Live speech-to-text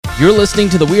You're listening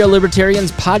to the We Are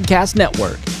Libertarians Podcast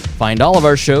Network. Find all of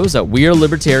our shows at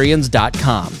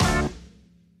wearelibertarians.com.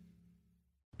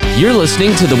 You're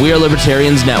listening to the We Are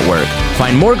Libertarians Network.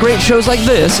 Find more great shows like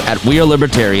this at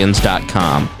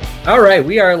wearelibertarians.com. All right,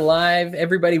 we are live,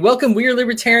 everybody. Welcome, We Are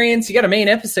Libertarians. You got a main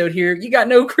episode here. You got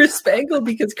no Chris Spangle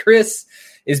because Chris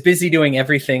is busy doing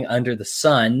everything under the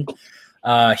sun.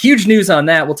 Huge news on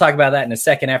that. We'll talk about that in a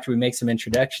second after we make some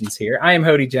introductions here. I am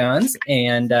Hody Johns,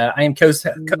 and I am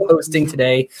co-hosting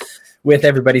today with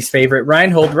everybody's favorite,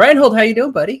 Reinhold. Reinhold, how you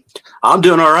doing, buddy? I'm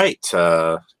doing all right.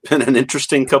 Been an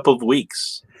interesting couple of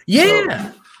weeks.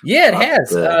 Yeah, it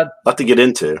has. Lot to get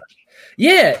into.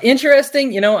 Yeah,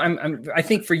 interesting. You know, I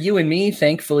think for you and me,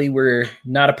 thankfully, we're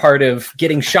not a part of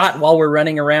getting shot while we're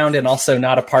running around, and also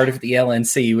not a part of the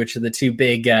LNC, which are the two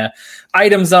big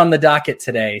items on the docket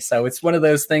today. So it's one of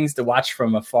those things to watch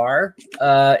from afar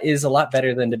is a lot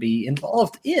better than to be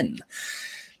involved in.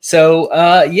 So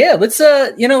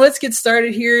let's get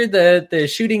started here. The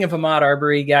shooting of Ahmaud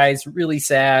Arbery, guys, really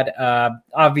sad.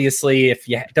 Obviously, if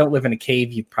you don't live in a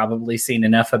cave, you've probably seen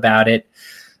enough about it.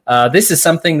 This is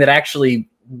something that actually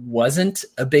wasn't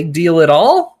a big deal at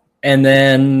all. And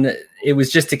then it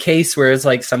was just a case where it's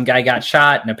like some guy got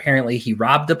shot and apparently he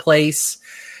robbed a place,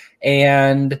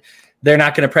 and they're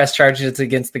not going to press charges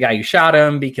against the guy who shot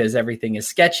him because everything is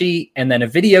sketchy. And then a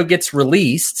video gets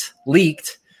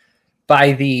leaked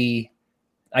by the,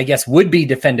 I guess, would-be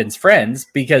defendant's friends,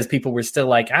 because people were still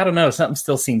like, I don't know, something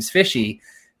still seems fishy.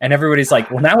 And everybody's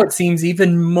like, well, now it seems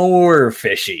even more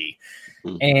fishy.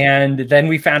 And then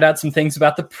we found out some things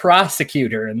about the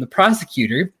prosecutor, and the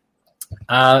prosecutor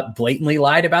blatantly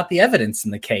lied about the evidence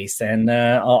in the case, and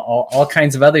all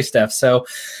kinds of other stuff. So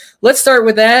let's start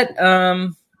with that.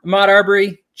 Ahmaud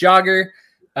Arbery, jogger,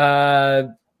 a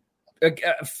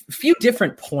few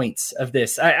different points of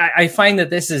this. I find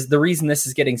that this is the reason this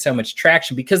is getting so much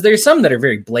traction, because there's some that are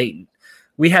very blatant.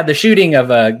 We had the shooting of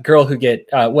a girl who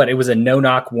it was a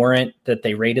no-knock warrant that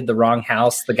they raided the wrong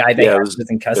house. The guy was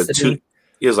in custody.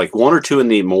 It was like 1 or 2 in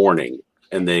the morning,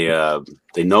 and they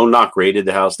no-knock raided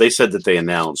the house. They said that they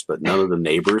announced, but none of the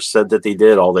neighbors said that they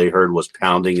did. All they heard was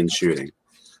pounding and shooting.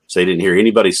 So they didn't hear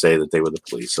anybody say that they were the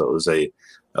police. So it was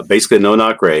basically a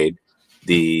no-knock raid.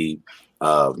 The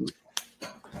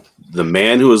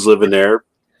man who was living there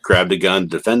grabbed a gun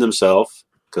to defend himself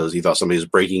because he thought somebody was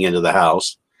breaking into the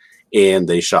house, and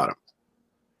they shot him.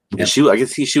 Yep. And I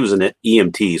guess she was an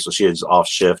EMT, so she was off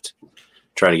shift,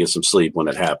 trying to get some sleep when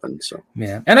it happened. So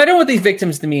yeah, and I don't want these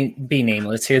victims to be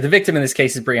nameless here. The victim in this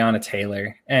case is Breonna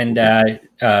Taylor, and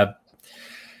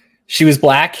she was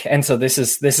black, and so this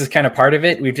is kind of part of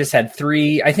it. We've just had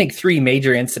three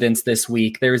major incidents this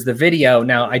week. There was the video.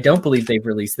 Now, I don't believe they've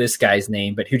released this guy's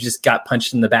name, but who just got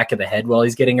punched in the back of the head while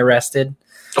he's getting arrested.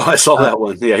 Oh, I saw that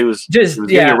one. Yeah, he was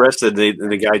getting arrested,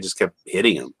 and the guy just kept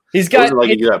hitting him. He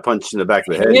got punched in the back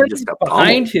of the head. He just got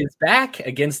behind his back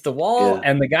against the wall,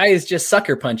 and the guy is just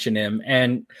sucker punching him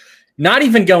and not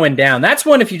even going down. That's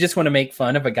one, if you just want to make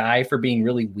fun of a guy for being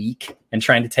really weak and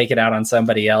trying to take it out on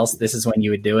somebody else, this is when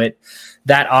you would do it.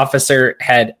 That officer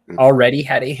had already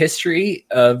had a history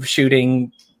of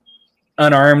shooting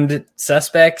unarmed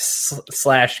suspects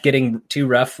 / getting too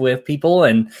rough with people,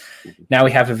 and now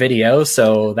we have a video.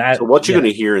 So what you're going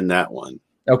to hear in that one,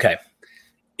 okay,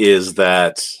 is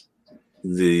that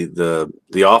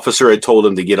the officer had told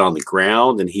him to get on the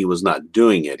ground, and he was not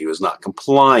doing it. He was not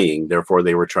complying. Therefore,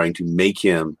 they were trying to make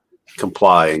him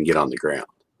comply and get on the ground.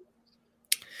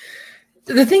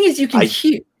 The thing is, you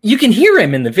can hear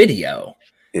him in the video.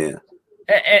 Yeah.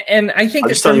 And I think I'm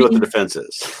just telling you what the defense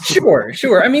is.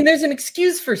 Sure. I mean, there's an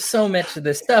excuse for so much of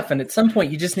this stuff, and at some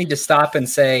point, you just need to stop and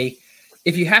say,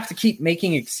 if you have to keep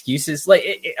making excuses,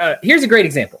 here's a great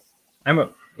example.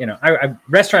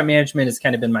 Restaurant management has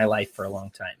kind of been my life for a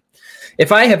long time.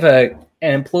 If I have an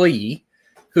employee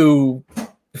who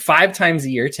 5 times a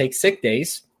year takes sick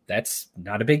days, that's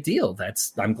not a big deal.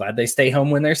 I'm glad they stay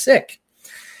home when they're sick.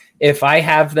 If I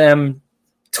have them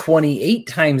 28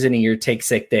 times in a year take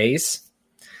sick days,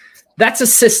 that's a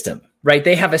system, right?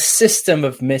 They have a system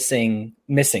of missing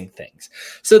things.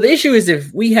 So the issue is,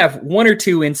 if we have 1 or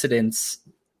 2 incidents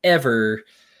ever,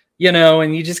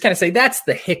 and you just kind of say that's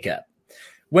the hiccup.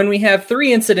 When we have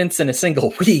 3 incidents in a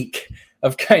single week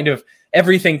of kind of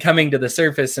everything coming to the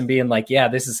surface and being like, yeah,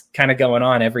 this is kind of going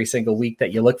on every single week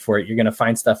that you look for it, you're going to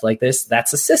find stuff like this.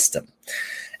 That's a system.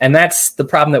 And that's the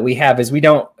problem that we have, is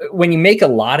when you make a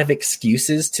lot of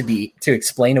excuses to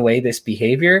explain away this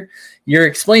behavior, you're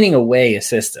explaining away a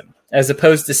system, as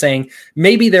opposed to saying,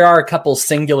 maybe there are a couple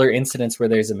singular incidents where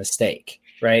there's a mistake,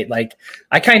 right? Like,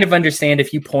 I kind of understand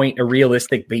if you point a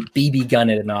realistic BB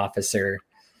gun at an officer,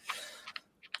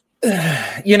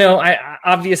 I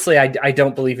obviously I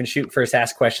don't believe in shoot first,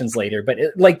 ask questions later, but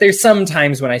there's some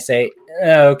times when I say,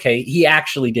 okay, he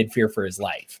actually did fear for his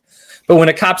life. But when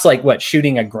a cop's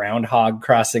shooting a groundhog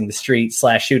crossing the street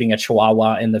 / shooting a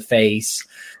chihuahua in the face,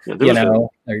 there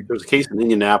was a case in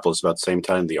Indianapolis about the same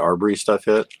time the Arbery stuff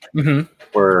hit,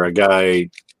 where a guy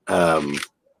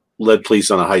led police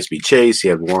on a high-speed chase. He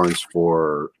had warrants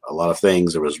for a lot of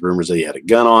things. There was rumors that he had a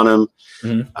gun on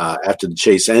him. After the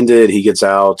chase ended, he gets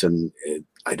out, and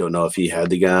I don't know if he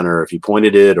had the gun or if he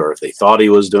pointed it or if they thought he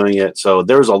was doing it. So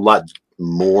there was a lot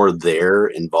more there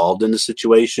involved in the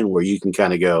situation where you can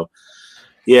kind of go,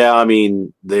 yeah, I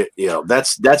mean,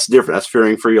 that's different. That's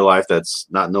fearing for your life. That's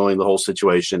not knowing the whole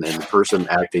situation, and the person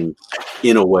acting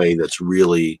in a way that's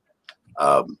really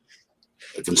a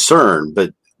concern.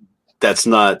 But that's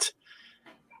not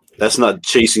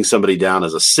chasing somebody down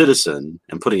as a citizen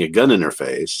and putting a gun in their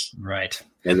face, right?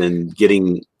 And then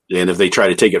if they try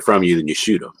to take it from you, then you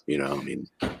shoot them.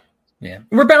 Yeah,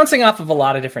 we're bouncing off of a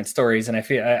lot of different stories, and I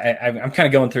feel I'm kind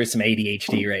of going through some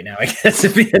ADHD right now, I guess.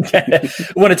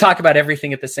 I want to talk about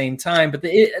everything at the same time, but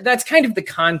that's kind of the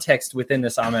context within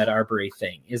this Ahmaud Arbery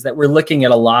thing, is that we're looking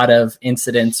at a lot of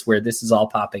incidents where this is all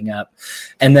popping up,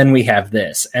 and then we have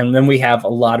this, and then we have a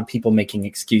lot of people making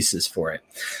excuses for it.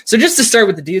 So just to start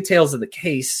with the details of the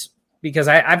case, because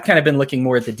I've kind of been looking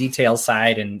more at the detail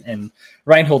side, and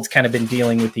Reinhold's kind of been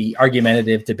dealing with the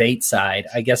argumentative debate side.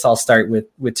 I guess I'll start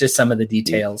with just some of the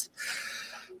details.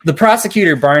 The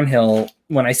prosecutor, Barnhill,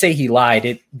 when I say he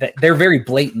lied, they're very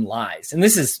blatant lies. And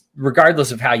this is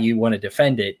regardless of how you want to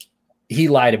defend it. He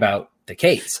lied about the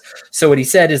case. So what he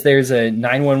said is there's a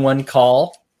 911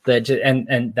 call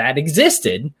and that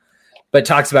existed, but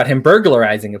talks about him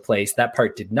burglarizing a place. That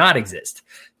part did not exist.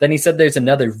 Then he said there's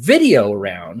another video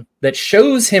around that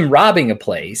shows him robbing a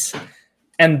place.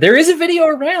 And there is a video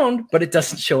around, but it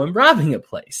doesn't show him robbing a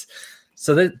place.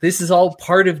 So this is all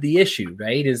part of the issue,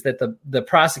 right? Is that the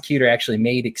prosecutor actually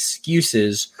made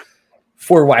excuses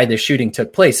for why the shooting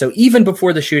took place. So even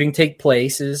before the shooting takes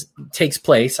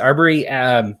place, Arbery,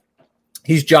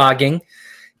 he's jogging.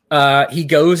 He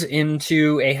goes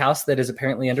into a house that is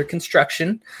apparently under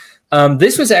construction.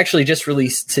 This was actually just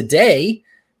released today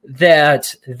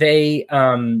that they,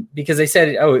 because they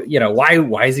said,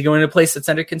 why is he going to a place that's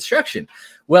under construction?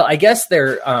 Well, I guess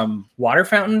their water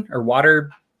fountain or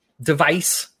water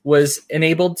device was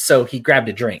enabled, so he grabbed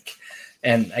a drink.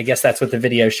 And I guess that's what the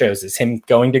video shows, is him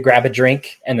going to grab a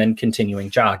drink and then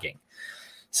continuing jogging.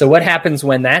 So what happens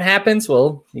when that happens?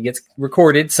 Well, it gets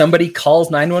recorded. Somebody calls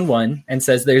 911 and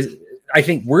says I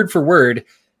think word for word,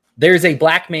 there's a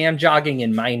black man jogging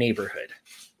in my neighborhood,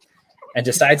 and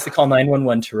decides to call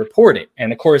 911 to report it.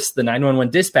 And of course, the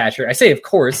 911 dispatcher, I say, of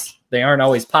course, they aren't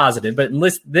always positive, but in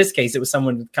this case, it was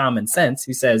someone with common sense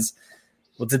who says,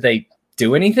 well, did they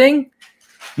do anything?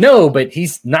 No, but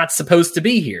he's not supposed to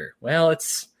be here. Well,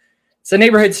 it's a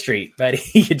neighborhood street, but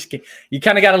you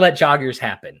kind of got to let joggers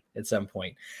happen at some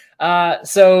point. And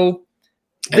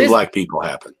black people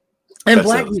happen. And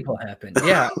black people happen.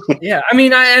 Yeah. Yeah. I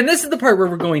mean, and this is the part where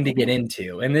we're going to get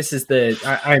into, and this is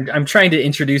I'm trying to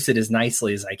introduce it as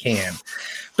nicely as I can.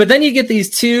 But then you get these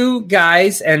two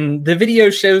guys, and the video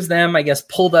shows them, I guess,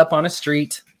 pulled up on a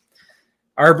street.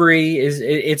 Arbery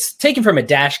it's taken from a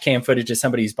dash cam footage of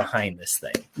somebody who's behind this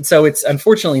thing. And so it's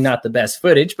unfortunately not the best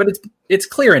footage, but it's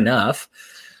clear enough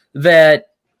that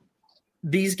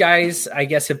these guys, I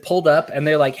guess, have pulled up and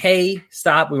they're like, hey,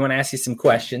 stop. We want to ask you some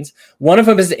questions. One of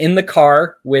them is in the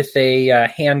car with a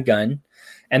handgun,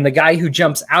 and the guy who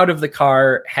jumps out of the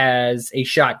car has a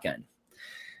shotgun,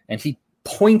 and he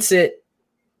points it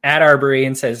at Arbery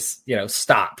and says,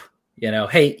 stop,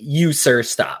 hey, you, sir,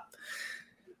 stop.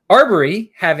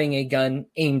 Arbery, having a gun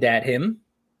aimed at him,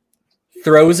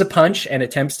 throws a punch and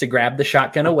attempts to grab the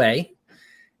shotgun away.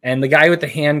 And the guy with the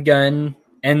handgun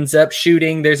ends up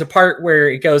shooting. There's a part where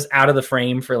it goes out of the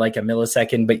frame for like a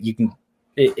millisecond, but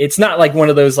it's not like one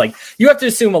of those, you have to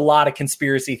assume a lot of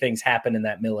conspiracy things happen in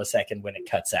that millisecond when it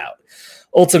cuts out.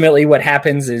 Ultimately, what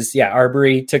happens is,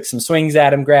 Arbery took some swings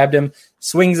at him, grabbed him,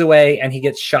 swings away, and he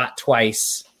gets shot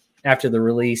twice after the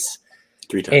release.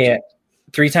 3 times.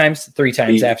 Three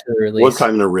times after the release. One time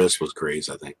in the wrist was crazy,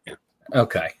 I think. Yeah.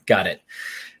 Okay, got it.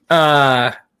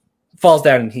 Falls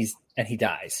down and he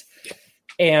dies.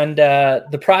 And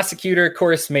the prosecutor, of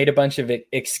course, made a bunch of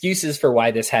excuses for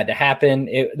why this had to happen.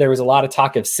 There was a lot of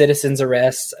talk of citizens'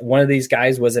 arrests. One of these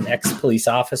guys was an ex-police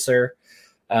officer.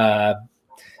 And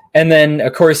then,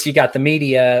 of course, you got the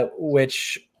media,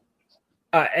 which...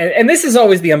 and this is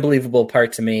always the unbelievable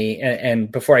part to me, and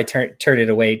before I turn it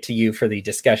away to you for the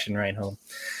discussion, Reinhold,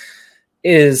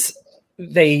 is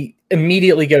they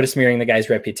immediately go to smearing the guy's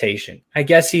reputation. I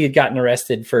guess he had gotten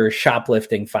arrested for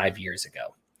shoplifting 5 years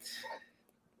ago.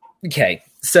 Okay,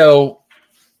 so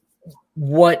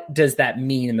what does that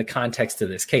mean in the context of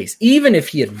this case? Even if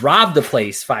he had robbed the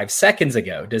place 5 seconds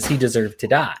ago, does he deserve to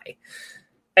die?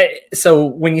 So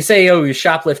when you say, oh, he was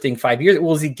shoplifting 5 years,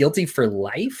 well, is he guilty for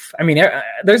life? I mean,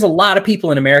 there's a lot of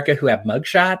people in America who have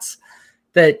mugshots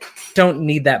that don't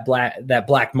need that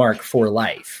black mark for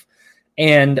life.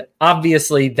 And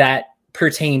obviously that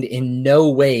pertained in no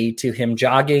way to him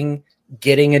jogging,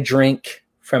 getting a drink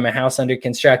from a house under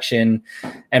construction,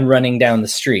 and running down the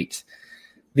street.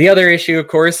 The other issue, of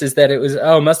course, is that it was,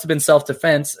 must have been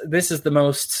self-defense. This is the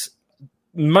most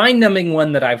mind-numbing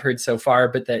one that I've heard so far,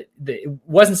 but that it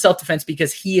wasn't self-defense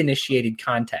because he initiated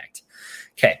contact.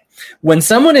 Okay. When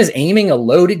someone is aiming a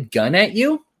loaded gun at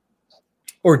you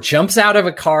or jumps out of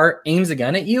a car, aims a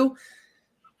gun at you,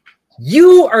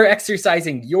 you are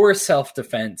exercising your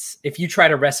self-defense if you try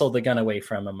to wrestle the gun away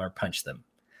from them or punch them.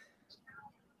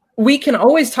 We can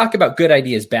always talk about good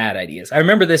ideas, bad ideas. I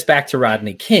remember this back to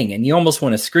Rodney King, and you almost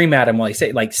want to scream at him while you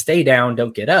say, like, stay down,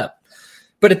 don't get up.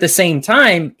 But at the same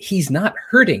time, he's not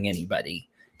hurting anybody.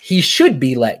 He should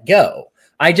be let go.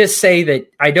 I just say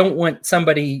that I don't want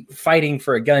somebody fighting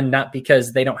for a gun, not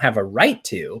because they don't have a right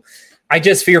to. I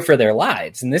just fear for their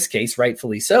lives. In this case,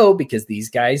 rightfully so, because these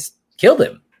guys killed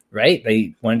him, right?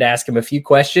 They wanted to ask him a few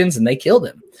questions, and they killed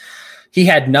him. He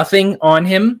had nothing on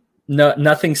him. No,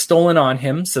 nothing stolen on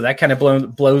him, so that kind of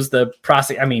blows the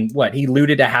process. I mean, what, he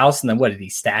looted a house and then what, did he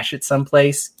stash it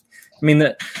someplace? I mean,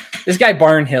 this guy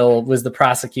Barnhill was the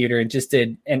prosecutor and just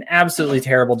did an absolutely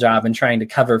terrible job in trying to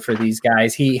cover for these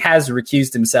guys. He has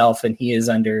recused himself and he is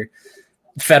under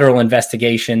federal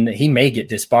investigation. He may get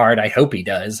disbarred. I hope he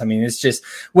does. I mean, it's just,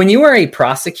 when you are a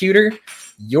prosecutor,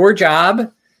 your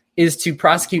job is to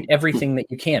prosecute everything that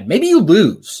you can. Maybe you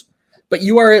lose, but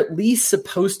you are at least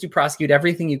supposed to prosecute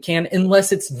everything you can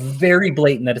unless it's very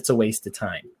blatant that it's a waste of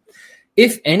time.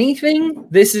 If anything,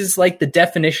 this is like the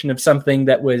definition of something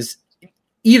that was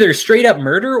either straight up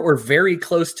murder or very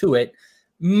close to it,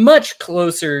 much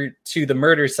closer to the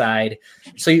murder side.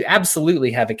 So you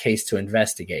absolutely have a case to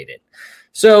investigate it.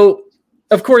 So,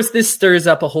 of course, this stirs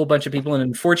up a whole bunch of people. And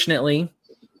unfortunately,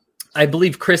 I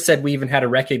believe Chris said we even had a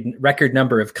record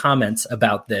number of comments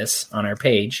about this on our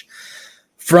page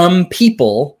from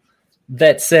people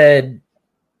that said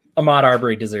Ahmaud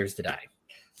Arbery deserves to die.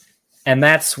 And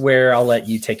that's where I'll let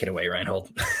you take it away, Reinhold.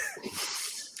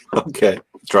 Okay.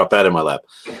 Drop that in my lap.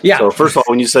 Yeah. So first of all,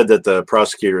 when you said that the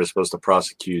prosecutor is supposed to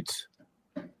prosecute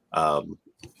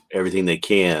everything they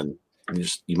can,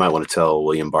 you might want to tell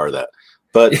William Barr that.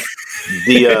 But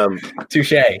the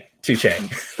touche.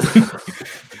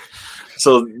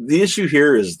 So the issue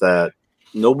here is that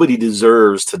nobody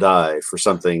deserves to die for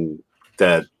something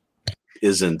that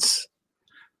isn't,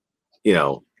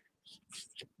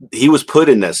 he was put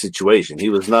in that situation. He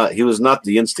was not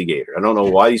the instigator. I don't know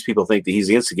why these people think that he's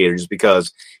the instigator just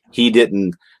because he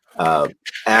didn't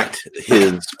act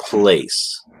his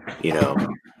place.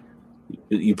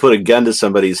 You put a gun to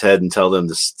somebody's head and tell them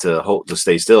to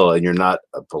stay still, and you're not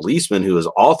a policeman who is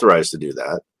authorized to do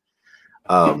that.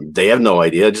 They have no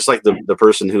idea. Just like the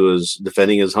person who was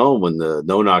defending his home when the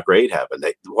no-knock raid happened.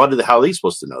 How are they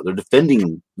supposed to know? They're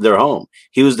defending their home.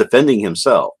 He was defending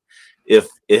himself. If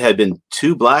it had been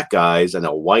two black guys and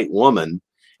a white woman,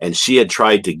 and she had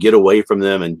tried to get away from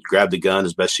them and grab the gun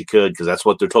as best she could, because that's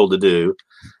what they're told to do,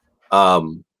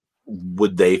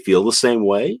 would they feel the same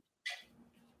way?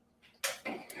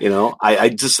 So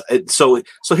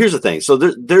here's the thing. So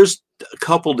there's a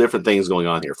couple different things going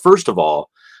on here. First of all,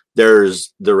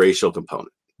 there's the racial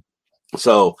component.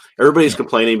 So everybody's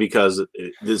complaining because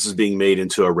this is being made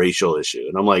into a racial issue.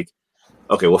 And I'm like,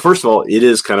 okay, well, first of all, it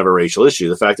is kind of a racial issue.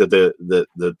 The fact that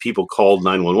the people called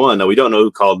 911. Now, we don't know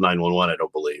who called 911, I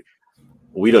don't believe.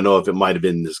 We don't know if it might have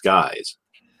been this guys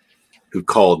who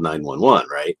called 911,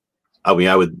 right? I mean,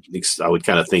 I would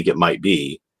kind of think it might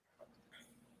be.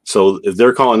 So if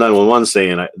they're calling 911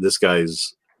 saying this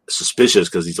guy's suspicious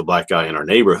because he's a black guy in our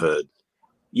neighborhood,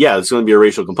 yeah, there's going to be a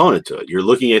racial component to it. You're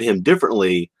looking at him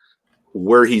differently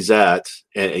where he's at,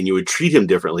 and you would treat him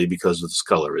differently because of the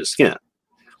color of his skin.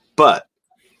 But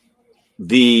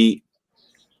if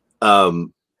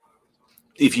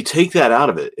you take that out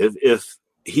of it, if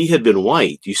he had been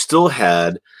white, you still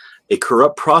had a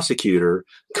corrupt prosecutor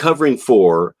covering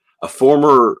for a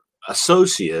former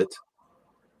associate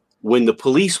when the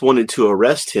police wanted to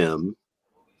arrest him,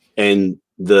 and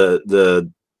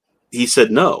he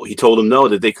said no. He told them no,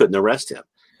 that they couldn't arrest him.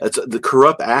 That's the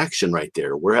corrupt action right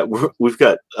there. We've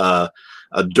got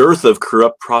a dearth of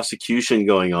corrupt prosecution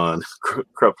going on,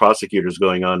 corrupt prosecutors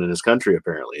going on in this country.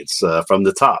 Apparently, it's from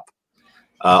the top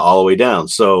all the way down.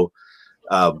 So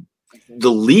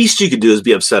the least you could do is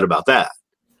be upset about that,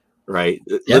 right?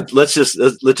 Yeah. Let's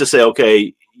just say,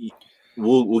 okay,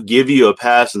 we'll give you a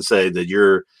pass and say that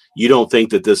you don't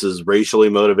think that this is racially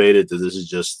motivated, that this is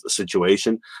just a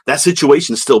situation. That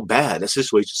situation is still bad. That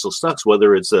situation still sucks,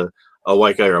 whether it's a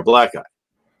white guy or a black guy,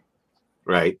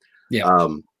 right? Yeah.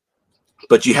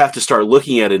 But you have to start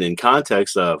looking at it in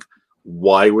context of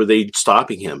why were they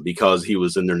stopping him? Because he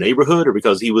was in their neighborhood, or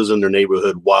because he was in their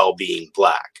neighborhood while being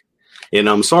black? And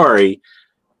I'm sorry,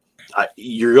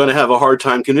 you're going to have a hard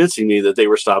time convincing me that they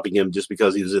were stopping him just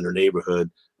because he was in their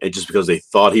neighborhood and just because they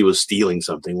thought he was stealing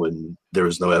something when there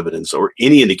was no evidence or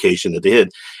any indication that they had.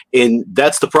 And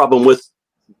that's the problem with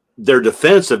their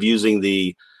defense of using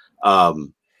the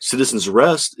citizen's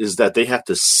arrest, is that they have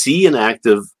to see an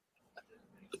active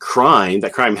crime.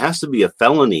 That crime has to be a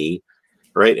felony,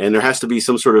 right? And there has to be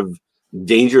some sort of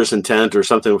dangerous intent or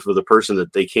something for the person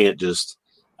that they can't just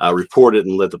report it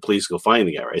and let the police go find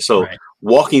the guy, right? So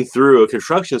walking through a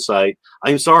construction site,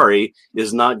 I'm sorry,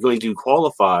 is not going to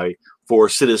qualify for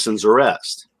citizen's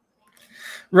arrest.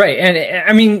 Right. And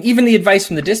I mean, even the advice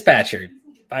from the dispatcher,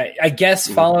 I guess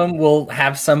follow them, will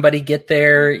have somebody get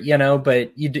there,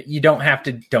 but you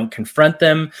don't confront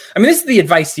them. I mean, this is the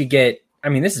advice you get. I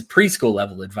mean, this is preschool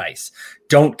level advice.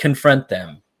 Don't confront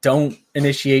them. Don't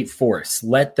initiate force.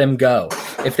 Let them go.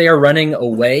 If they are running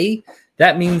away,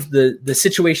 that means the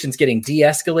situation's getting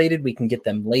de-escalated. We can get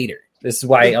them later. This is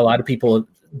why a lot of people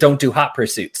don't do hot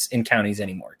pursuits in counties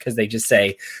anymore, because they just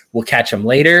say, we'll catch them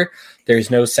later. There's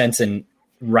no sense in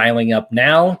riling up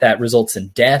now. That results in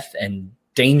death and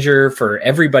danger for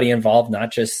everybody involved,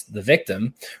 not just the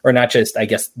victim, or not just, I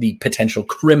guess, the potential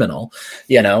criminal,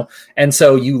 and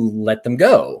so you let them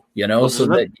go, so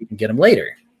that you can get them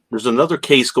later. There's another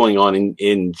case going on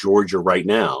in Georgia right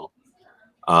now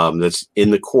that's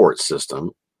in the court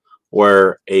system,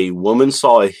 where a woman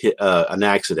saw an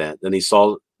accident, and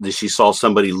she saw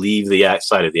somebody leave the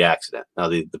side of the accident. Now,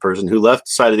 the person who left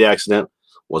the side of the accident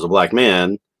was a black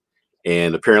man,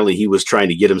 and apparently he was trying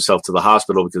to get himself to the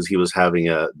hospital because he was having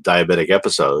a diabetic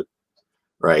episode,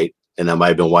 right? And that might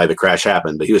have been why the crash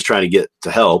happened, but he was trying to get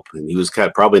to help, and he was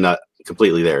probably not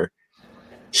completely there.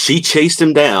 She chased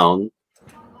him down,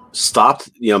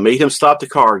 stopped, made him stop the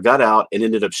car, got out, and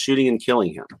ended up shooting and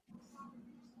killing him,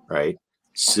 right?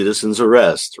 Citizen's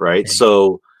arrest, right?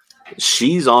 So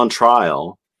she's on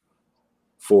trial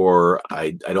for, I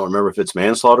don't remember if it's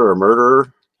manslaughter or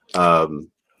murder. I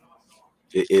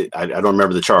don't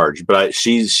remember the charge, but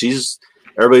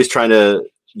everybody's trying to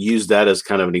use that as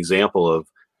kind of an example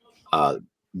of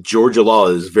Georgia law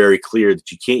is very clear that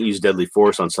you can't use deadly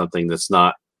force on something that's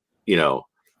not,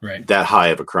 that high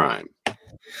of a crime.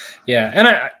 Yeah.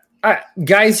 And I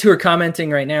guys who are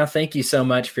commenting right now, thank you so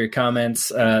much for your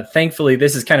comments. Thankfully,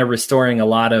 this is kind of restoring a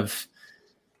lot of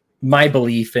my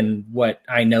belief in what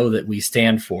I know that we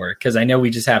stand for, because I know we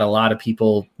just had a lot of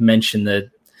people mention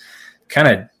the kind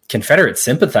of Confederate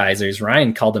sympathizers.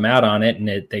 Ryan called them out on it,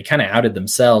 and they kind of outed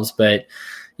themselves. But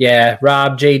yeah,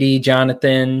 Rob, JD,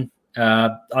 Jonathan,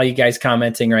 all you guys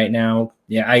commenting right now.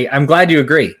 Yeah, I'm glad you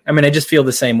agree. I mean, I just feel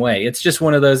the same way. It's just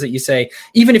one of those that you say,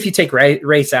 even if you take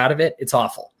race out of it, it's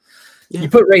awful. Yeah. You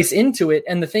put race into it.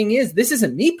 And the thing is, this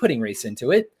isn't me putting race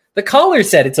into it. The caller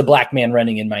said it's a black man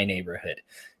running in my neighborhood.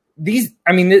 This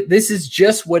is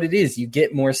just what it is. You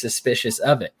get more suspicious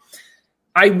of it.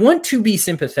 I want to be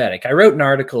sympathetic. I wrote an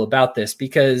article about this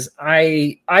because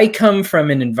I come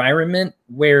from an environment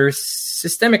where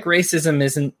systemic racism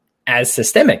isn't as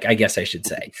systemic, I guess I should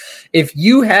say. If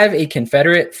you have a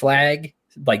Confederate flag,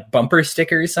 like bumper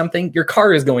sticker or something, your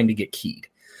car is going to get keyed.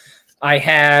 I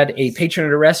had a patron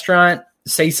at a restaurant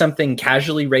say something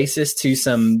casually racist to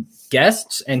some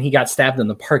guests, and he got stabbed in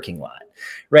the parking lot,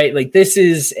 right? Like, this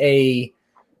is I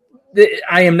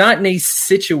am not in a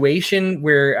situation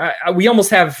where we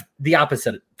almost have the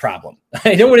opposite problem.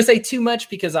 I don't want to say too much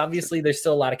because obviously there's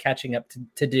still a lot of catching up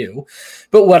to do.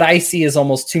 But what I see is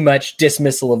almost too much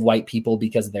dismissal of white people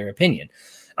because of their opinion.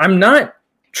 I'm not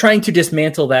trying to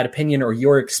dismantle that opinion or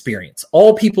your experience.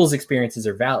 All people's experiences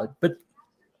are valid, but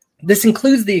this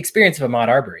includes the experience of Ahmaud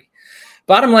Arbery.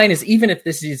 Bottom line is, even if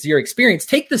this is your experience,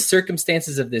 take the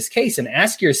circumstances of this case and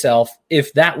ask yourself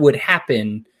if that would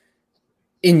happen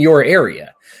in your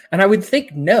area. And I would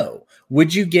think no.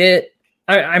 Would you get,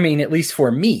 I mean, at least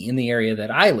for me in the area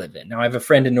that I live in. Now, I have a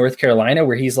friend in North Carolina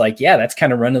where he's like, yeah, that's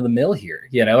kind of run of the mill here,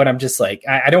 and I'm just like,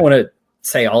 I don't want to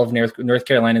say all of North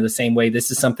Carolina the same way. This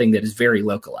is something that is very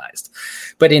localized.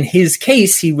 But in his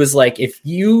case, he was like, if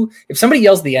somebody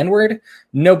yells the N-word,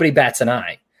 nobody bats an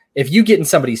eye. If you get in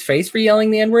somebody's face for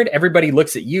yelling the N-word, everybody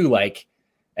looks at you like,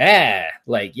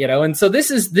 and so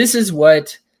this is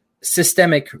what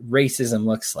systemic racism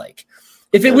looks like.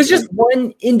 If it was just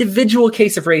one individual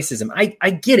case of racism, I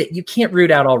get it. You can't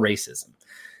root out all racism.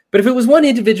 But if it was one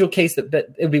individual case, that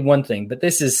it would be one thing. But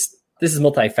this is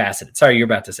multifaceted. Sorry, you're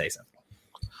about to say something.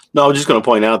 No, I'm just going to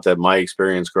point out that my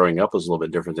experience growing up was a little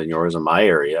bit different than yours. In my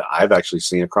area, I've actually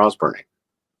seen a cross burning.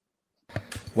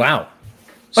 Wow.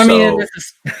 I mean,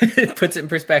 it puts it in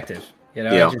perspective.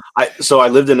 Yeah. I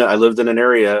lived in an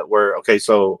area where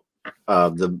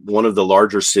one of the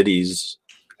larger cities,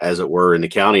 as it were, in the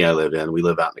county I live in. We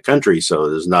live out in the country, so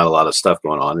there's not a lot of stuff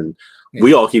going on, and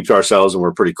we all keep to ourselves, and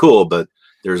we're pretty cool. But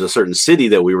there's a certain city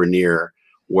that we were near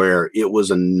where it was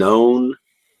a known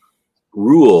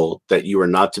rule that you were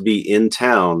not to be in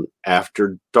town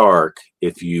after dark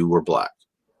if you were black,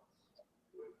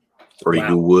 or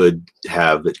you would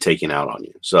have it taken out on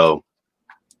you. So,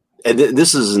 and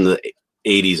this is in the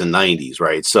 80s and 90s,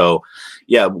 right? So,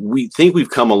 yeah, we think we've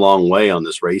come a long way on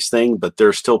this race thing, but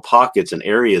there's still pockets and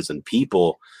areas and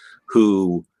people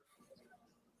who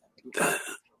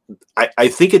I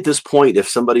think at this point, if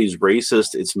somebody's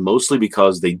racist, it's mostly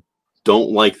because they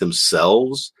don't like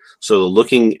themselves. So they're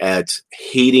looking at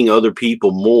hating other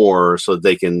people more so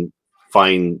they can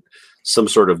find some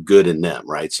sort of good in them,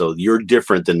 right? So you're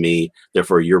different than me,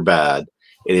 therefore you're bad.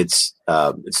 And it's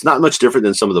not much different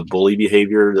than some of the bully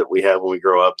behavior that we have when we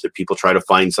grow up, that people try to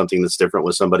find something that's different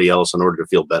with somebody else in order to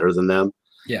feel better than them.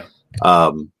 Yeah.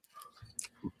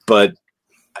 But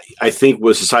I think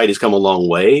with society's come a long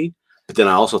way, but then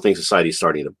I also think society's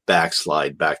starting to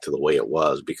backslide back to the way it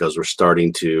was, because we're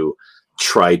starting to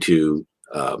try to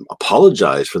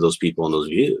apologize for those people and those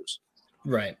views.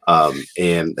 Right.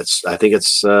 And I think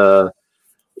it's, I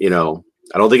don't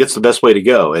think it's the best way to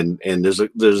go. And there's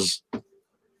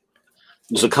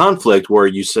a conflict where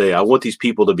you say, I want these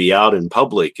people to be out in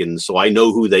public, and so I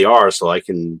know who they are, so I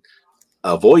can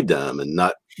avoid them and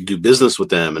not do business with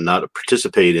them and not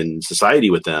participate in society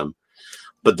with them.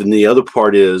 But then the other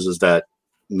part is that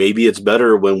maybe it's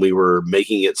better when we were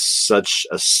making it such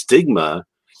a stigma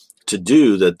to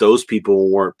do that those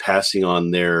people weren't passing on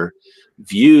their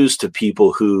views to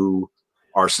people who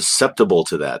are susceptible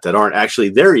to that aren't actually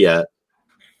there yet,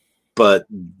 but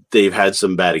they've had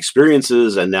some bad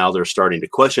experiences and now they're starting to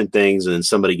question things, and then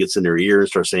somebody gets in their ear and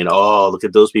starts saying, oh, look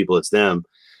at those people, it's them.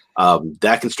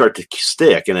 That can start to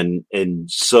stick.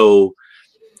 And so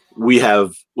we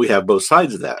have both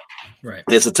sides of that. Right.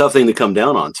 And it's a tough thing to come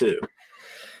down on too.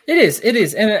 It is.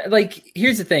 And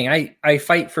here's the thing. I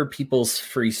fight for people's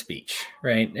free speech,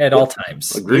 right? At all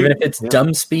times. Agreed. Even if it's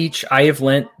dumb speech, I have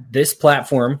lent this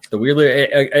platform, the Wheeler,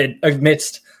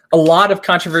 amidst a lot of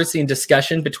controversy and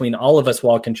discussion between all of us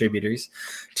wall contributors,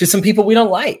 to some people we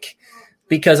don't like,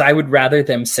 because I would rather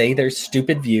them say their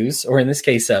stupid views, or in this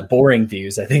case, boring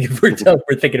views. I think if we're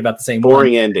thinking about the same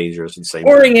boring one. And dangerous and same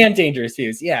boring and dangerous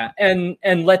views, yeah, and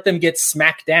let them get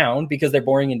smacked down because they're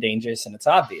boring and dangerous and it's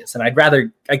obvious. And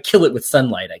I kill it with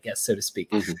sunlight, I guess, so to speak.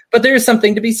 Mm-hmm. But there is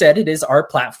something to be said. It is our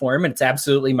platform, and it's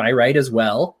absolutely my right as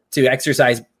well to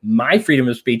exercise my freedom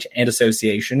of speech and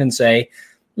association and say,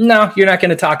 no, you're not going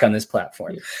to talk on this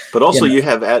platform. But also, you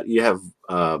have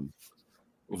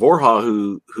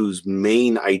Vorha, whose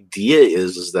main idea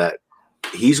is that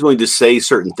he's going to say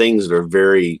certain things that are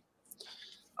very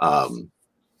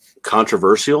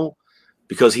controversial,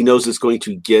 because he knows it's going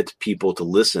to get people to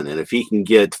listen. And if he can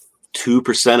get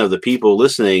 2% of the people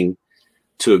listening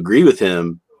to agree with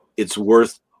him, it's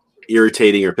worth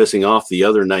irritating or pissing off the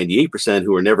other 98%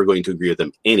 who are never going to agree with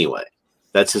him anyway.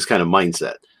 That's his kind of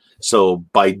mindset. So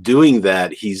by doing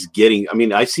that, he's getting,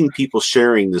 I've seen people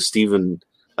sharing the Stefan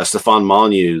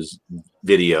Molyneux's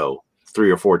video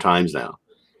 3 or 4 times now,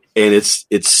 and it's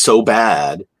so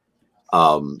bad.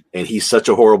 And he's such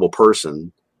a horrible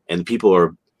person, and people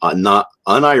are not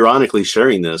unironically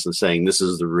sharing this and saying this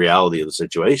is the reality of the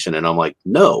situation. And I'm like,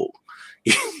 no,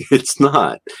 it's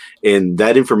not. And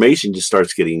that information just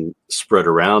starts getting spread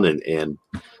around, and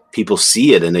people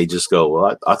see it and they just go,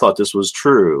 well, I thought this was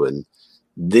true. And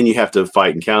then you have to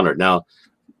fight and counter it. Now,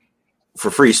 for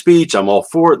free speech, I'm all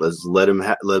for it. Let's let him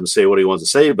say what he wants to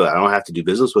say, but I don't have to do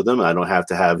business with him. I don't have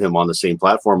to have him on the same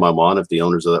platform I'm on if the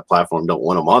owners of that platform don't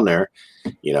want him on there.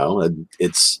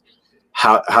 It's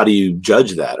how do you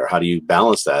judge that, or how do you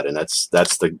balance that? And that's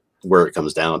where it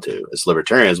comes down to. As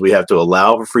libertarians, we have to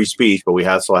allow for free speech, but we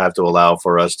also have to allow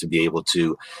for us to be able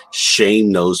to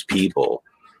shame those people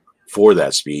for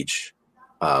that speech,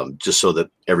 just so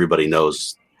that everybody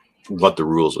knows what the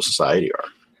rules of society are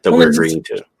that we're agreeing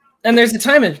to. And there's a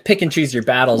time to pick and choose your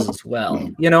battles as well.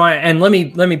 And let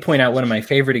me point out one of my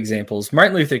favorite examples.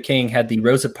 Martin Luther King had the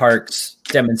Rosa Parks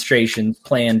demonstration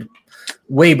planned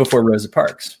way before Rosa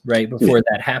Parks, right? Before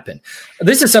that happened.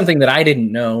 This is something that I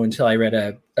didn't know until I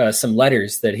read some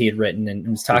letters that he had written and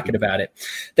was talking about it.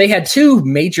 They had two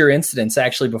major incidents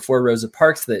actually before Rosa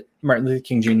Parks that Martin Luther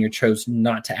King Jr. chose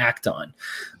not to act on.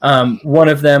 One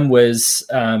of them was,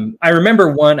 I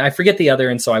remember one, I forget the other,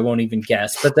 and so I won't even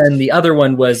guess, but then the other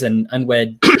one was an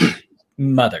unwed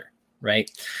mother, right?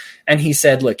 And he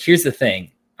said, look, here's the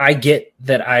thing. I get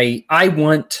that I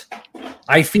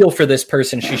feel for this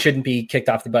person. She shouldn't be kicked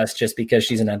off the bus just because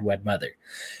she's an unwed mother.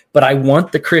 But I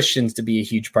want the Christians to be a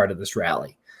huge part of this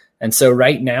rally. And so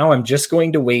right now, I'm just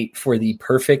going to wait for the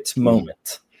perfect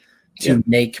moment to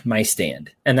make my stand.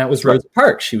 And that was Rosa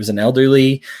Parks. She was an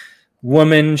elderly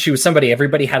woman. She was somebody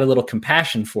everybody had a little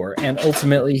compassion for. And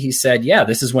ultimately, he said, yeah,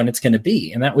 this is when it's going to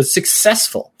be. And that was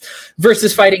successful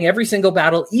versus fighting every single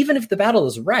battle, even if the battle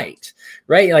is right?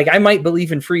 Like I might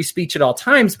believe in free speech at all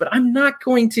times, but I'm not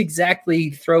going to exactly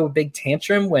throw a big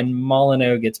tantrum when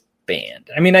Molyneux gets banned.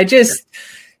 I mean,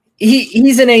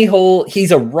 he's an a-hole.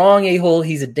 He's a wrong a-hole.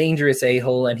 He's a dangerous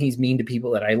a-hole, and he's mean to people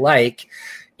that I like.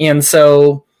 And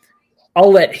so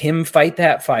I'll let him fight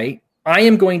that fight. I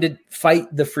am going to fight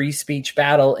the free speech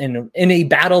battle in a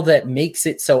battle that makes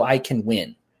it so I can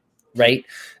win, right?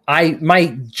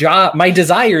 My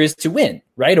desire is to win,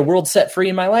 right? A world set free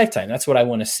in my lifetime. That's what I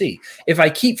want to see. If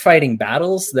I keep fighting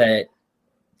battles that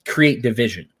create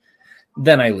division,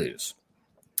 then I lose.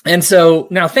 And so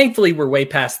now, thankfully, we're way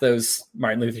past those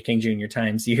Martin Luther King Jr.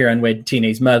 times. You hear unwed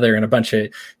teenage mother, and a bunch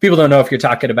of people don't know if you're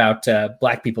talking about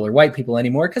black people or white people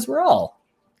anymore because we're all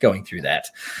going through that.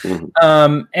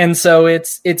 Mm-hmm. And so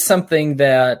it's something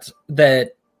that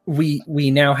we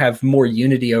now have more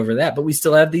unity over that, but we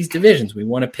still have these divisions. We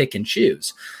want to pick and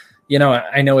choose.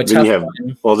 I know it's tough.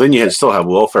 Then you still have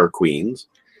welfare queens,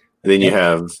 and then you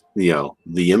have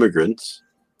the immigrants,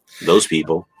 those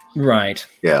people. Right.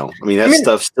 Yeah. I mean,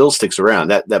 stuff still sticks around.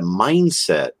 That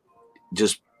mindset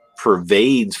just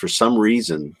pervades for some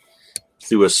reason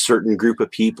through a certain group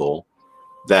of people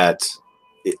that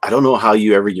I don't know how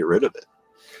you ever get rid of it.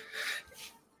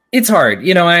 It's hard,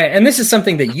 and this is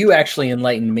something that you actually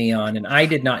enlightened me on, and I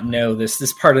did not know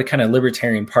this part of the kind of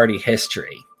Libertarian Party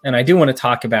history. And I do want to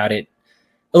talk about it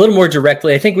a little more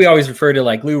directly. I think we always refer to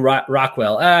like Lew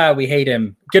Rockwell. We hate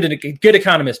him. Good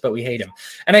economist, but we hate him.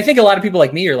 And I think a lot of people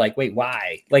like me are like, wait,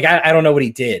 why? Like, I don't know what he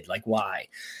did. Like, why?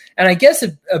 And I guess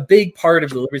a big part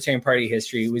of the Libertarian Party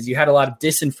history was you had a lot of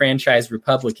disenfranchised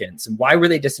Republicans. And why were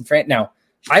they disenfranchised? Now,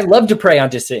 I love to prey on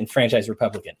disenfranchised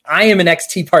Republican. I am an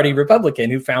ex-Tea Party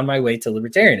Republican who found my way to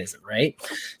libertarianism, right?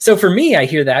 So for me, I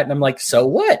hear that and I'm like, so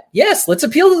what? Yes, let's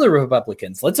appeal to the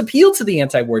Republicans. Let's appeal to the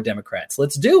anti-war Democrats.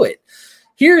 Let's do it.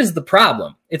 Here's the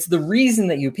problem. It's the reason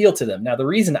that you appeal to them. Now, the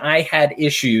reason I had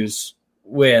issues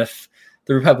with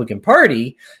the Republican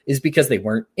Party is because they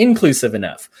weren't inclusive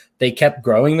enough. They kept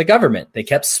growing the government. They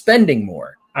kept spending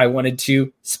more. I wanted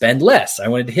to spend less. I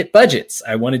wanted to hit budgets.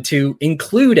 I wanted to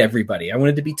include everybody. I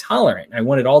wanted to be tolerant. I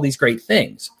wanted all these great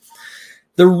things.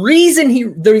 The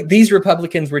reason these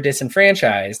Republicans were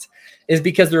disenfranchised is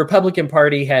because the Republican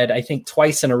Party had, I think,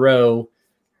 twice in a row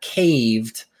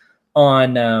caved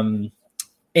on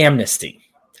amnesty,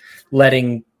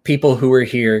 letting people who were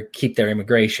here keep their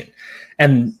immigration.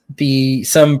 And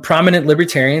some prominent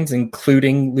libertarians,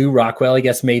 including Lew Rockwell, I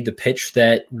guess, made the pitch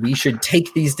that we should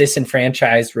take these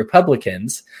disenfranchised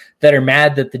Republicans that are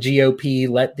mad that the GOP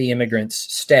let the immigrants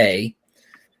stay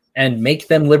and make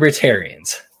them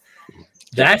libertarians.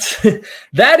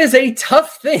 That is a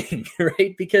tough thing,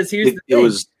 right? Because here's the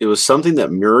thing. It was something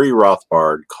that Murray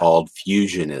Rothbard called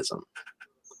fusionism.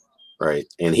 Right.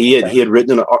 And he had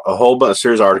written a whole bunch of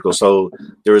series of articles. So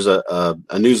there was a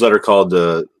newsletter called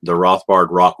the Rothbard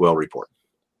Rockwell Report.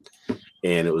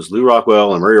 And it was Lew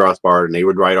Rockwell and Murray Rothbard, and they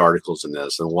would write articles in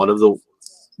this. And one of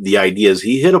the ideas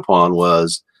he hit upon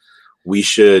was we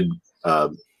should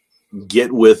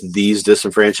get with these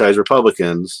disenfranchised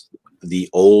Republicans, the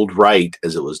old right,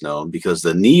 as it was known, because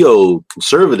the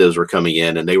neo-conservatives were coming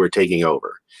in and they were taking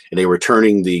over. And they were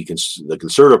turning the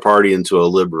Conservative Party into a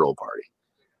liberal party,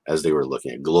 as they were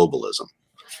looking at globalism,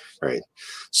 right?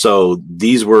 So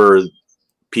these were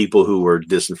people who were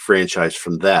disenfranchised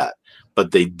from that,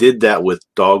 but they did that with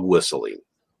dog whistling,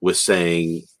 with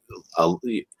saying,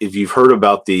 if you've heard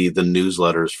about the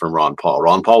newsletters from Ron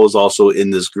Paul was also in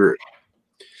this group.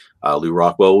 Lew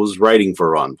Rockwell was writing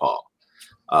for Ron Paul.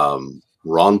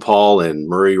 Ron Paul and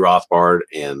Murray Rothbard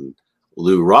and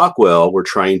Lew Rockwell were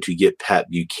trying to get Pat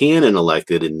Buchanan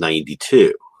elected in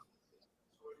 92.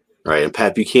 Right, and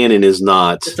Pat Buchanan is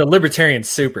not just a libertarian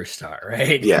superstar,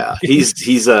 right? Yeah,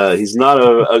 he's not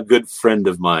a good friend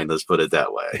of mine. Let's put it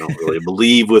that way. I don't really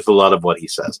believe with a lot of what he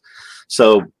says.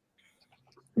 So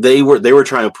they were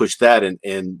trying to push that,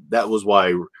 and that was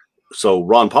why. So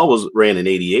Ron Paul ran in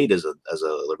 '88 as a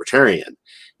libertarian,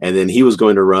 and then he was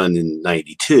going to run in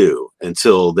 '92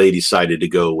 until they decided to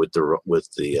go with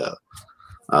the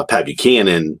Pat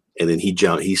Buchanan, and then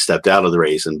he stepped out of the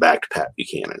race and backed Pat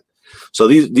Buchanan. So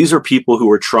these are people who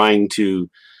were trying to,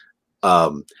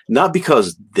 not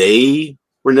because they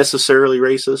were necessarily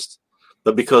racist,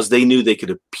 but because they knew they could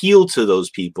appeal to those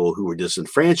people who were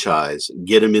disenfranchised,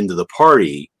 get them into the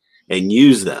party, and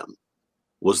use them,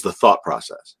 was the thought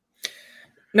process.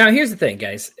 Now, here's the thing,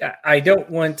 guys. I don't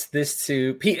want this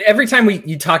to... Every time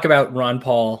you talk about Ron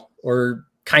Paul or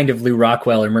kind of Lew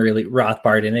Rockwell or Murray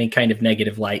Rothbard in any kind of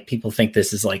negative light, people think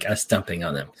this is like us dumping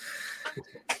on them.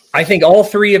 I think all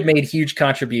three have made huge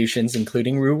contributions,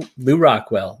 including Lew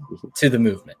Rockwell, to the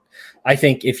movement. I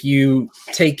think if you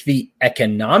take the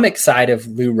economic side of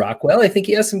Lew Rockwell, I think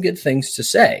he has some good things to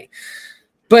say.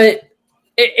 But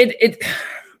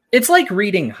it's like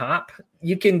reading Hop.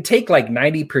 You can take like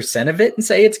 90% of it and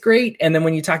say it's great. And then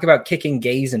when you talk about kicking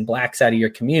gays and blacks out of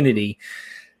your community,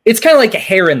 it's kind of like a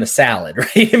hair in the salad,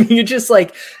 right? I mean, you're just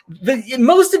like,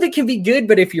 most of it can be good,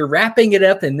 but if you're wrapping it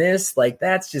up in this, like,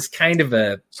 that's just kind of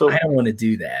I don't want to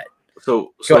do that.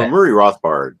 So Murray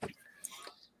Rothbard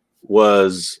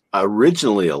was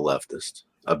originally a leftist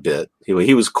a bit.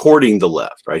 He was courting the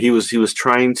left, right? He was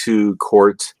trying to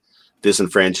court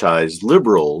disenfranchised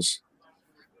liberals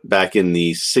back in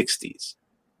the 60s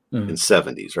and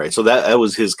 70s, right? So that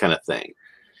was his kind of thing.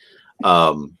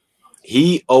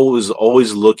 He was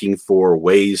always looking for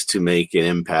ways to make an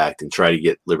impact and try to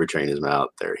get libertarianism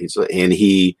out there.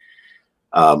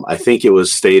 I think it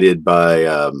was stated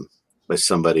by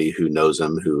somebody who knows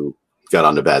him, who got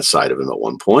on the bad side of him at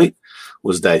one point,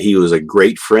 was that he was a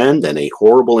great friend and a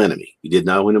horrible enemy. You did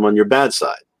not want him on your bad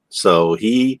side. So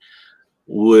he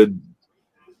would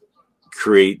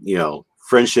create,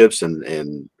 friendships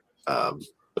and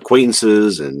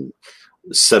acquaintances and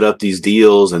set up these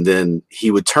deals, and then he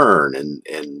would turn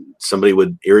and somebody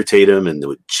would irritate him and it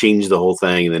would change the whole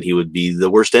thing, and then he would be the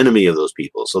worst enemy of those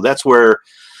people. So that's where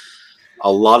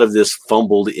a lot of this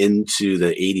fumbled into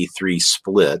the 83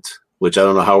 split, which I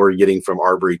don't know how we're getting from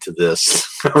Arbery to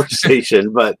this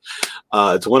conversation, but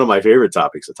it's one of my favorite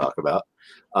topics to talk about.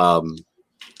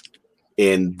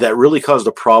 And that really caused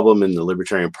a problem in the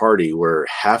Libertarian Party where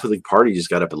half of the party just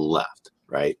got up and left,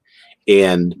 right?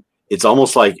 And it's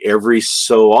almost like every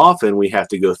so often we have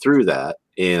to go through that.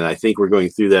 And I think we're going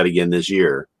through that again this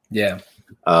year. Yeah.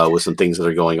 With some things that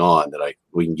are going on that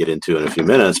we can get into in a few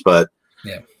minutes. But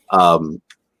yeah.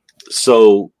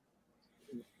 So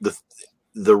the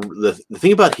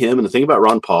thing about him and the thing about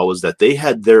Ron Paul was that they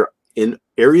had in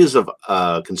areas of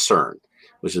concern,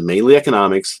 which is mainly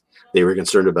economics. They were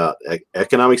concerned about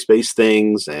economics-based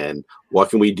things and what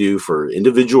can we do for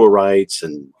individual rights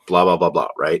and blah, blah, blah, blah,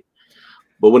 right?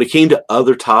 But when it came to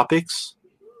other topics,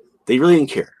 they really didn't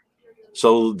care.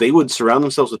 So they would surround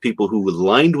themselves with people who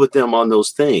aligned with them on those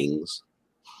things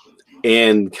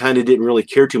and kind of didn't really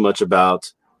care too much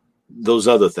about those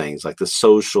other things like the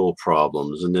social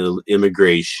problems and the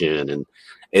immigration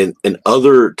and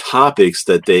other topics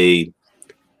that they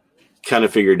kind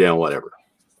of figured down whatever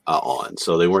on.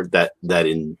 So they weren't that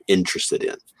interested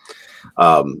in.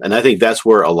 And I think that's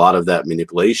where a lot of that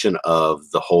manipulation of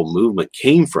the whole movement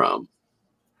came from.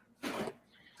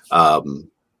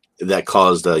 That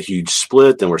caused a huge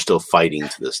split, and we're still fighting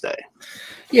to this day.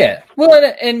 Yeah.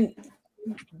 Well, and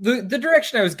the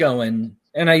direction I was going,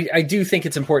 and I do think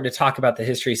it's important to talk about the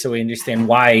history so we understand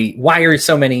why are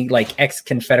so many like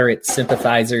ex-Confederate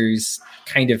sympathizers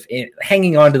kind of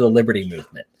hanging on to the liberty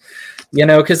movement,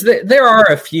 because there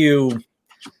are a few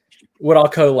what I'll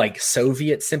call like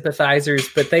Soviet sympathizers,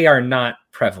 but they are not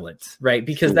prevalent, right?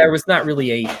 Because there was not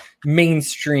really a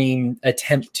mainstream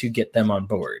attempt to get them on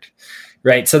board,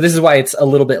 right? So this is why it's a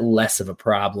little bit less of a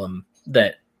problem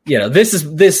that,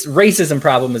 this racism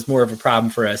problem is more of a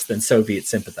problem for us than Soviet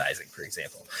sympathizing, for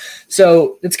example.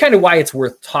 So it's kind of why it's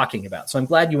worth talking about. So I'm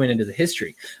glad you went into the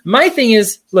history. My thing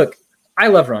is, look, I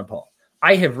love Ron Paul.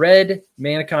 I have read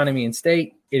Man, Economy, and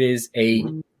State. It is a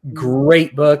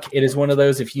great book. It is one of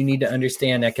those, if you need to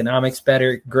understand economics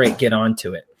better, great, get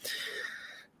onto it.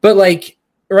 But like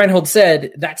Reinhold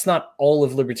said, that's not all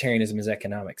of libertarianism is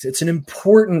economics. It's an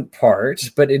important part,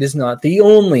 but it is not the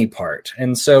only part.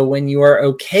 And so when you are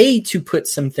okay to put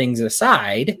some things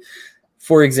aside,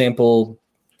 for example,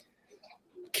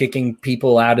 kicking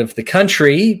people out of the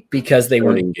country because they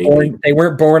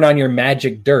weren't born on your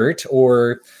magic dirt,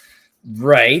 or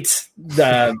right?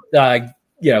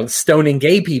 Stoning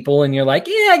gay people, and you're like,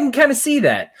 yeah, I can kind of see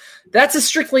that. That's a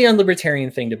strictly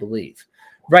unlibertarian thing to believe,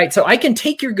 right? So I can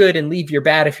take your good and leave your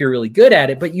bad if you're really good at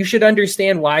it, but you should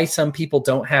understand why some people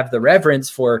don't have the reverence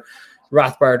for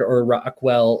Rothbard or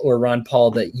Rockwell or Ron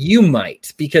Paul that you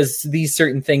might, because these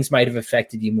certain things might have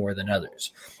affected you more than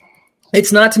others.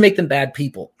 It's not to make them bad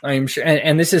people, I'm sure,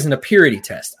 and this isn't a purity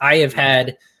test. I've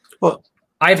had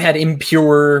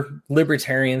impure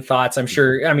libertarian thoughts. I'm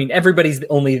sure. I mean, everybody's the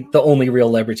only real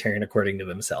libertarian according to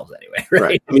themselves, anyway.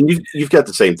 Right. I mean, you've got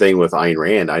the same thing with Ayn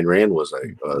Rand. Ayn Rand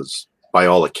was by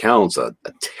all accounts a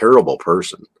terrible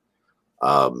person.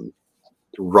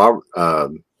 Robert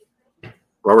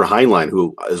Heinlein,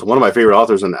 who is one of my favorite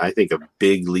authors and I think a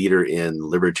big leader in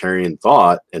libertarian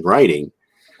thought and writing,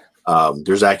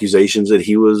 there's accusations that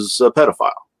he was a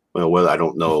pedophile. Well, whether I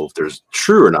don't know if there's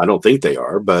true or not, I don't think they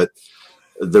are, but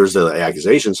there's the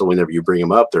accusation. So whenever you bring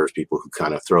them up, there's people who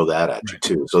kind of throw that at you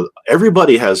too. So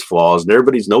everybody has flaws,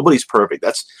 and nobody's perfect.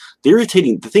 That's the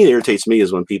irritating. The thing that irritates me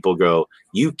is when people go,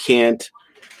 "You can't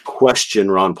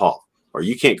question Ron Paul, or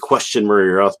you can't question Murray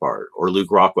Rothbard or Luke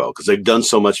Rockwell because they've done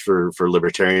so much for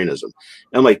libertarianism." And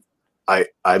I'm like,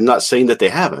 I'm not saying that they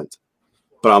haven't,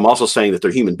 but I'm also saying that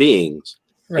they're human beings,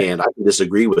 and I can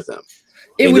disagree with them.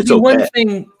 It would be one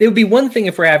thing. It would be one thing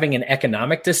if we're having an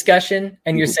economic discussion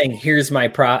and you're saying, "Here's my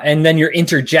and then you're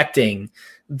interjecting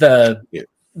the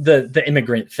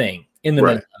immigrant thing in the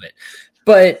middle of it.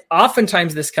 But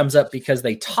oftentimes this comes up because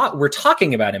we're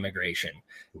talking about immigration,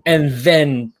 and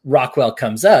then Rockwell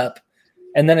comes up,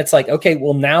 and then it's like, okay,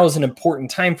 well, now is an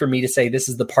important time for me to say this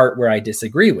is the part where I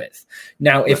disagree with.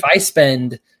 Now, if I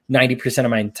spend 90%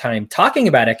 of my time talking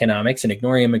about economics and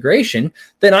ignoring immigration,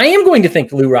 then I am going to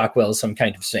think Lou Rockwell is some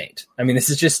kind of saint. I mean, this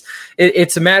is just,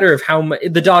 it's a matter of how much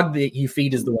the dog that you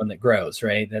feed is the one that grows,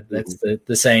 right? That's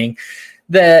the saying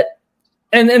that,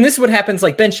 and this is what happens.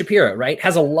 Like Ben Shapiro, right?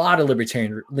 Has a lot of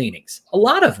libertarian leanings, a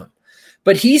lot of them,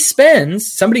 but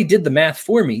somebody did the math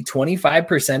for me,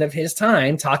 25% of his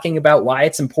time talking about why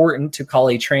it's important to call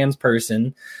a trans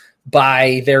person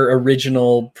by their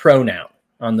original pronoun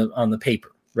on the paper.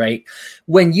 Right?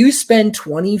 When you spend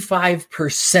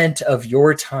 25% of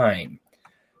your time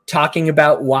talking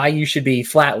about why you should be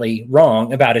flatly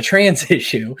wrong about a trans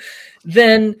issue,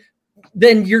 then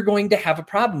you're going to have a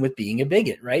problem with being a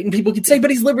bigot, right? And people could say, but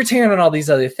he's libertarian and all these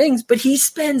other things, but he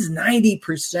spends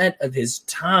 90% of his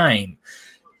time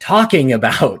talking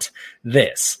about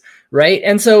this, right?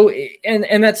 And so,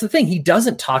 and that's the thing. He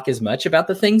doesn't talk as much about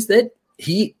the things that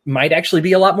he might actually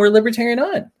be a lot more libertarian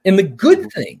on, in the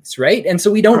good things, right? And so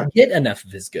we don't get enough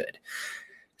of his good.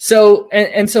 So,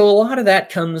 and so a lot of that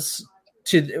comes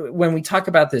to when we talk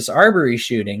about this Arbery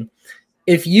shooting.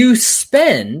 If you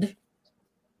spend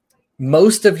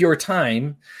most of your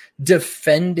time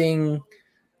defending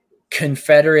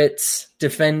Confederates,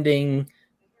 defending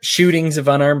shootings of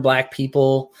unarmed Black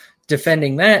people,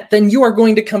 defending that, then you are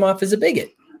going to come off as a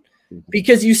bigot.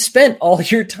 Because you spent all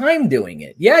your time doing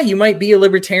it. Yeah, you might be a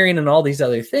libertarian and all these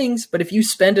other things, but if you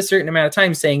spend a certain amount of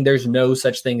time saying there's no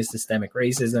such thing as systemic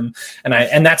racism,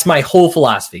 and that's my whole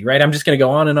philosophy, right? I'm just going to go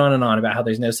on and on and on about how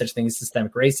there's no such thing as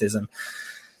systemic racism.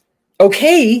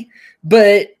 Okay,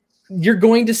 but you're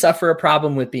going to suffer a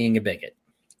problem with being a bigot.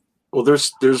 Well,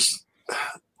 there's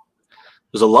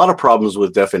a lot of problems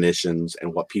with definitions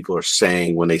and what people are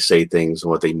saying when they say things and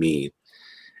what they mean.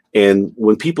 And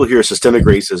when people hear systemic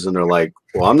racism, they're like,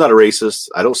 well, I'm not a racist.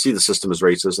 I don't see the system as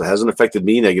racist. It hasn't affected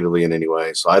me negatively in any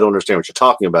way. So I don't understand what you're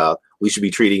talking about. We should be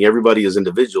treating everybody as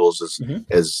individuals,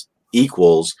 as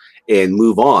equals, and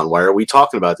move on. Why are we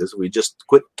talking about this? If we just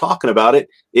quit talking about it,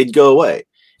 it'd go away.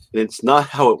 And it's not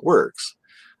how it works.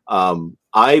 I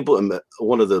am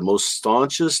one of the most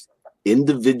staunchest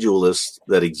individualists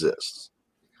that exists.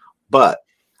 But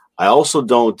I also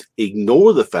don't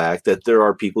ignore the fact that there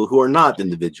are people who are not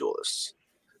individualists,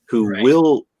 who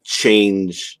will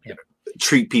change,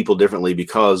 treat people differently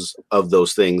because of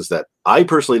those things that I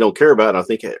personally don't care about and I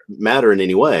think matter in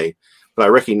any way. But I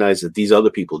recognize that these other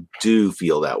people do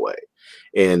feel that way.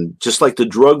 And just like the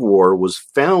drug war was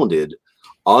founded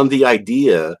on the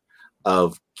idea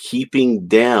of keeping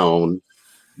down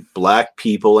Black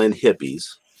people and hippies,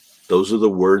 those are the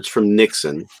words from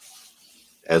Nixon,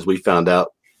 as we found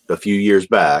out a few years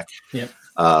back.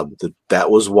 That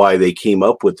was why they came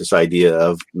up with this idea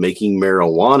of making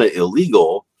marijuana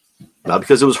illegal, not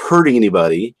because it was hurting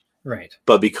anybody, right,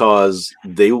 but because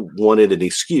they wanted an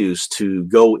excuse to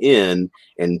go in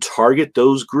and target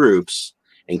those groups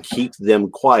and keep them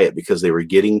quiet because they were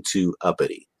getting too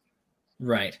uppity.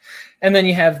 Right. And then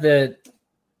you have the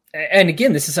And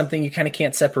again, this is something you kind of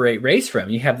can't separate race from.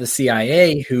 You have the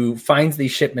CIA who finds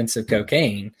these shipments of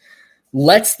cocaine,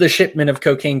 lets the shipment of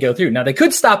cocaine go through. Now, they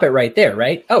could stop it right there,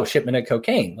 right? Oh, shipment of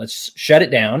cocaine. Let's shut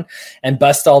it down and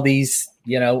bust all these,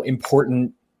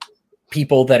 important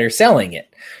people that are selling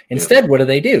it. Instead, what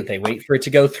do? They wait for it to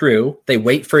go through. They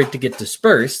wait for it to get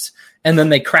dispersed. And then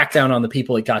they crack down on the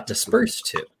people it got dispersed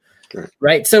to.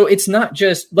 Right. So it's not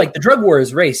just like the drug war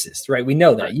is racist, right? We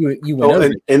know that. You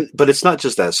but it's not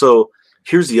just that. So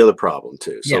here's the other problem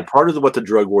too. So part of what the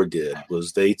drug war did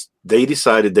was they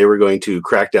decided they were going to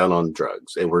crack down on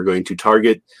drugs and we're going to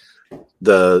target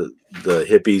the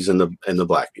hippies and the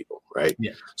black people, right?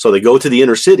 Yeah. So they go to the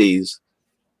inner cities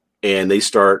and they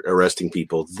start arresting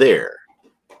people there.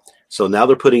 So now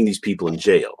they're putting these people in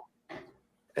jail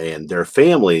and their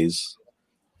families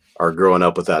are growing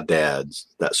up without dads,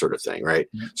 that sort of thing, right?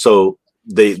 Mm-hmm. So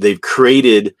they've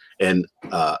created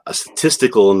a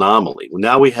statistical anomaly.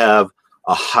 Now we have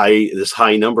this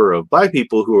high number of black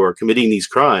people who are committing these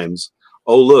crimes.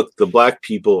 Oh, look, the black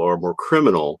people are more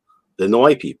criminal than the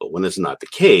white people. When it's not the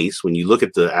case, when you look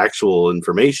at the actual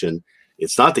information,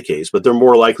 it's not the case. But they're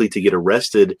more likely to get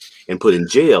arrested and put in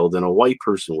jail than a white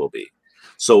person will be.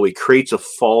 So it creates a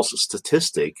false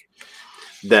statistic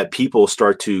that people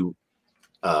start to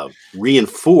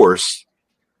reinforce,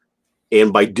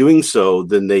 and by doing so,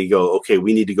 then they go, okay,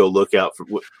 we need to go look out for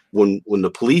when the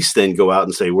police then go out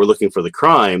and say we're looking for the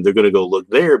crime. They're going to go look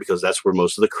there because that's where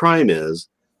most of the crime is,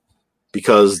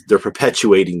 because they're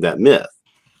perpetuating that myth.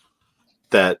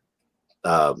 That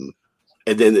and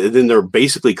then they're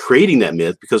basically creating that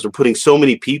myth because they're putting so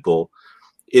many people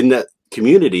in that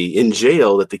community in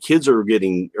jail that the kids are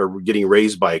getting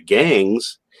raised by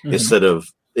gangs instead of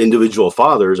individual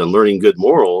fathers and learning good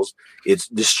morals. It's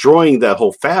destroying that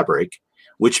whole fabric,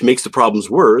 which makes the problems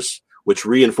worse, which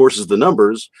reinforces the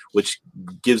numbers, which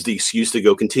gives the excuse to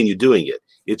go continue doing it.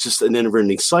 It's just an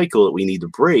never-ending cycle that we need to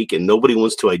break, and nobody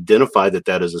wants to identify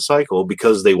that is a cycle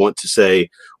because they want to say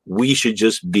we should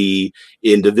just be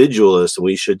individualists and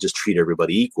we should just treat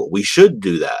everybody equal. We should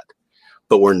do that,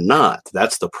 but we're not.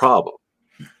 That's the problem.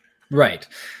 Right.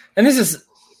 And this is,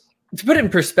 to put it in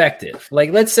perspective,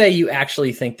 like let's say you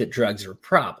actually think that drugs are a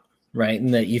problem, right?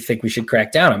 And that you think we should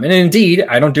crack down on them. And indeed,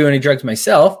 I don't do any drugs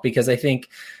myself because I think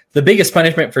the biggest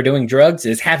punishment for doing drugs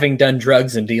is having done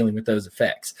drugs and dealing with those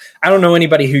effects. I don't know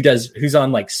anybody who's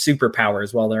on like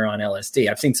superpowers while they're on LSD.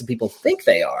 I've seen some people think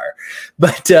they are,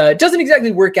 but it doesn't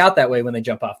exactly work out that way when they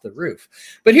jump off the roof.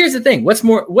 But here's the thing. What's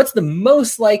the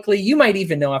most likely, you might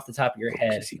even know off the top of your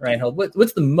head, Reinhold,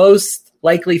 what's the most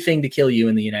likely thing to kill you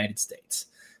in the United States?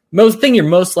 Thing you're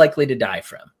most likely to die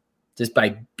from just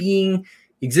by being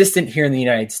existent here in the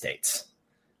United States.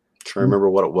 I'm trying to remember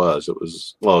what it was. It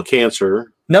was,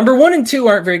 cancer. Number 1 and 2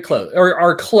 aren't very close, or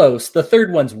are close. The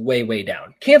third one's way, way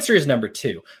down. Cancer is number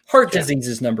 2. Heart disease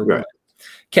is number 1.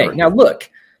 Okay, now look,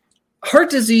 heart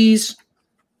disease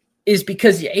is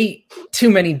because you ate too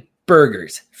many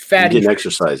burgers, fatty, you didn't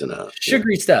exercise enough,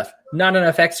 sugary stuff, not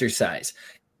enough exercise.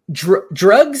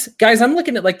 Drugs, guys, I'm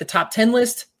looking at like the top 10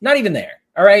 list, not even there.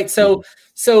 All right. So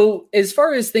as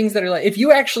far as things that are like, if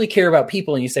you actually care about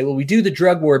people and you say, well, we do the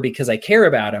drug war because I care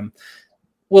about them,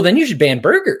 well, then you should ban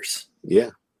burgers.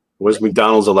 Yeah. Was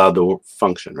McDonald's allowed to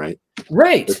function, right?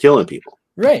 Right. They're killing people.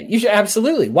 Right. You should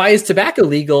absolutely. Why is tobacco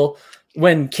legal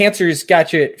when cancer's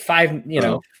got you at 5,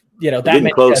 that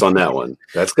getting close on that one.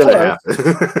 That's going to happen.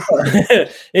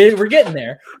 We're getting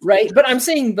there. Right. But I'm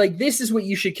saying like, this is what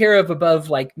you should care of above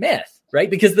like meth. Right,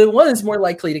 because the one is more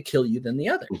likely to kill you than the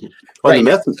other. Well, right? The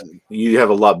meth, you have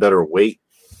a lot better weight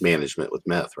management with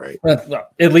meth, right? Well,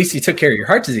 at least you took care of your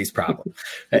heart disease problem.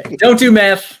 Don't do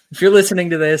meth. If you're listening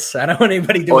to this, I don't want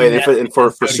anybody doing meth. And for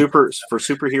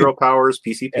superhero powers,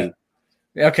 PCP.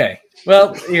 Yeah. Okay.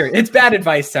 Well, here it's bad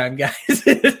advice time, guys.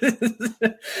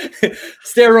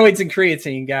 Steroids and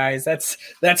creatine, guys.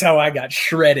 That's how I got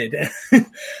shredded.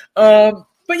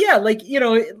 But yeah,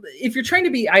 if you're trying to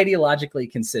be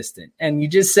ideologically consistent and you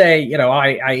just say,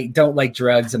 I don't like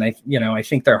drugs and I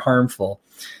think they're harmful,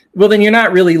 well, then you're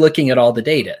not really looking at all the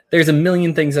data. There's a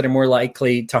million things that are more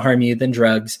likely to harm you than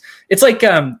drugs. It's like,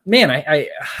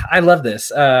 I love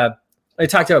this. I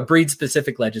talked about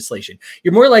breed-specific legislation.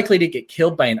 You're more likely to get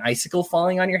killed by an icicle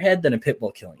falling on your head than a pit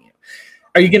bull killing you.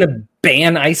 Are you going to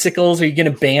ban icicles? Are you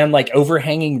going to ban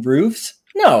overhanging roofs?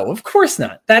 No, of course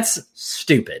not. That's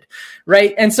stupid,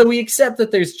 right? And so we accept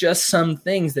that there's just some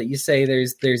things that you say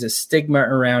there's a stigma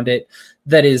around it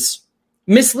that is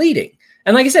misleading.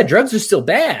 And like I said, drugs are still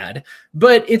bad,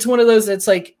 but it's one of those that's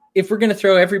like, if we're going to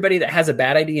throw everybody that has a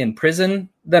bad idea in prison,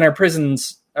 then our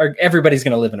prisons everybody's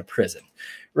going to live in a prison,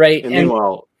 right? And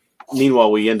meanwhile,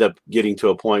 meanwhile, we end up getting to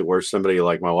a point where somebody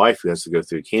like my wife, who has to go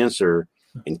through cancer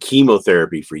and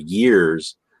chemotherapy for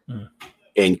years,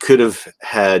 and could have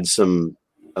had some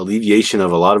alleviation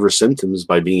of a lot of her symptoms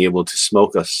by being able to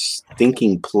smoke a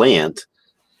stinking plant,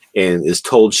 and is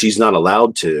told she's not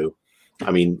allowed to.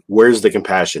 I mean, where's the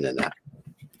compassion in that?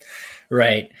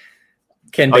 Right.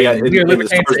 I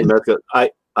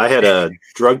had a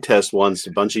drug test once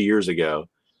a bunch of years ago,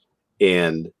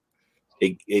 and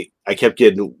I kept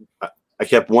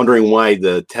wondering why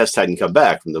the test hadn't come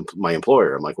back from my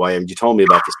employer. I'm like, why haven't you told me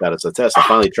about the status of the test? I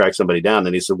finally tracked somebody down,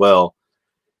 and he said, well,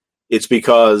 it's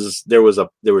because there was a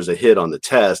hit on the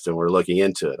test and we're looking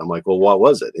into it. I'm like, well, what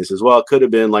was it? He says, well, it could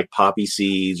have been like poppy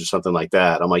seeds or something like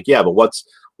that. I'm like, yeah, but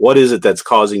what is it that's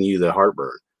causing you the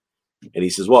heartburn? And he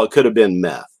says, well, it could have been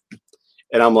meth.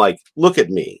 And I'm like, look at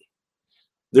me.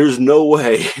 There's no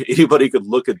way anybody could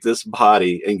look at this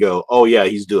body and go, oh yeah,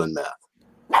 he's doing meth.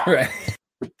 Right.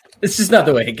 It's just not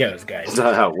the way it goes, guys. It's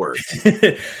not how it works.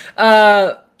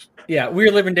 Yeah,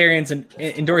 We're Libertarians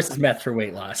endorses meth for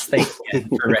weight loss. Thank you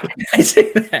for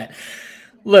recognizing that.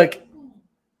 Look,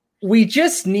 we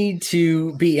just need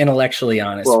to be intellectually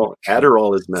honest. Well,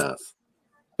 Adderall is meth.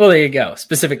 Well, there you go.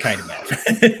 Specific kind of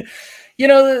meth.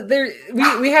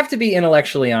 We have to be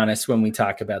intellectually honest when we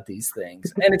talk about these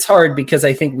things. And it's hard because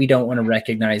I think we don't want to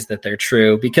recognize that they're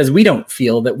true because we don't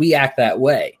feel that we act that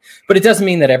way. But it doesn't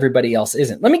mean that everybody else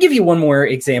isn't. Let me give you one more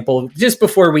example just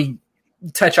before we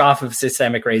touch off of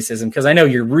systemic racism, because I know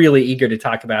you're really eager to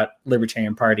talk about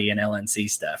Libertarian Party and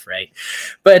LNC stuff, right?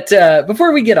 But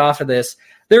before we get off of this,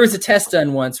 there was a test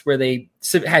done once where they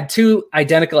had two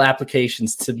identical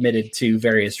applications submitted to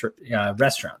various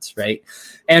restaurants, right?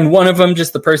 And one of them,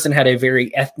 just the person had a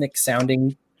very ethnic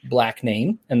sounding black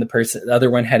name, and the other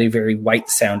one had a very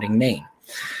white sounding name.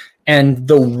 And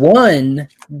the one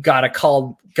got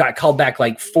called back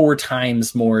like 4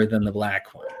 times more than the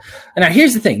black one. And now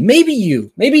here's the thing. Maybe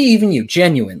even you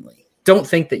genuinely don't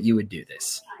think that you would do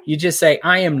this. You just say,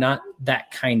 I am not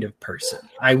that kind of person.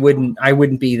 I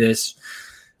wouldn't be this.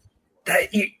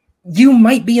 You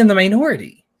might be in the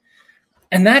minority.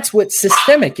 And that's what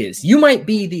systemic is. You might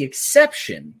be the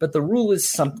exception, but the rule is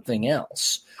something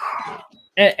else.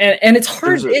 And it's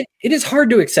hard. It is hard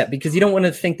to accept because you don't want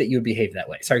to think that you would behave that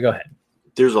way. Sorry, go ahead.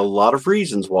 There's a lot of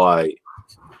reasons why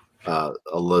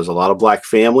there's a lot of black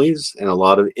families and a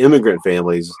lot of immigrant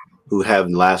families who have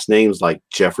last names like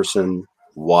Jefferson,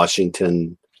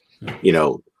 Washington,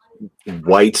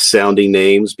 white sounding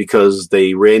names because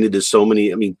they ran into so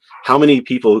many. I mean, how many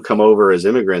people who come over as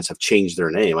immigrants have changed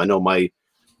their name? I know my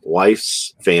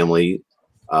wife's family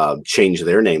changed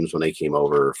their names when they came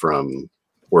over from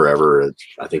wherever.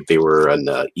 I think they were in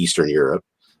Eastern Europe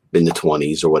in the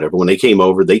 1920s or whatever. When they came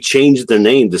over, they changed their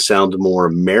name to sound more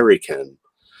American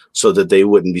so that they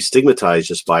wouldn't be stigmatized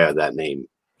just by that name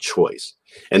choice.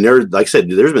 And like I said,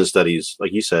 there's been studies,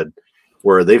 like you said,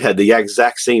 where they've had the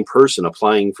exact same person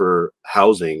applying for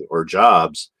housing or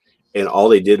jobs, and all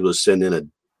they did was send in a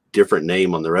different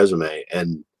name on the resume,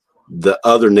 and the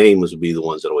other names would be the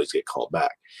ones that always get called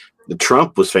back. The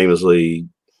Trump was famously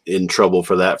in trouble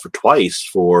for that for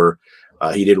twice.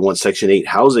 He didn't want Section 8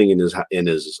 housing in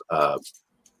his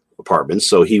apartments,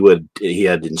 so he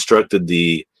had instructed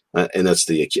and that's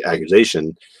the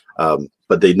accusation.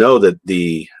 But they know that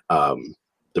the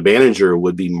manager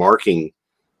would be marking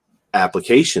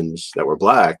applications that were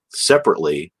black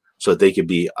separately so that they could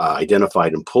be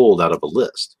identified and pulled out of a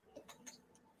list.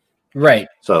 Right.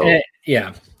 So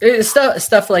yeah, it's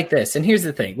stuff like this. And here's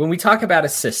the thing: when we talk about a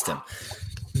system,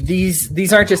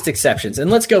 these aren't just exceptions.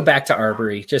 And let's go back to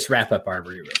Arbery. Just wrap up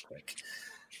Arbery real quick.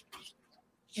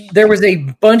 There was a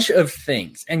bunch of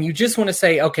things, and you just want to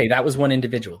say, okay, that was one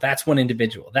individual. That's one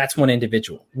individual. That's one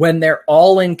individual. When they're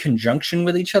all in conjunction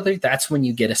with each other, that's when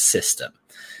you get a system.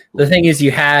 The thing is,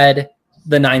 you had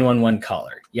the 911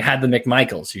 caller. You had the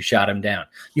McMichaels who shot him down.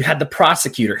 You had the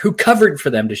prosecutor who covered for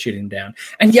them to shoot him down.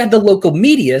 And you had the local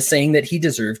media saying that he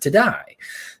deserved to die.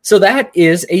 So that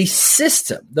is a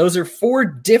system. Those are 4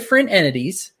 different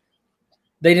entities.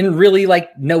 They didn't really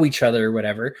know each other or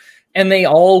whatever. And they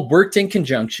all worked in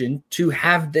conjunction to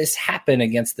have this happen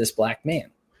against this black man.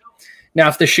 Now,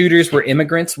 if the shooters were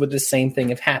immigrants, would the same thing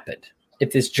have happened?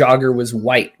 If this jogger was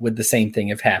white, would the same thing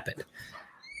have happened?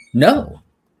 No.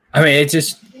 I mean, it's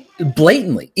just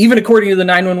blatantly, even according to the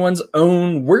 911's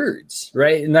own words,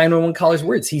 right? 911 caller's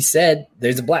words. He said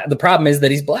the problem is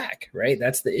that he's black, right?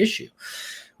 That's the issue.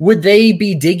 Would they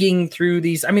be digging through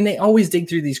these? I mean, they always dig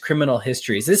through these criminal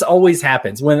histories. This always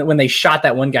happens when they shot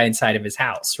that one guy inside of his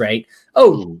house, right?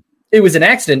 Oh, it was an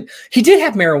accident. He did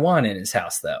have marijuana in his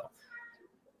house, though.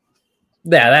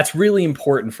 Yeah, that's really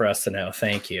important for us to know.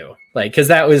 Thank you. Like,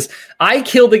 because I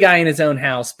killed a guy in his own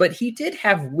house, but he did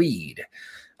have weed.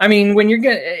 I mean, when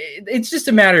it's just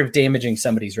a matter of damaging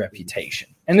somebody's reputation.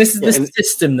 And this is the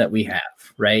system that we have,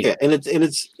 right? Yeah, and it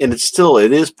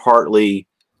is partly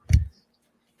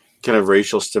kind of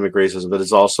racial systemic racism, but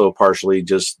it's also partially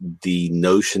just the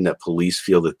notion that police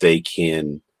feel that they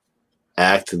can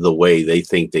act the way they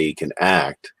think they can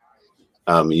act.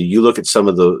 You look at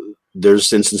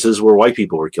there's instances where white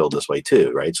people were killed this way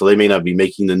too, right? So they may not be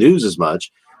making the news as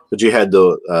much, but you had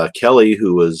Kelly,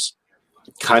 who was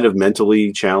kind of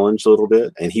mentally challenged a little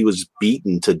bit, and he was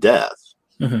beaten to death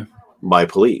by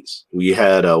police. We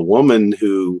had a woman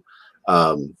who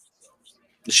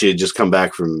she had just come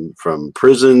back from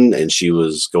prison, and she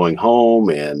was going home,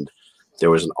 and there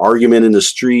was an argument in the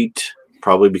street,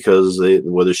 probably because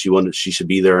whether she should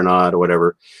be there or not or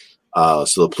whatever.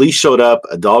 So the police showed up,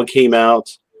 a dog came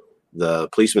out. The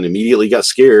policeman immediately got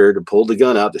scared and pulled the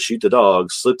gun out to shoot the dog,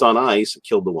 slipped on ice, and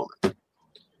killed the woman.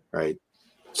 Right.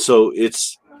 So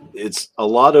it's a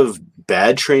lot of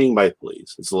bad training by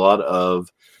police. It's a lot of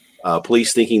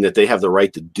police thinking that they have the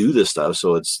right to do this stuff.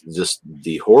 So it's just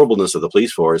the horribleness of the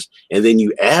police force. And then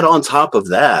you add on top of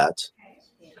that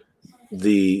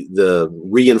the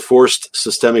reinforced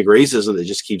systemic racism that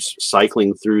just keeps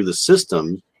cycling through the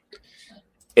system.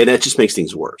 And that just makes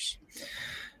things worse.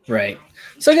 Right.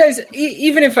 So, guys,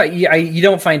 even if you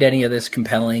don't find any of this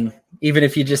compelling, even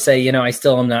if you just say, I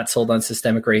still am not sold on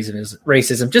systemic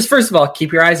racism, just first of all,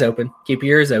 keep your eyes open, keep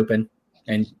your ears open,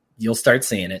 and you'll start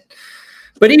seeing it.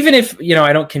 But even if,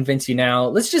 I don't convince you now,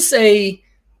 let's just say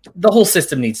the whole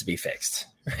system needs to be fixed,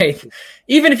 right?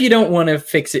 Even if you don't want to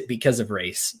fix it because of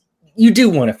race, you do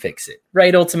want to fix it,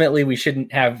 right? Ultimately, we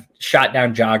shouldn't have shot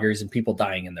down joggers and people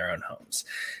dying in their own homes.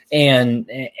 And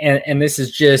this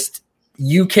is just,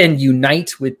 you can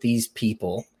unite with these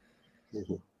people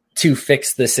to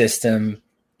fix the system,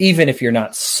 even if you're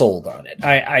not sold on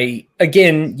it.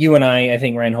 Again, you and I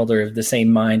think Reinhold are of the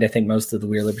same mind. I think most of the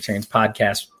We're Libertarians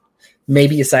podcast,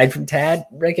 maybe aside from Tad,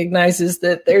 recognizes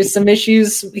that there's some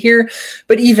issues here,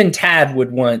 but even Tad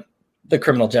would want the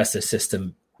criminal justice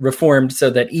system reformed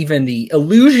so that even the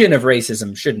illusion of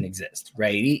racism shouldn't exist,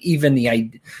 right? Even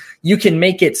you can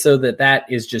make it so that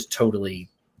is just totally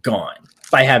gone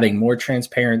by having more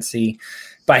transparency,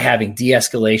 by having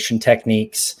de-escalation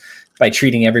techniques, by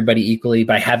treating everybody equally,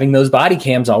 by having those body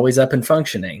cams always up and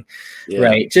functioning,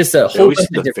 right? Just a whole bunch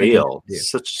of different fail.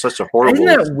 Such a horrible. Isn't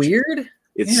that weird?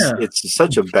 It's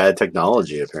such a bad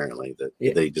technology apparently that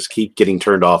they just keep getting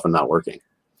turned off and not working.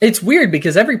 It's weird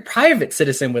because every private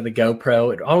citizen with a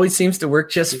GoPro, it always seems to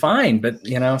work just fine. But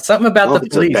something about the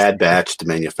police. It's a bad batch to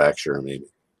manufacture, maybe.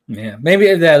 Yeah,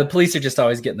 maybe the police are just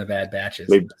always getting the bad batches.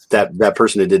 Maybe that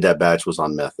person who did that batch was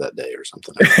on meth that day or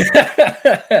something.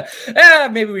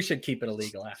 Maybe we should keep it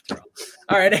illegal after all.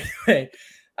 All right, anyway.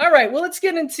 All right, well, let's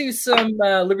get into some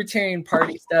Libertarian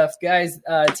Party stuff. Guys,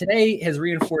 today has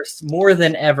reinforced more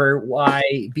than ever why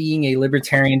being a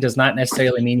Libertarian does not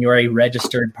necessarily mean you're a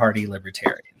registered party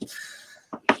Libertarian.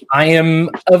 I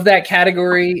am of that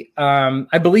category.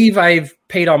 I believe I've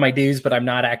paid all my dues, but I'm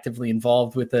not actively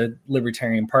involved with the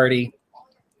Libertarian Party.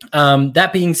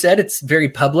 That being said, it's very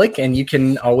public and you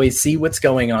can always see what's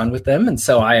going on with them. And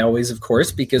so I always, of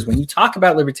course, because when you talk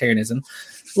about libertarianism,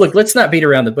 look, let's not beat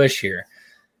around the bush here.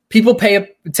 People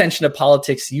pay attention to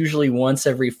politics usually once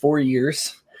every 4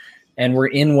 years, and we're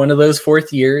in one of those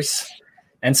fourth years.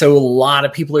 And so a lot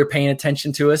of people are paying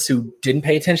attention to us who didn't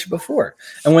pay attention before.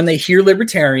 And when they hear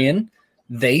libertarian,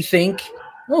 they think,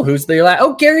 who's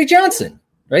the Gary Johnson,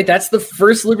 right? That's the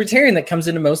first libertarian that comes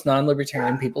into most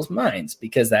non-libertarian people's minds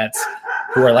because that's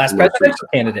who our last presidential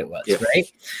candidate was, right?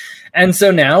 And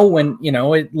so now when,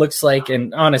 it looks like,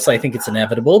 and honestly, I think it's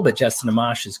inevitable, but Justin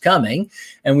Amash is coming,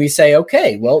 and we say,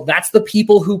 okay, well, that's the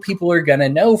people who people are going to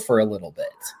know for a little bit.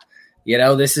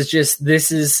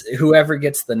 This is whoever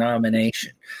gets the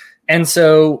nomination. And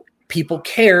so people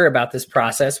care about this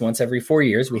process once every 4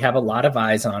 years. We have a lot of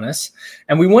eyes on us,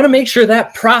 and we want to make sure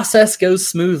that process goes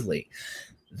smoothly.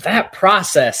 That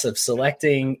process of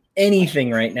selecting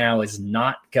anything right now is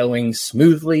not going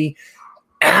smoothly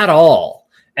at all.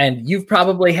 And you've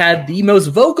probably had the most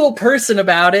vocal person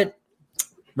about it,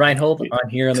 Reinhold, on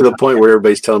here. To the point where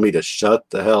everybody's telling me to shut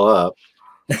the hell up.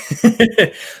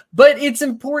 But it's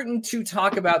important to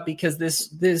talk about because this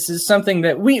is something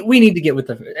that we need to get with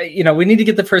we need to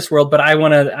get the first world, but I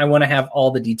want to have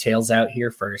all the details out here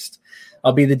first.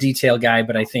 I'll be the detail guy,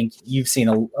 but I think you've seen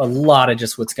a lot of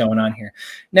just what's going on here.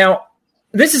 Now,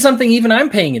 this is something even I'm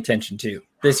paying attention to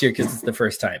this year because it's the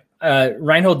first time.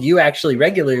 Reinhold, you actually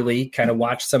regularly kind of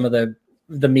watch some of the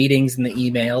the meetings and the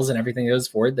emails and everything that goes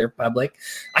forward. They're public.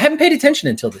 I haven't paid attention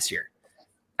until this year.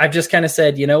 I've just kind of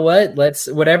said, you know what, let's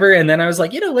whatever. And then I was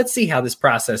like, let's see how this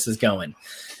process is going.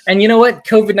 And you know what?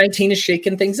 COVID-19 is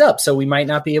shaking things up. So we might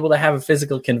not be able to have a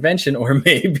physical convention, or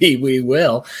maybe we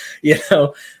will,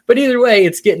 but either way,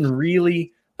 it's getting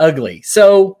really ugly.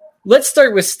 So let's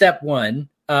start with step one.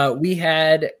 We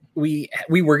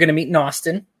were going to meet in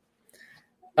Austin.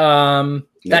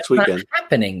 That's weekend. Not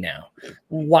happening now.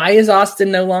 Why is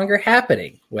Austin no longer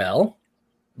happening? Well,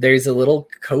 there's a little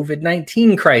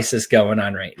COVID-19 crisis going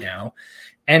on right now.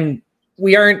 And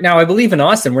we aren't now, I believe in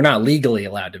Austin, we're not legally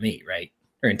allowed to meet, right?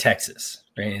 Or in Texas,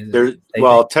 right?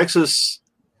 Texas,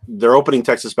 they're opening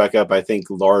Texas back up. I think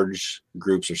large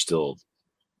groups are still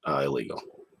illegal.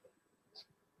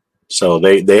 So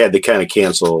they had to kind of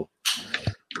cancel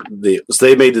so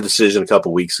they made the decision a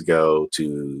couple weeks ago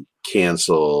to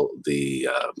cancel the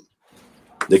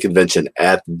convention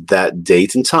at that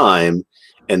date and time,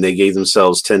 and they gave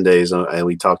themselves 10 days. And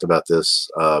we talked about this,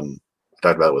 talked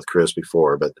about it with Chris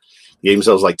before, but they gave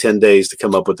themselves like 10 days to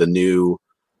come up with a new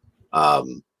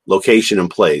location and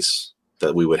place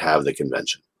that we would have the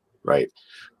convention, right?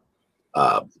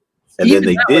 And then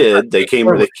they did. They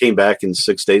came back in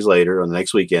 6 days later on the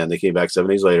next weekend. They came back 7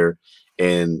 days later,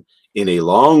 and in a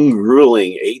long,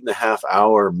 grueling 8.5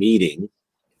 hour meeting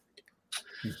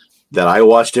that I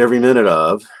watched every minute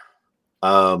of,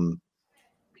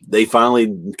 they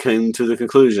finally came to the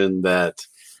conclusion that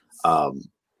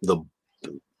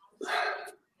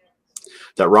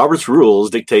that Robert's rules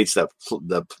dictates that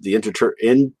the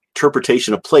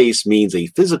interpretation of place means a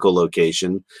physical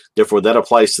location. Therefore, that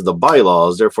applies to the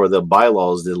bylaws. Therefore, the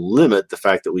bylaws that limit the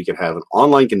fact that we can have an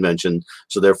online convention.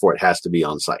 So, therefore, it has to be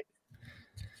on site.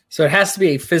 So it has to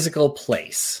be a physical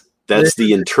place. That's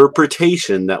the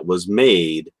interpretation that was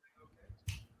made,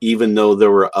 even though there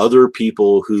were other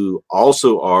people who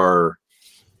also are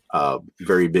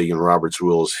very big in Robert's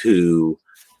rules who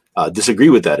disagree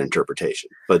with that interpretation.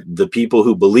 But the people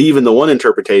who believe in the one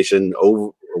interpretation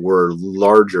were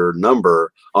larger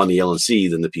number on the LNC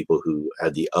than the people who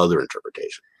had the other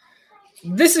interpretation.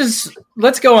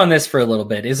 Let's go on this for a little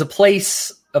bit. Is a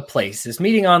place a place? Is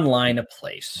meeting online a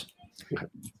place?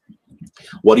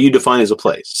 What do you define as a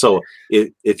place? So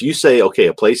if you say, okay,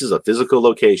 a place is a physical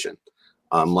location,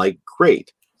 I'm like,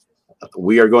 great.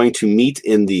 We are going to meet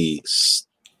in the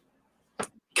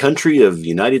country of the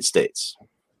United States.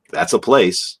 That's a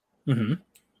place. Mm-hmm.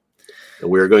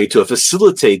 We're going to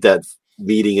facilitate that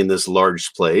meeting in this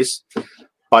large place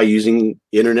by using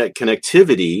internet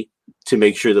connectivity to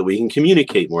make sure that we can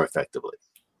communicate more effectively.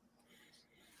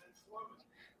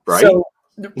 Right? So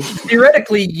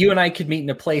theoretically, you and I could meet in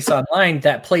a place online.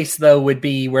 That place, though, would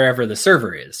be wherever the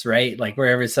server is, right? Like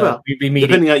wherever. So we'd be meeting.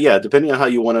 Depending on how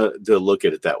you want to look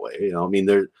at it that way. I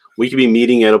mean, we could be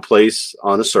meeting at a place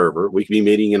on a server. We could be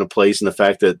meeting in a place, and the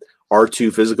fact that our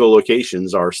two physical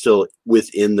locations are still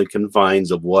within the confines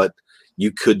of what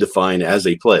you could define as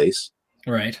a place.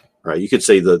 Right. Right. You could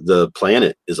say the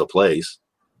planet is a place,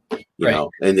 you know,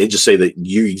 and they just say that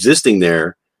you existing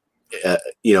there.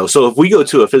 So if we go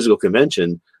to a physical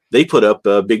convention, they put up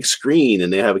a big screen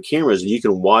and they have cameras and you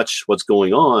can watch what's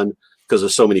going on because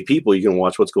there's so many people. You can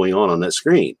watch what's going on that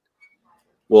screen.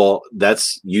 Well,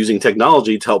 that's using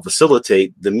technology to help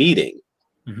facilitate the meeting.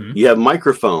 Mm-hmm. You have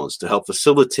microphones to help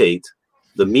facilitate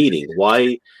the meeting.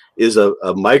 Why is a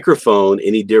microphone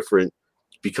any different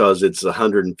because it's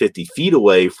 150 feet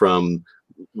away from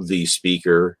the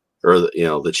speaker or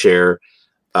the chair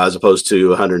as opposed to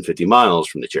 150 miles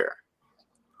from the chair?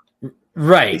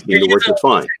 Right. It works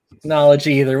fine.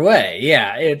 Technology either way.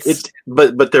 Yeah.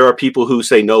 But there are people who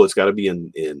say, no, it's got to be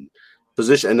in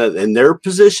position. And their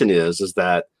position is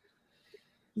that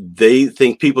they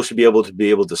think people should be able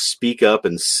to speak up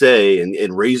and say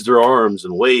and raise their arms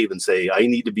and wave and say, I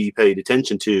need to be paid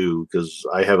attention to because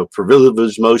I have a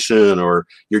privileged motion or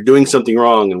you're doing something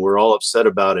wrong and we're all upset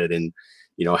about it. And,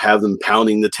 have them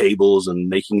pounding the tables and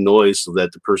making noise so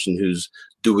that the person who's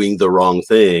doing the wrong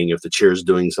thing, if the chair's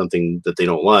doing something that they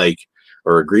don't like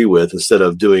or agree with, instead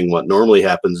of doing what normally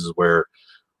happens is where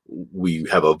we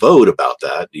have a vote about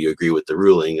that. Do you agree with the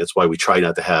ruling? That's why we try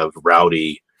not to have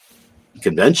rowdy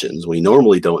conventions. We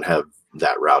normally don't have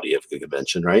that rowdy of a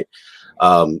convention, right?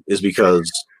 Is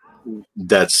because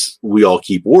we all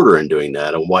keep order in doing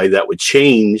that. And why that would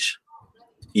change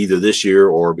either this year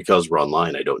or because we're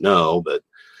online, I don't know, but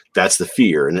that's the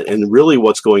fear. And really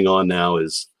what's going on now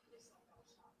is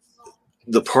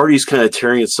the party's kind of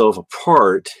tearing itself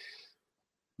apart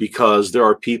because there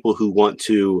are people who want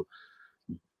to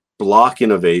block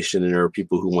innovation and there are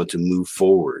people who want to move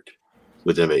forward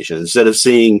with innovation. Instead of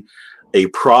seeing a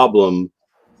problem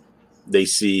they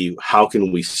see how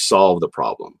can we solve the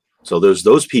problem. So there's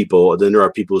those people, and then there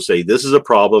are people who say this is a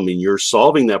problem, and you're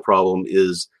solving that problem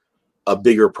is a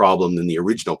bigger problem than the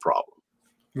original problem.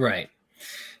 Right.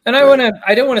 And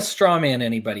I don't want to straw man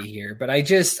anybody here, but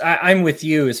I'm with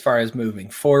you as far as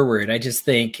moving forward. I just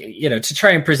think, to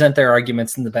try and present their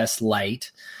arguments in the best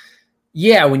light.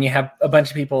 Yeah, when you have a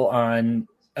bunch of people on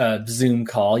a Zoom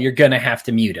call, you're going to have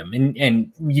to mute them,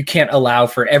 and you can't allow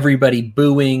for everybody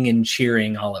booing and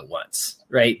cheering all at once,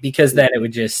 right? Because then it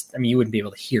would you wouldn't be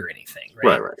able to hear anything,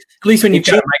 right? Right. At least when you've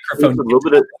got a microphone.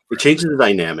 It changes the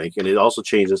dynamic, and it also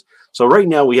changes. So right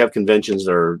now we have conventions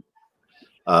that are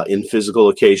in physical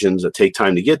occasions that take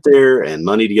time to get there and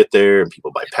money to get there, and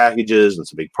people buy packages, and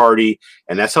it's a big party.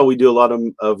 And that's how we do a lot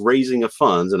of raising of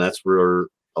funds, and that's where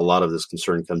a lot of this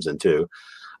concern comes into.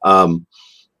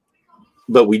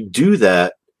 But we do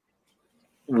that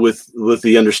with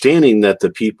the understanding that the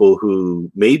people who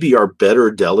maybe are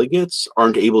better delegates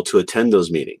aren't able to attend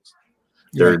those meetings.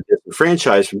 They're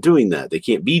disenfranchised from doing that. They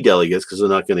can't be delegates because they're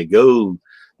not going to go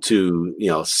to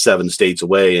 7 states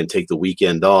away and take the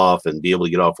weekend off and be able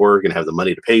to get off work and have the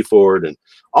money to pay for it and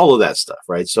all of that stuff,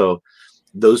 right? So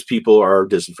those people are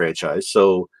disenfranchised.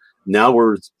 So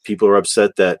now people are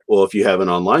upset that, well, if you have an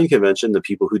online convention, the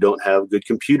people who don't have good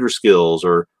computer skills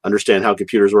or understand how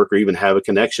computers work or even have a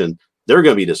connection, they're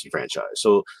going to be disenfranchised.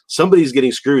 So somebody's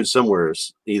getting screwed somewhere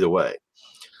either way.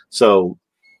 So,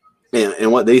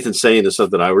 and what Nathan's saying is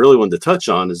something I really wanted to touch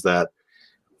on, is that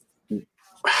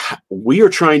we are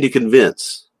trying to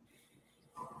convince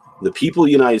the people of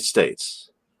the United States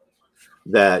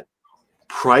that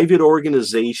private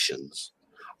organizations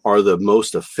are the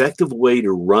most effective way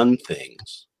to run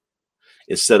things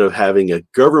instead of having a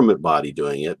government body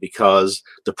doing it, because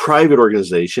the private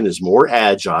organization is more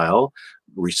agile,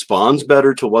 responds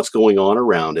better to what's going on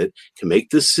around it, can make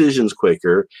decisions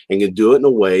quicker, and can do it in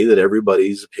a way that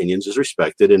everybody's opinions is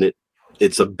respected, and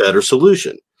it's a better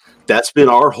solution. That's been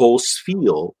our whole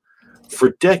spiel for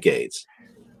decades.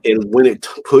 And when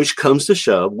push comes to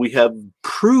shove, we have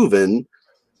proven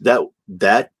that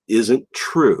that isn't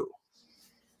true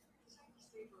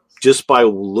just by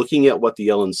looking at what the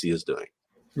LNC is doing.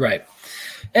 Right.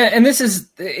 And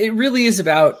it really is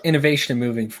about innovation and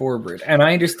moving forward. And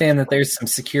I understand that there's some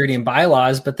security in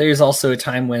bylaws, but there's also a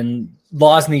time when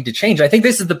laws need to change. I think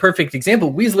this is the perfect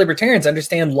example. We as libertarians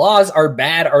understand laws are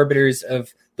bad arbiters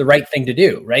of the right thing to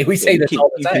do, right? We say this all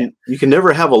the time. You can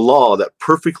never have a law that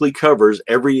perfectly covers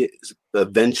every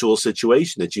eventual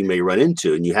situation that you may run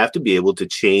into, and you have to be able to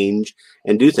change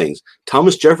and do things.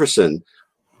 Thomas Jefferson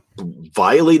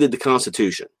violated the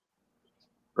Constitution,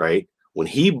 right? When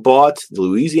he bought the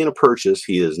Louisiana Purchase,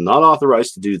 he is not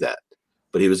authorized to do that,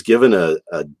 but he was given a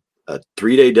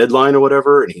 3-day deadline or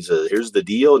whatever, and he said, "Here's the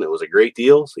deal," and it was a great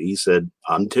deal. So he said,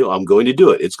 "I'm going to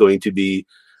do it. It's going to be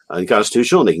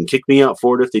unconstitutional, and they can kick me out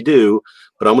for it if they do,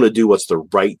 but I'm going to do what's the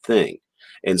right thing."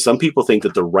 And some people think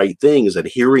that the right thing is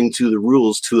adhering to the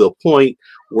rules to a point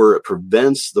where it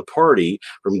prevents the party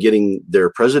from getting their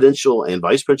presidential and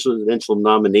vice presidential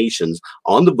nominations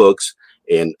on the books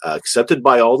and accepted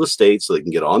by all the states, so they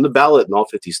can get on the ballot in all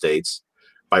 50 states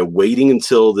by waiting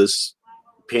until this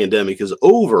pandemic is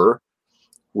over,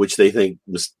 which they think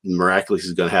miraculously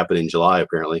is going to happen in July,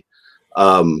 apparently.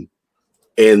 And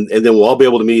then we'll all be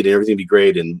able to meet and everything be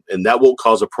great. And that won't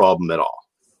cause a problem at all.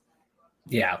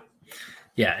 Yeah.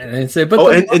 Yeah. And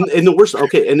the worst.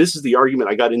 Okay. And this is the argument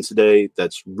I got in today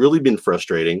that's really been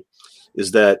frustrating,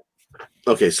 is that,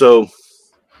 okay, so,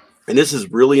 and this is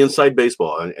really inside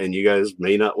baseball, and you guys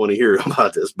may not want to hear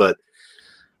about this, but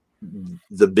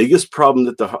the biggest problem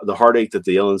that the heartache that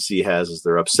the LNC has is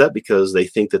they're upset because they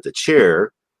think that the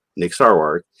chair, Nick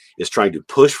Sarwark, is trying to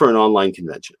push for an online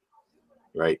convention,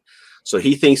 right? So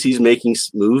he thinks he's making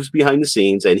moves behind the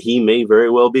scenes, and he may very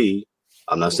well be.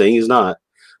 I'm not saying he's not,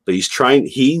 but he's trying.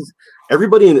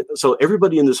 Everybody in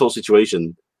this whole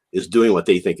situation is doing what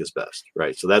they think is best,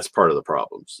 right? So that's part of the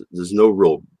problem. There's no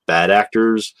real bad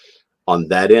actors on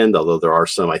that end, although there are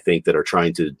some, I think, that are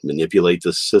trying to manipulate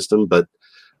the system, but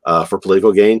for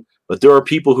political gain. But there are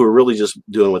people who are really just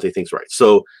doing what they think is right.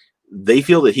 So they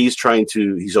feel that he's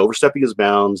overstepping his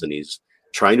bounds, and he's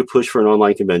trying to push for an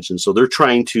online convention. So they're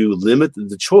trying to limit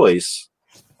the choice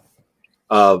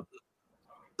of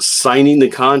signing the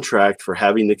contract for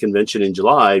having the convention in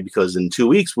July, because in 2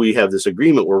 weeks we have this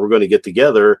agreement where we're going to get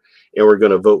together and we're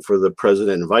going to vote for the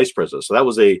president and vice president. So that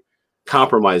was a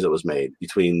compromise that was made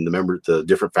between the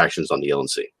different factions on the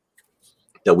LNC,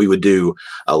 that we would do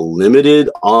a limited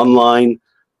online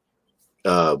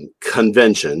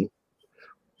convention.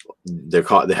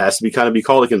 It has to be be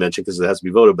called a convention because it has to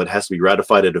be voted, but it has to be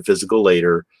ratified at a physical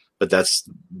later. But that's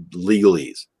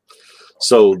legalese.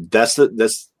 So that's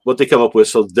what they come up with.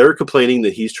 So they're complaining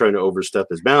that he's trying to overstep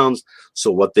his bounds.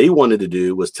 So what they wanted to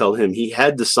do was tell him he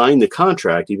had to sign the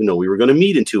contract, even though we were going to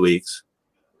meet in 2 weeks,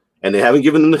 and they haven't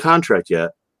given him the contract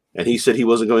yet. And he said he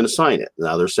wasn't going to sign it.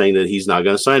 Now they're saying that he's not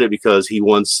going to sign it because he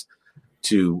wants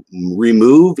to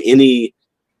remove any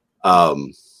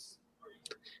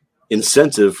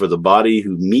incentive for the body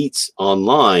who meets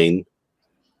online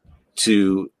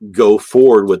to go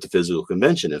forward with the physical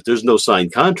convention. If there's no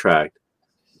signed contract,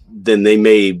 then they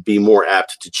may be more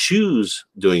apt to choose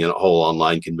doing a whole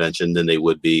online convention than they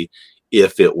would be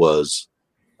if it was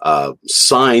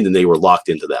signed and they were locked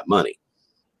into that money,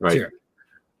 right? Sure.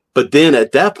 But then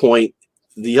at that point,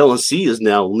 the LNC is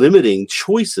now limiting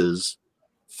choices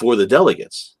for the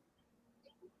delegates,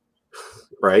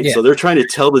 right? Yeah. So they're trying to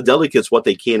tell the delegates what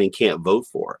they can and can't vote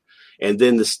for. And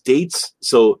then the states,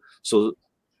 so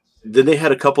then they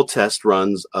had a couple test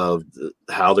runs of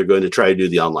how they're going to try to do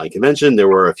the online convention. There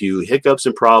were a few hiccups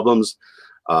and problems.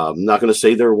 I'm not going to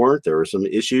say there weren't. There were some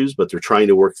issues, but they're trying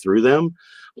to work through them.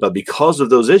 But because of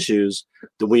those issues,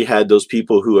 then we had those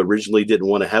people who originally didn't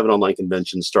want to have an online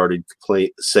convention started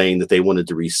saying that they wanted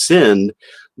to rescind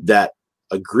that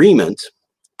agreement,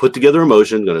 put together a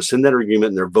motion, going to send that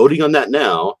agreement, and they're voting on that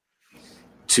now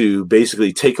to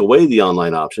basically take away the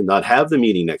online option, not have the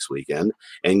meeting next weekend,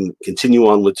 and continue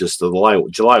on with just the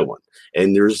July one.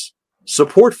 And there's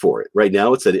support for it. Right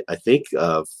now it's at, I think,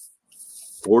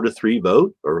 4-3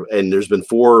 vote, and there's been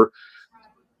 4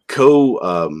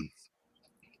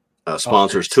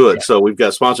 sponsors to it. Yeah. So we've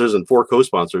got sponsors and 4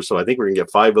 co-sponsors. So I think we're going to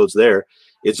get 5 votes there.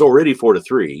 It's already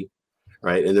 4-3,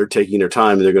 right? And they're taking their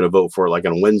time and they're going to vote for it like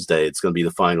on Wednesday. It's going to be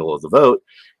the final of the vote.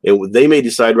 And they may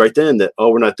decide right then that,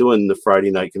 we're not doing the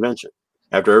Friday night convention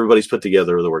after everybody's put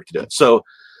together the work to do it. So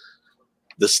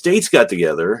the states got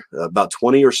together, about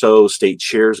 20 or so state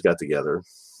chairs got together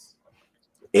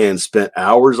and spent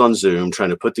hours on Zoom trying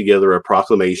to put together a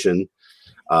proclamation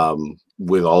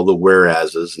with all the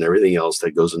whereases and everything else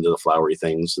that goes into the flowery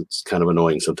things. It's kind of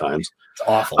annoying sometimes. It's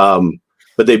awful.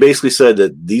 But they basically said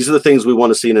that these are the things we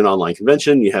want to see in an online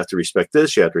convention. You have to respect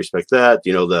this. You have to respect that.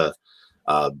 You know,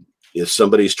 if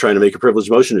somebody's trying to make a privileged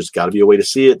motion, there's got to be a way to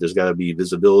see it. There's got to be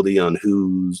visibility on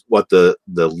what the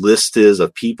list is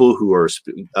of people who are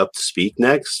up to speak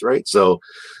next, right? So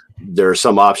there are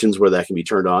some options where that can be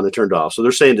turned on and turned off. So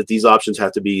they're saying that these options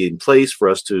have to be in place for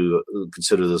us to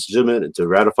consider this legitimate and to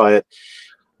ratify it.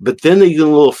 But then they go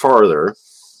a little farther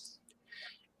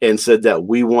and said that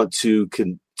we want to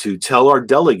tell our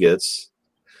delegates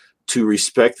to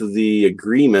respect the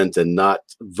agreement and not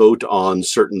vote on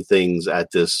certain things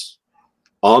at this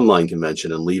online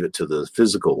convention and leave it to the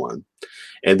physical one.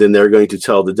 And then they're going to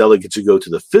tell the delegates who go to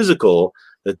the physical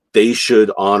that they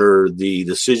should honor the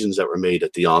decisions that were made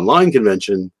at the online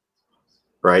convention,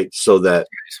 right? So that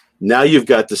now you've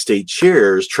got the state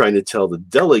chairs trying to tell the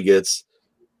delegates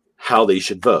how they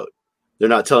should vote. They're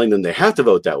not telling them they have to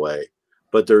vote that way,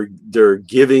 but they're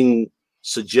giving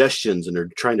suggestions and they're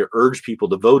trying to urge people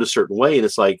to vote a certain way. And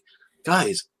it's like,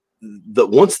 guys,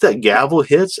 once that gavel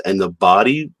hits and the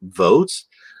body votes,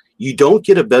 you don't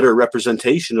get a better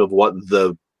representation of what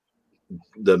the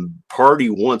party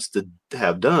wants to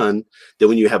have done than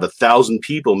when you have 1,000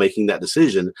 people making that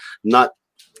decision, not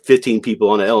 15 people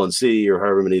on an LNC or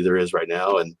however many there is right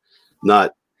now, and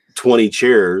not 20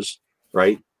 chairs,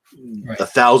 right?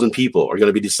 1,000 people are going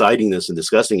to be deciding this and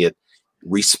discussing it.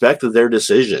 Respect their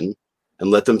decision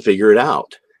and let them figure it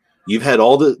out. They've had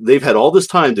all this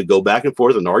time to go back and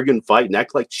forth and argue and fight and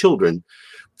act like children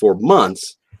for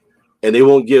months, and they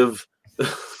won't give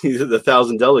the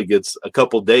 1,000 delegates a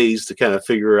couple days to kind of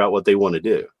figure out what they want to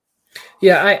do.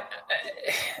 Yeah,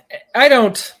 I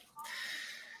don't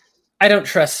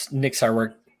trust Nick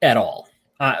Sarwark at all.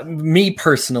 Me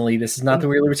personally, this is not the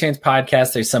Weird Libertarians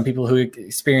podcast. There's some people who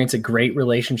experience a great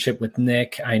relationship with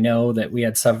Nick. I know that we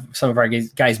had some of our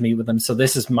guys meet with him. So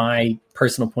this is my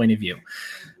personal point of view.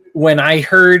 When I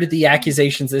heard the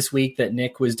accusations this week that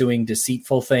Nick was doing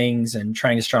deceitful things and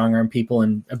trying to strong arm people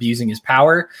and abusing his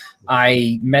power,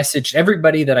 I messaged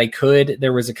everybody that I could.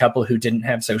 There was a couple who didn't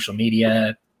have social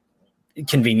media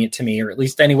convenient to me, or at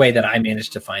least any way that I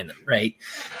managed to find them, right?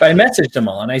 But I messaged them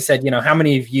all and I said, how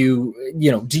many of you,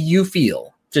 do you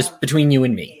feel, just between you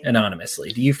and me,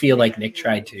 anonymously, do you feel like Nick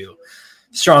tried to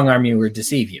strong arm you or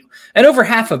deceive you? And over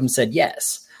half of them said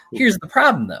yes. Here's the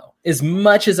problem, though. As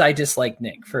much as I dislike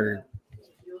Nick for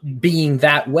being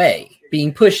that way,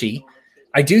 being pushy,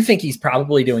 I do think he's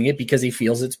probably doing it because he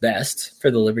feels it's best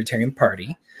for the Libertarian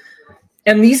Party.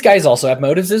 And these guys also have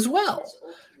motives as well.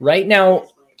 Right now,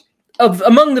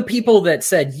 among the people that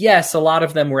said yes, a lot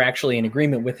of them were actually in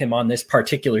agreement with him on this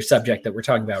particular subject that we're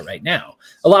talking about right now.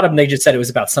 A lot of them, they just said it was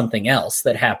about something else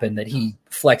that happened, that he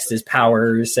flexed his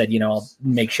powers, said, I'll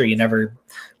make sure you never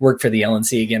work for the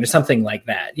LNC again or something like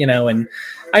that, And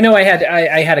I know I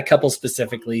had a couple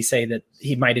specifically say that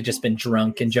he might have just been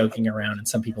drunk and joking around, and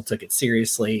some people took it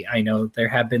seriously. I know there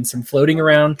have been some floating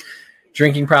around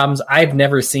drinking problems. I've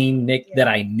never seen Nick that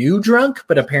I knew drunk,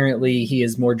 but apparently he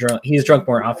is more drunk. He is drunk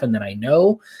more often than I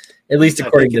know, at least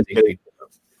according to the people.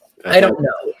 I don't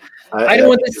know. I don't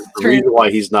want this to turn reason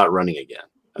why he's not running again.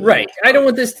 Right. I don't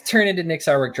want this to turn into Nick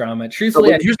Sarwark drama.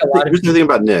 Truthfully, here's the thing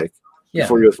about Nick.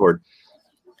 Before you go forward,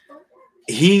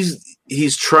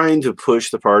 he's trying to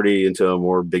push the party into a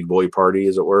more big boy party,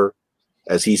 as it were,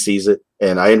 as he sees it.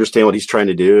 And I understand what he's trying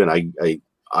to do, and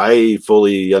I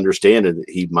fully understand that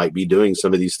he might be doing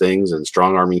some of these things and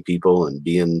strong-arming people and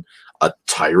being a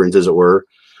tyrant, as it were.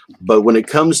 But when it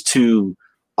comes to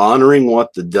honoring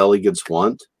what the delegates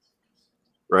want,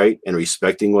 right, and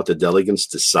respecting what the delegates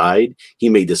decide, he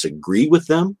may disagree with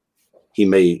them. He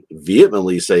may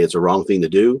vehemently say it's a wrong thing to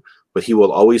do, but he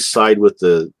will always side with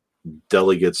the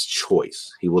delegates'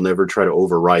 choice. He will never try to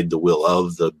override the will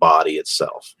of the body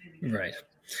itself. Right.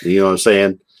 You know what I'm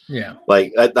saying? Yeah.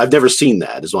 Like I've never seen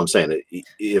that, is what I'm saying.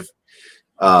 If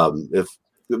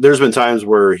there's been times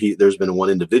where there's been one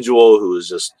individual who is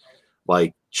just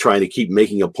like trying to keep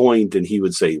making a point, and he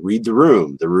would say, read the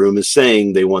room. The room is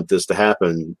saying they want this to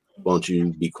happen. Won't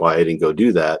you be quiet and go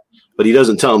do that? But he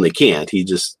doesn't tell them they can't. He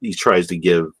tries to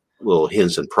give little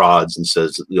hints and prods and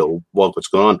says, what's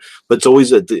going on. But it's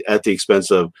always at the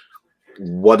expense of,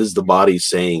 what is the body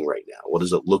saying right now? What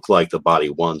does it look like the body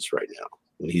wants right now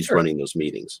when he's running those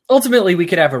meetings? Ultimately, we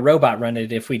could have a robot run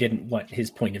it if we didn't want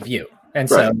his point of view. And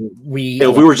so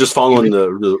if we were just following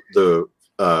the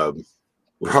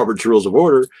Robert's Rules of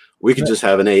Order, we could just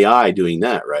have an AI doing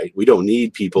that, right? We don't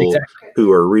need people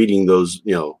who are reading those,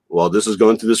 well, this is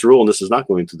going through this rule and this is not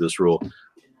going through this rule.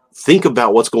 Think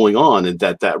about what's going on, and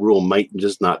that rule might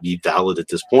just not be valid at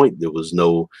this point. There was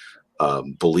no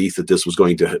belief that this was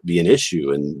going to be an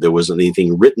issue, and there wasn't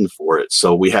anything written for it.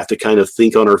 So we have to kind of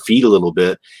think on our feet a little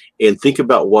bit and think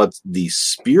about what the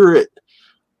spirit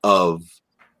of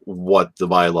what the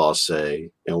bylaws say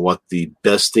and what the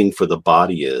best thing for the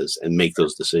body is, and make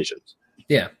those decisions.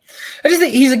 Yeah. I just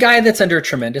think he's a guy that's under a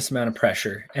tremendous amount of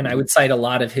pressure. And I would cite a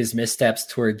lot of his missteps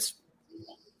towards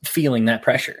feeling that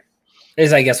pressure,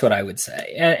 is I guess what I would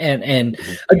say. And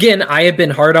again, I have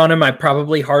been hard on him. I'm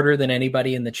probably harder than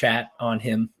anybody in the chat on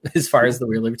him as far as the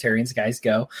We're Libertarians guys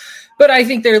go. But I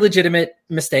think they're legitimate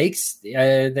mistakes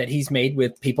that he's made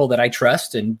with people that I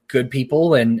trust and good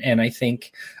people. And I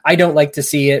think I don't like to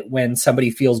see it when somebody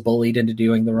feels bullied into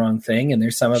doing the wrong thing. And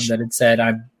there's some of them that had said,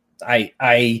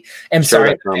 I am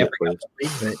sorry.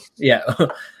 But yeah.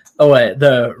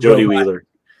 The Jody Wheeler.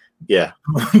 Yeah.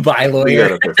 By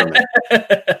lawyer.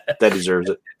 That deserves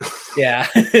it. Yeah.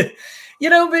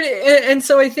 And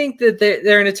so I think that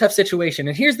they're in a tough situation.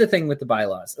 And here's the thing with the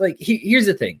bylaws. Like, here's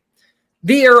the thing.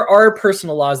 There are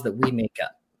personal laws that we make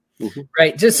up. Mm-hmm.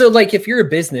 Right. Just so, like, if you're a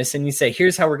business and you say,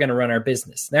 here's how we're going to run our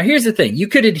business. Now, here's the thing. You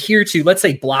could adhere to, let's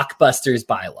say, Blockbuster's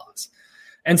bylaws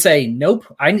and say, nope,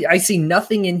 I see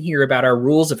nothing in here about our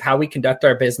rules of how we conduct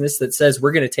our business that says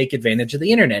we're going to take advantage of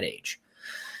the internet age.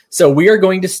 So we are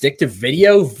going to stick to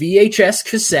video VHS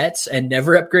cassettes and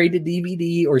never upgrade to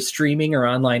DVD or streaming or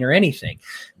online or anything.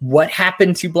 What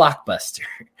happened to Blockbuster?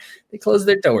 They closed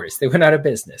their doors. They went out of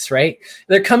business, right?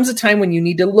 There comes a time when you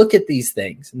need to look at these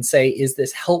things and say, is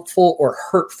this helpful or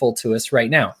hurtful to us right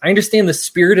now? I understand the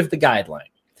spirit of the guideline.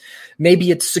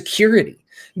 Maybe it's security.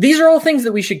 These are all things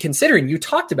that we should consider, and you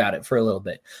talked about it for a little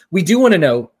bit. We do want to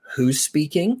know who's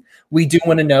speaking. We do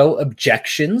want to know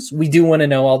objections. We do want to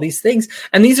know all these things.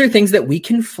 And these are things that we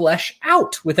can flesh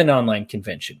out with an online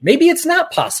convention. Maybe it's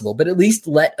not possible, but at least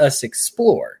let us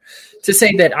explore. To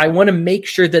say that I want to make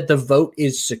sure that the vote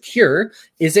is secure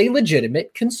is a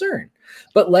legitimate concern.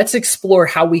 But let's explore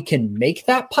how we can make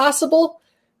that possible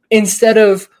instead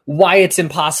of why it's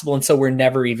impossible, and so we're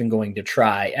never even going to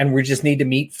try. And we just need to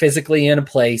meet physically in a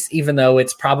place, even though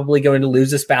it's probably going to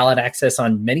lose us ballot access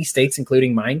on many states,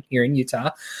 including mine here in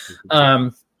Utah,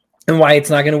 and why it's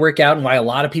not going to work out, and why a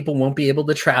lot of people won't be able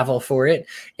to travel for it,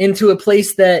 into a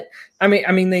place that, I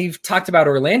mean, they've talked about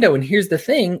Orlando, and here's the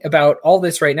thing about all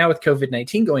this right now with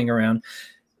COVID-19 going around.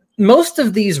 Most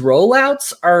of these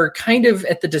rollouts are kind of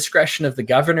at the discretion of the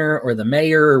governor or the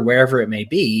mayor or wherever it may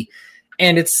be.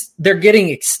 And they're getting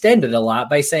extended a lot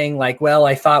by saying like, well,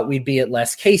 I thought we'd be at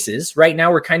less cases. Right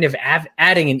now, we're kind of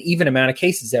adding an even amount of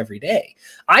cases every day.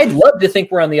 I'd love to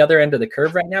think we're on the other end of the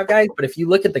curve right now, guys. But if you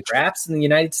look at the graphs in the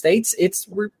United States,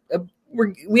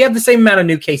 we have the same amount of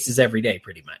new cases every day,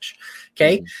 pretty much.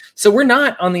 Okay. Mm-hmm. So we're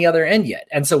not on the other end yet.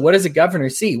 And so what does a governor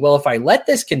see? Well, if I let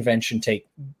this convention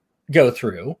go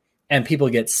through and people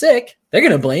get sick, they're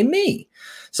going to blame me.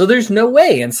 So there's no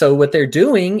way. And so what they're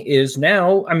doing is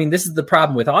now, I mean, this is the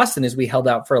problem with Austin is we held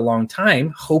out for a long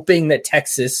time, hoping that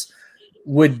Texas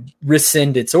would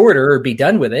rescind its order or be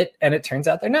done with it. And it turns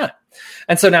out they're not.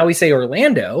 And so now we say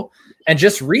Orlando. And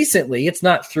just recently, it's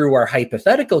not through our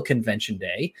hypothetical convention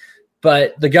day,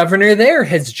 but the governor there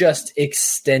has just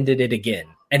extended it again.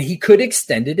 And he could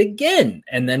extend it again.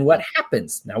 And then what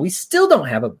happens? Now we still don't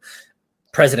have a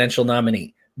presidential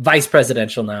nominee. Vice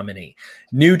presidential nominee,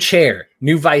 new chair,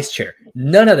 new vice chair,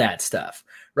 none of that stuff,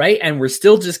 right? And we're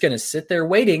still just going to sit there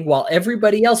waiting while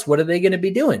everybody else, what are they going to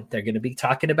be doing? They're going to be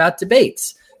talking about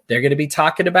debates. They're going to be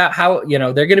talking about how,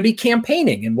 they're going to be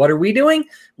campaigning. And what are we doing?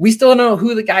 We still don't know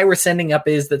who the guy we're sending up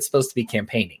is that's supposed to be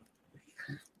campaigning.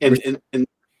 And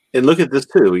look at this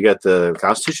too. We got the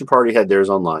Constitution Party had theirs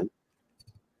online.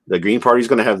 The Green Party is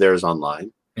going to have theirs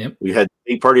online. Yep. We had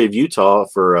the Party of Utah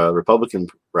for Republican,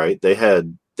 right? They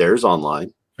had theirs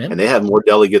online, and they have more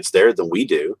delegates there than we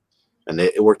do, and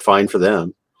it worked fine for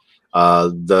them.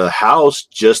 The House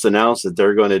just announced that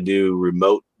they're going to do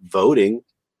remote voting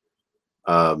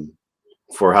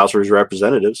for House of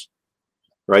Representatives,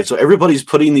 right? So everybody's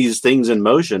putting these things in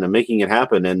motion and making it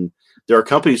happen. And there are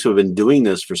companies who have been doing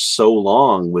this for so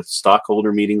long with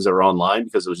stockholder meetings that are online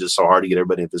because it was just so hard to get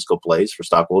everybody in a physical place for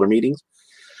stockholder meetings.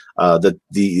 That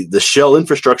the shell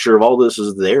infrastructure of all this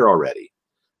is there already.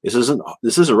 This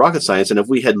isn't rocket science. And if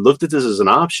we had looked at this as an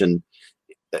option,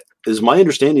 is my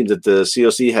understanding that the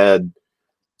COC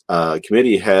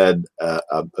committee had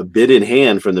a bid in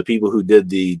hand from the people who did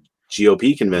the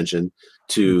GOP convention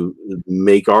to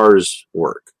make ours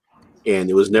work, and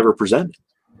it was never presented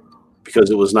because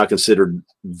it was not considered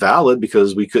valid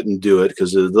because we couldn't do it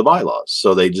because of the bylaws.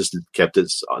 So they just kept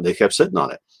sitting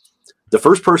on it. The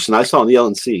first person I saw in the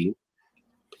LNC,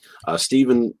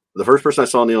 Stephen, the first person I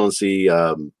saw in the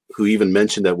LNC who even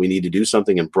mentioned that we need to do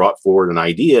something and brought forward an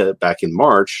idea back in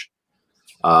March,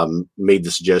 made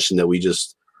the suggestion that we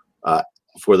just,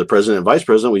 for the president and vice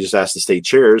president, we just asked the state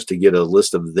chairs to get a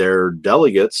list of their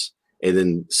delegates and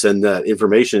then send that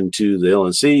information to the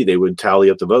LNC. They would tally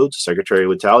up the votes, the secretary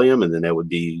would tally them, and then that would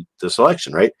be the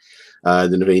selection, right?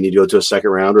 Then if they need to go to a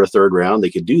second round or a third round, they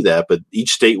could do that. But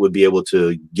each state would be able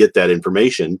to get that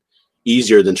information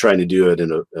easier than trying to do it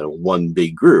in a one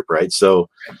big group, right? So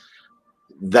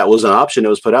that was an option that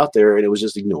was put out there, and it was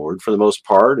just ignored for the most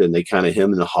part. And they kind of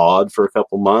hem and hawed for a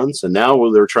couple months. And now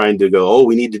they're trying to go, oh,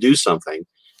 we need to do something.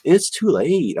 And it's too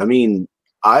late. I mean,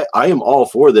 I am all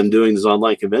for them doing this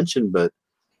online convention, but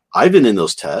I've been in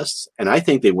those tests and I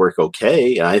think they work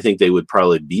okay. And I think they would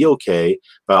probably be okay.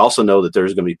 But I also know that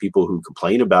there's going to be people who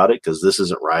complain about it because this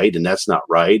isn't right and that's not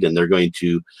right. And they're going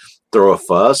to throw a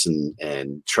fuss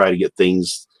and try to get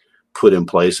things put in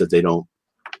place that they don't,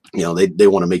 they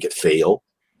want to make it fail.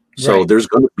 So right. There's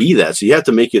going to be that. So you have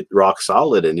to make it rock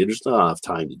solid, and there's not enough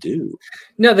time to do.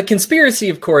 No, the conspiracy,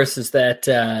 of course, is that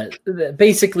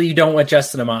basically you don't want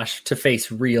Justin Amash to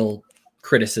face real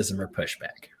criticism or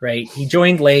pushback, right? He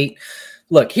joined late.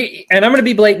 Look, and I'm going to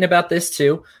be blatant about this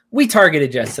too. We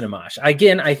targeted Justin Amash.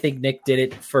 Again, I think Nick did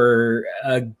it for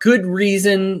a good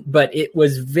reason, but it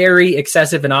was very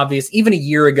excessive and obvious. Even a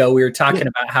year ago, we were talking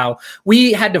about how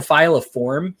we had to file a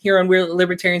form here on We're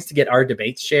Libertarians to get our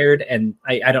debates shared, and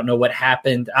I don't know what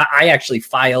happened. I actually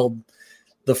filed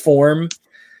the form,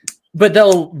 but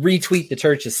they'll retweet the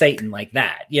Church of Satan like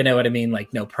that. You know what I mean?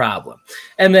 Like, no problem.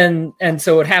 And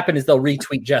so what happened is they'll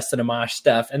retweet Justin Amash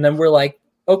stuff, and then we're like,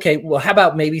 okay, well, how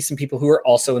about maybe some people who are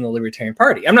also in the Libertarian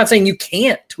Party? I'm not saying you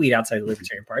can't tweet outside the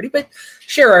Libertarian Party, but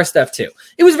share our stuff too.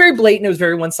 It was very blatant. It was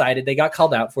very one-sided. They got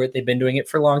called out for it. They've been doing it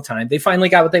for a long time. They finally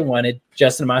got what they wanted.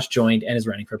 Justin Amash joined and is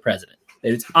running for president.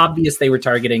 It's obvious they were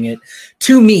targeting it.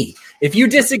 To me, if you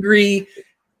disagree,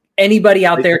 anybody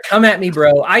out there, come at me,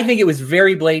 bro. I think it was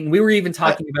very blatant. We were even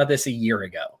talking about this a year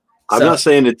ago. I'm not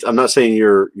saying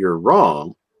you're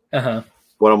wrong. Uh-huh.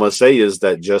 What I'm going to say is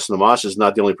that Justin Amash is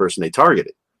not the only person they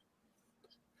targeted.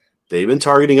 They've been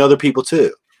targeting other people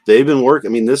too. They've been working.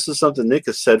 I mean, this is something Nick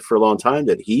has said for a long time,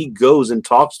 that he goes and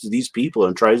talks to these people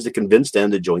and tries to convince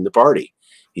them to join the party.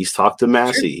 He's talked to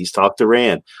Massey. Sure. He's talked to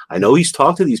Rand. I know he's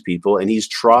talked to these people and he's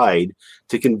tried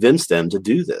to convince them to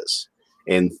do this.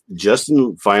 And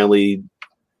Justin finally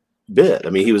bid. I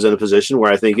mean, he was in a position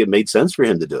where I think it made sense for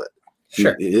him to do it.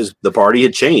 Sure. The party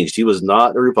had changed. He was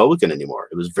not a Republican anymore.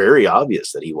 It was very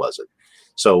obvious that he wasn't.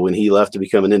 So when he left to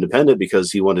become an independent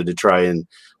because he wanted to try and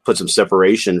put some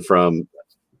separation from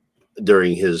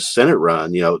during his Senate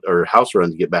run, or House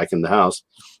run to get back in the House,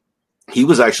 he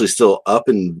was actually still up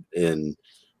in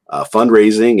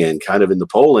fundraising and kind of in the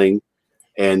polling.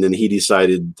 And then he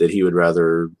decided that he would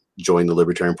rather join the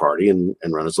Libertarian Party and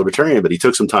run as Libertarian, but he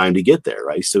took some time to get there,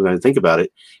 right? He's still going to think about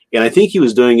it. And I think he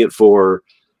was doing it for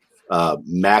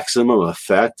maximum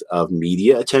effect of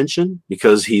media attention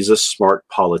because he's a smart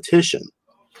politician.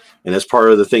 And that's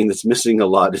part of the thing that's missing a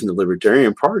lot in the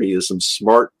Libertarian Party is some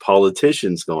smart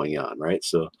politicians going on, right?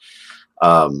 So,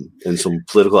 and some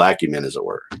political acumen, as it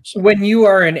were. So. When you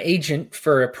are an agent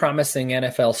for a promising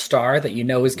NFL star that you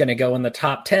know is going to go in the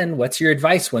top 10, what's your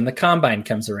advice when the combine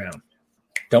comes around?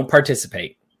 Don't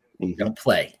participate. Mm-hmm. Don't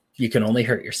play. You can only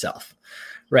hurt yourself,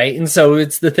 right? And so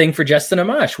it's the thing for Justin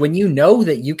Amash. When you know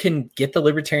that you can get the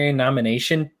Libertarian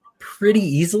nomination pretty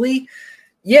easily,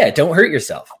 don't hurt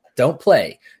yourself. Don't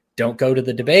play. Don't go to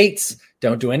the debates.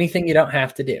 Don't do anything you don't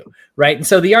have to do, right? And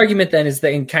so the argument then is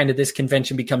that in kind of this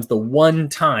convention becomes the one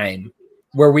time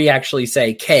where we actually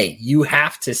say, "Kay, you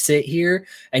have to sit here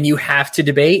and you have to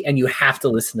debate and you have to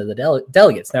listen to the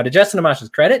delegates." Now, to Justin Amash's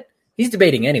credit, he's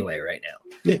debating anyway right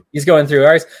now. Yeah. He's going through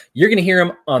ours. You're going to hear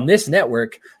him on this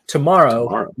network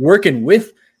tomorrow, working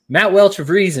with Matt Welch of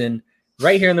Reason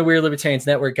right here on the Weird Libertarians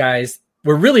Network, guys.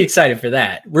 We're really excited for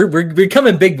that. We're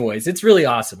becoming big boys. It's really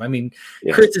awesome. I mean,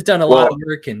 Chris has done a lot of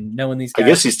work and knowing these guys. I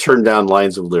guess he's turned down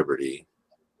Lines of Liberty.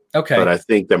 Okay. But I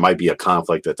think there might be a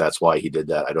conflict that's why he did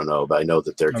that. I don't know. But I know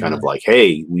that they're kind of like,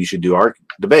 hey, we should do our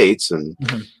debates. And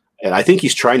and I think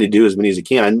he's trying to do as many as he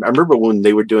can. I remember when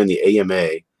they were doing the AMA,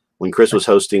 when Chris was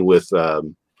hosting with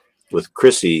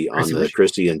Chrissy on the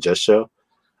Christy and Jess show.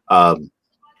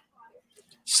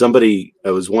 Somebody,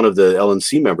 it was one of the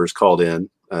LNC members called in.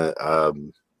 I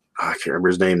can't remember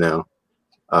his name now.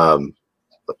 But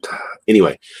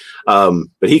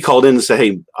he called in and said,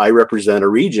 "Hey, I represent a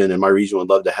region, and my region would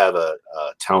love to have a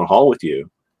town hall with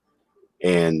you."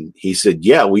 And he said,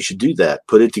 "Yeah, we should do that.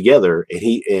 Put it together."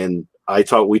 And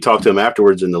we talked to him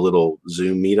afterwards in the little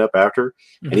Zoom meetup after,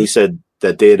 and he said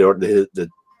that they had the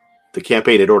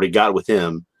campaign had already got with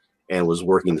him and was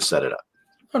working to set it up.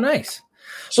 Oh, nice.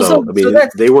 So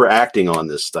they were acting on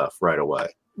this stuff right away.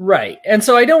 Right. And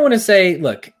so I don't want to say,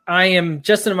 look,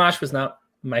 Justin Amash was not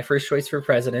my first choice for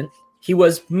president. He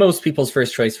was most people's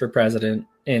first choice for president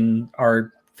in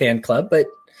our fan club, but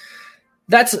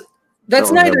that's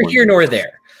neither here nor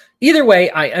there. Either way,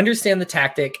 I understand the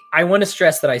tactic. I want to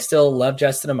stress that I still love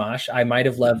Justin Amash. I might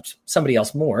have loved somebody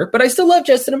else more, but I still love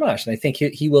Justin Amash, and I think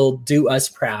he will do us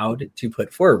proud to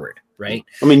put forward. Right.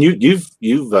 I mean, you've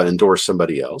endorsed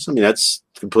somebody else. I mean, that's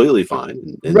completely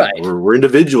fine. And right. We're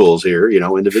individuals here,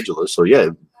 individualists. So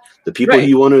the people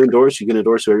you want to endorse, you can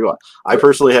endorse whoever you want. I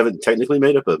personally haven't technically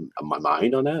made up my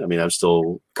mind on that. I mean, I'm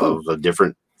still of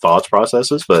different thoughts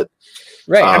processes, but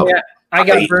right. I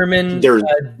got Berman.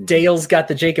 Dale's got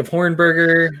the Jacob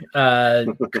Hornberger.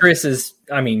 Chris is,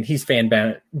 he's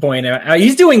fanboying out.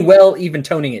 He's doing well, even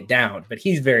toning it down, but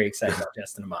he's very excited about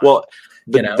Justin Amash. Well,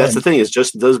 that's the thing, is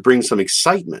just does bring some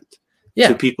excitement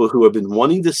to people who have been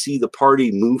wanting to see the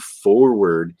party move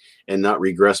forward and not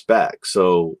regress back.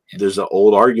 So there's an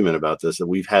old argument about this, that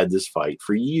we've had this fight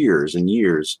for years and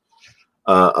years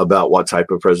about what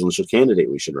type of presidential candidate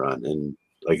we should run. And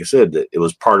like I said, it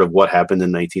was part of what happened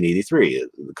in 1983. It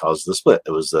caused the split.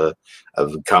 It was a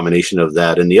combination of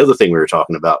that and the other thing we were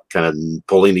talking about kind of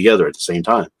pulling together at the same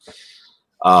time.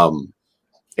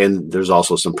 And there's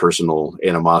also some personal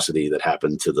animosity that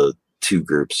happened to the two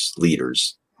groups'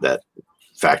 leaders that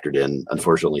factored in,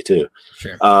 unfortunately, too.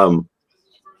 Sure.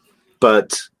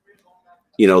 But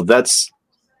that's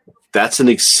an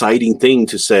exciting thing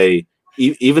to say,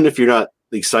 even if you're not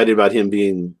excited about him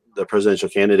being the presidential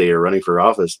candidate or running for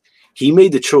office. He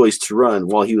made the choice to run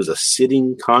while he was a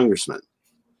sitting congressman.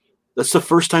 That's the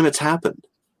first time it's happened.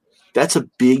 That's a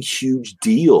big, huge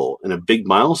deal and a big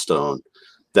milestone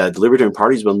that the Libertarian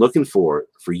Party's been looking for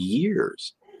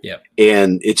years. Yeah.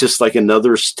 And it's just like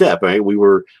another step, right? We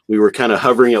were kind of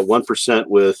hovering at 1%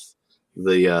 with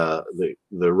the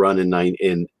run in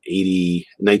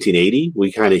 1980.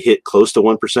 We kind of hit close to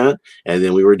 1%, and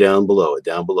then we were down below it.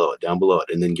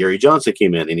 And then Gary Johnson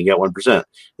came in and he got 1%.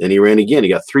 Then he ran again, he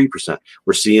got 3%.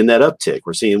 We're seeing that uptick.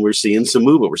 We're seeing some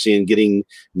movement. We're seeing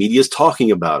media's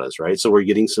talking about us, right? So we're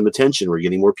getting some attention. We're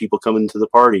getting more people coming to the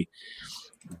party.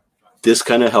 This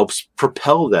kind of helps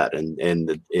propel that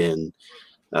and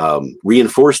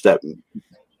reinforce that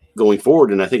going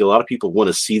forward. And I think a lot of people want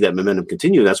to see that momentum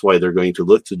continue. That's why they're going to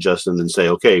look to Justin and say,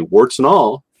 okay, warts and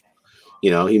all,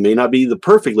 He may not be the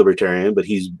perfect libertarian, but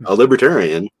he's a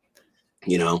libertarian,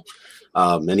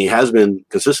 and he has been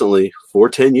consistently for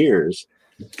 10 years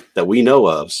that we know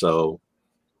of. So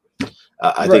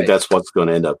I think that's what's going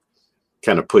to end up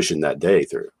kind of pushing that day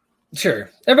through. Sure.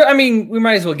 I mean, we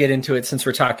might as well get into it since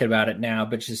we're talking about it now,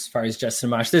 but just as far as Justin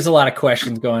Amash, there's a lot of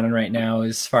questions going on right now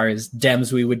as far as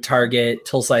Dems we would target,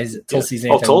 Tulsi's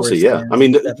Tulsi, yeah. I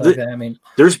mean,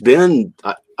 there's been,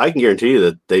 I can guarantee you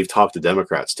that they've talked to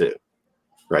Democrats too,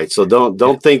 right? So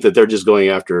don't think that they're just going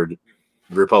after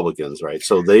Republicans, right?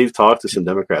 So they've talked to some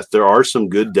Democrats. There are some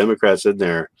good Democrats in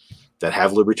there that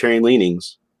have libertarian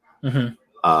leanings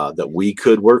that we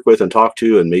could work with and talk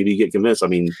to and maybe get convinced. I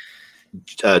mean,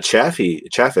 Chafee,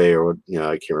 or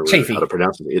I can't remember how to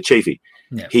pronounce it. Chafee.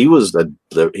 Yeah. He was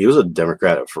a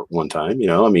Democrat for one time.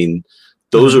 I mean,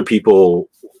 those are people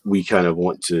we kind of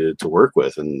want to work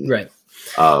with, and right.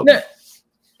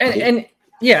 And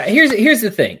here's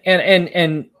the thing,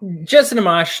 and Justin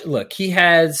Amash, look, he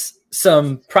has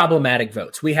some problematic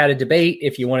votes. We had a debate.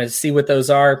 If you want to see what those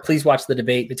are, please watch the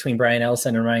debate between Brian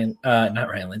Ellison and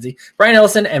Brian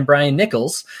Ellison and Brian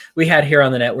Nichols we had here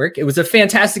on the network. It was a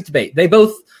fantastic debate. They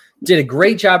both did a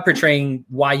great job portraying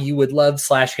why you would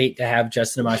love/hate to have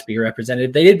Justin Amash be your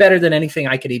representative. They did better than anything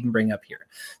I could even bring up here.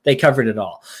 They covered it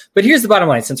all. But here's the bottom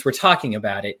line, since we're talking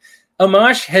about it.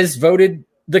 Amash has voted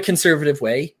the conservative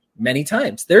way many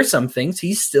times. There are some things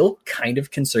he's still kind of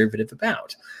conservative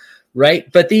about.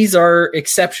 Right. But these are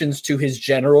exceptions to his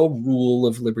general rule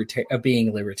of being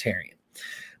a libertarian.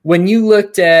 When you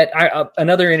looked at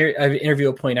another interview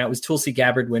I'll point out was Tulsi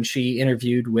Gabbard when she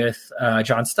interviewed with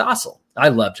John Stossel. I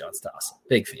love John Stossel.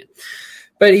 Big fan.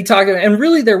 But he talked about, and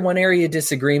really their one area of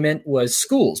disagreement was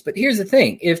schools. But here's the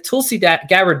thing. If Tulsi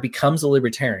Gabbard becomes a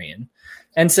libertarian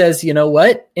and says, you know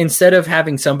what, instead of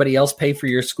having somebody else pay for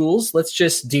your schools, let's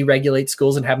just deregulate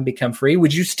schools and have them become free.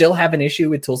 Would you still have an issue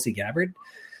with Tulsi Gabbard?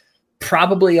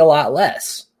 Probably a lot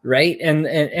less, right?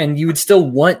 And you would still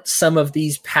want some of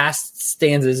these past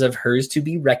stanzas of hers to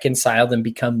be reconciled and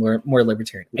become more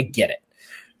libertarian. I get it,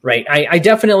 right? I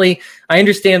definitely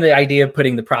understand the idea of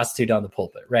putting the prostitute on the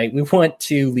pulpit, right? We want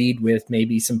to lead with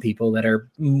maybe some people that are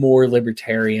more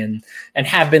libertarian and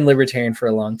have been libertarian for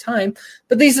a long time,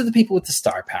 but these are the people with the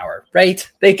star power, right?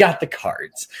 They got the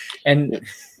cards, and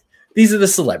these are the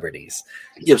celebrities.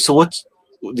 Yeah. So what's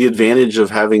the advantage of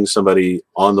having somebody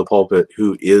on the pulpit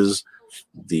who is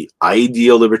the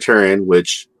ideal libertarian,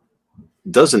 which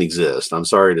doesn't exist? I'm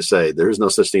sorry to say, there's no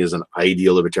such thing as an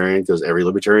ideal libertarian, because every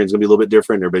libertarian is going to be a little bit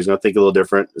different. Everybody's going to think a little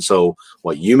different. So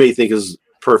what you may think is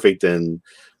perfect and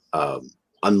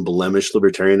unblemished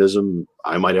libertarianism,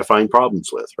 I might find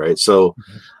problems with, right? So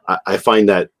I find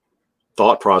that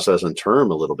thought process and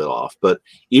term a little bit off. But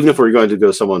even if we're going to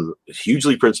go someone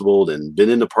hugely principled and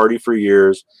been in the party for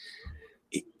years,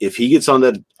 if he gets on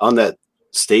that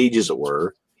stage, as it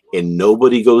were, and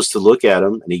nobody goes to look at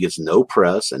him, and he gets no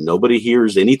press, and nobody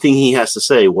hears anything he has to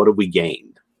say, what have we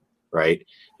gained, right?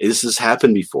 This has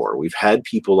happened before. We've had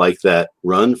people like that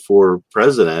run for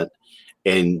president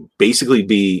and basically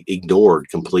be ignored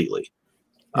completely.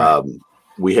 Right.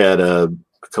 We had a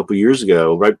couple years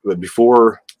ago, right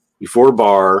before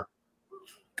Barr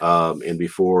and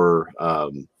before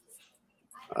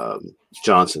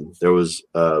Johnson, there was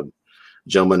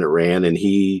gentleman that ran, and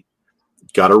he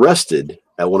got arrested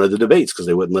at one of the debates because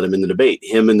they wouldn't let him in the debate.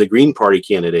 Him and the Green Party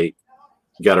candidate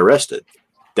got arrested.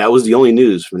 That was the only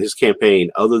news from his campaign,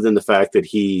 other than the fact that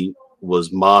he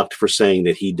was mocked for saying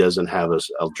that he doesn't have a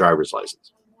driver's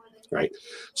license, right?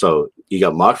 So he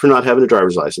got mocked for not having a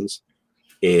driver's license,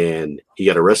 and he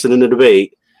got arrested in the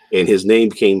debate, and his name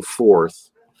came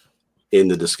forth in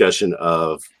the discussion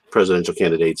of presidential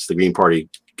candidates. The Green Party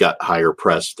got higher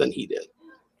press than he did.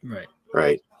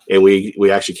 Right. And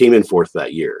we actually came in fourth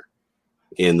that year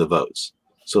in the votes.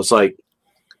 So it's like,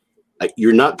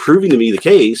 you're not proving to me the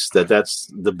case that that's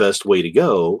the best way to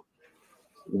go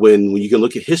when you can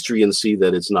look at history and see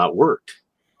that it's not worked.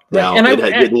 Now, it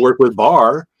didn't work with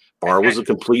Barr. Barr was a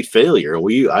complete failure.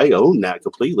 I own that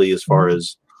completely as far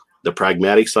as the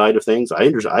pragmatic side of things. I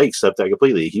accept that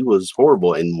completely. He was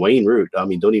horrible. And Wayne Root, I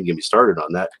mean, don't even get me started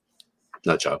on that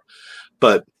nut job.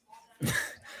 But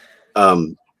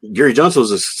Gary Johnson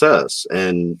was a success,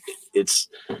 and it's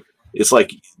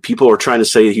like people are trying to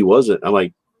say he wasn't. I'm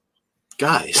like,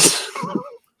 guys,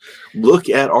 look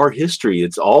at our history.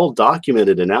 It's all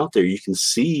documented and out there. You can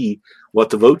see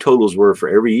what the vote totals were for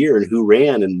every year and who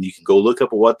ran, and you can go look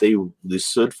up what they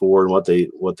stood for and what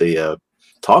they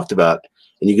talked about,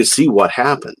 and you can see what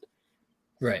happened.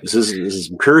 Right. This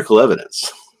is empirical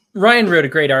evidence. Ryan wrote a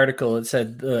great article. It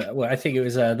said, I think it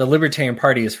was the Libertarian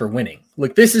Party is for winning.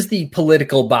 Look, this is the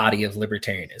political body of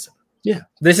libertarianism, Yeah.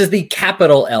 This is the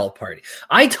capital L party.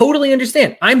 I totally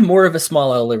understand. I'm more of a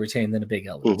small L libertarian than a big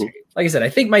L libertarian. Like I said, I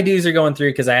think my dues are going through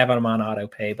because I have them on auto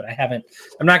pay, but I'm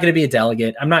not going to be a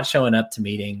delegate. I'm not showing up to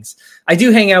meetings. I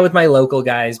do hang out with my local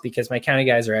guys because my county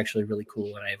guys are actually really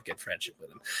cool and I have good friendship with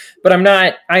them. But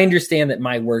I understand that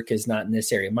my work is not in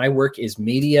this area. My work is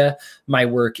media. My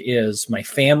work is my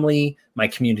family, my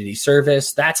community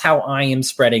service. That's how I am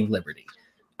spreading liberty.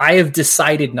 I have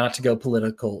decided not to go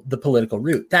the political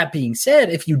route. That being said,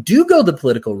 if you do go the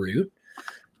political route,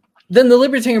 then the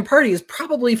Libertarian Party is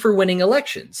probably for winning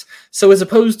elections. So as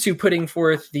opposed to putting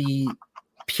forth the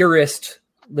purist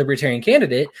Libertarian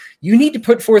candidate, you need to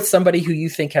put forth somebody who you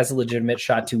think has a legitimate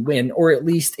shot to win, or at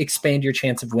least expand your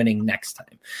chance of winning next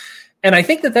time. And I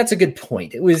think that that's a good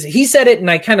point. He said it,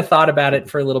 and I kind of thought about it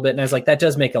for a little bit, and I was like, that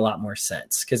does make a lot more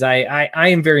sense, because I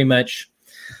am very much,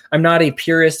 I'm not a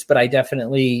purist, but I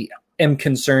definitely am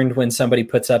concerned when somebody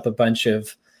puts up a bunch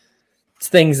of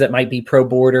things that might be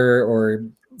pro-border or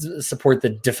support the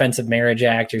Defense of Marriage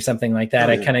Act or something like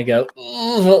that. I kind of go,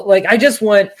 like,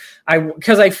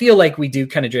 because I feel like we do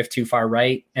kind of drift too far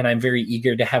right, and I'm very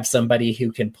eager to have somebody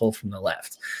who can pull from the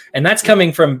left. And that's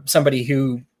coming from somebody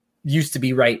who used to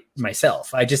be right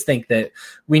myself. I just think that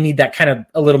we need that kind of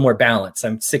a little more balance.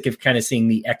 I'm sick of kind of seeing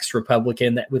the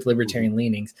ex-Republican that with libertarian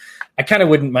leanings. I kind of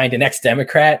wouldn't mind an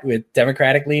ex-Democrat with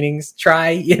Democratic leanings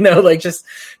try, like just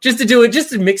to do it,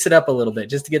 just to mix it up a little bit,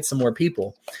 just to get some more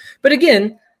people. But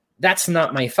again, that's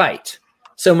not my fight.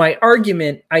 So my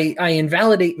argument, I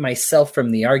invalidate myself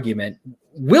from the argument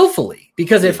willfully,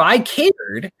 because if I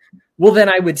cared, well, then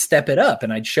I would step it up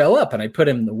and I'd show up and I'd put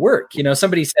in the work.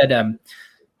 Somebody said,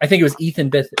 I think it was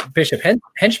Ethan Bishop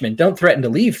Henchman, don't threaten to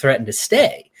leave, threaten to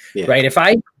stay, right? If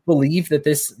I believe that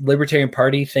this Libertarian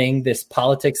Party thing, this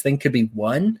politics thing could be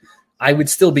won, I would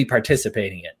still be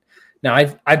participating in it. Now,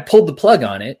 I've pulled the plug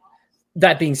on it.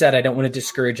 That being said, I don't want to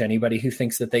discourage anybody who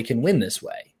thinks that they can win this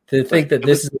way, to think that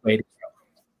this is the way to go.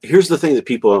 Here's the thing that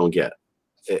people don't get.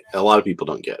 A lot of people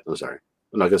don't get. I'm sorry.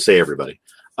 I'm not going to say everybody.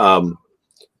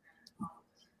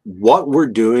 What we're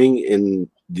doing in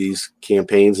these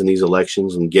campaigns and these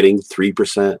elections and getting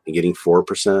 3% and getting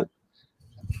 4%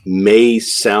 may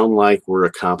sound like we're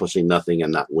accomplishing nothing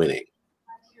and not winning,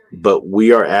 but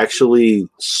we are actually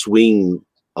swing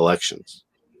elections.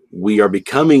 We are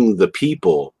becoming the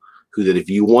people who, that if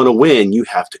you want to win, you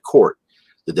have to court.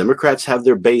 The Democrats have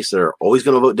their base that are always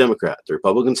going to vote Democrat. The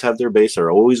Republicans have their base that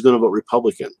are always going to vote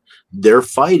Republican. They're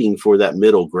fighting for that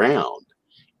middle ground,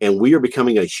 and we are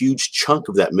becoming a huge chunk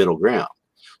of that middle ground.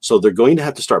 So they're going to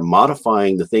have to start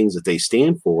modifying the things that they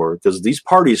stand for, because these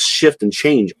parties shift and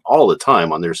change all the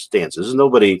time on their stances. There's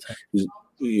nobody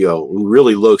who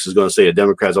really looks is going to say a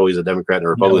Democrat's always a Democrat and a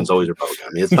Republican's always a Republican. I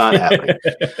mean, it's not happening.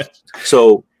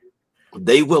 So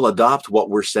they will adopt what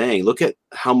we're saying. Look at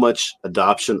how much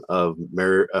adoption of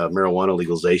marijuana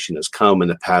legalization has come in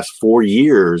the past 4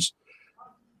 years,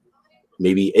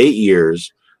 maybe 8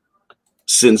 years,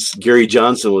 since Gary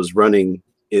Johnson was running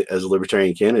as a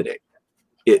Libertarian candidate.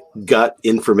 It got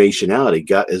information out. It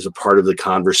got as a part of the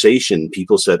conversation.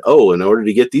 People said, oh, in order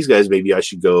to get these guys, maybe I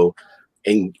should go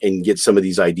and get some of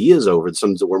these ideas over,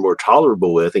 some that we're more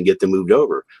tolerable with, and get them moved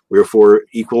over. We were for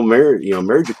equal marriage,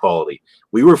 marriage equality.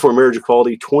 We were for marriage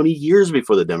equality 20 years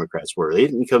before the Democrats were. They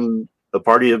didn't become a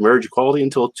party of marriage equality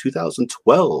until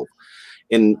 2012.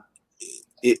 And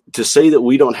to say that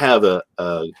we don't have a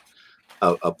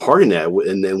part in that,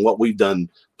 and then what we've done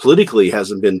politically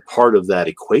hasn't been part of that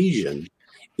equation,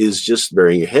 is just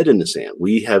burying your head in the sand.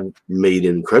 We have made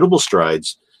incredible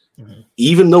strides,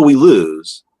 even though we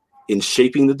lose, in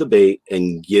shaping the debate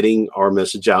and getting our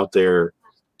message out there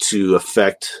to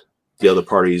affect the other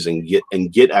parties and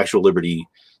get actual liberty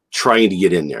trying to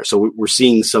get in there. So we're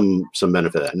seeing some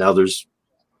benefit of that. Now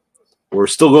we're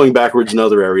still going backwards in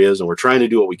other areas, and we're trying to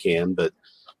do what we can. But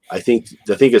I think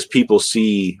as people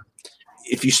see,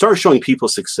 if you start showing people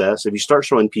success, if you start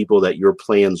showing people that your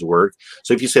plans work.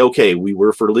 So if you say, okay, we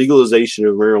were for legalization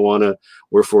of marijuana,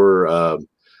 we're for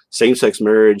same-sex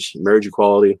marriage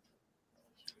equality,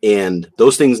 and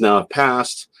those things now have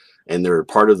passed and they're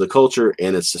part of the culture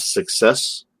and it's a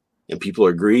success and people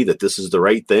agree that this is the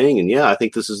right thing. And yeah, I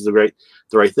think this is the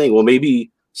right thing. Well, maybe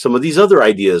some of these other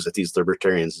ideas that these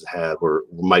libertarians have or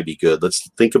might be good. Let's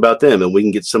think about them, and we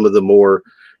can get some of the more,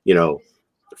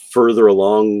 further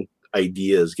along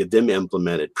ideas, get them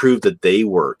implemented, prove that they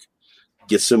work,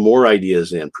 get some more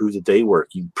ideas in, prove that they work.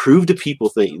 You prove to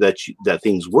people that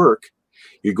things work,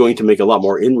 you're going to make a lot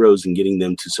more inroads in getting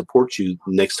them to support you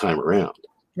next time around.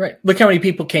 Right. Look how many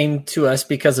people came to us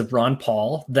because of Ron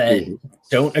Paul that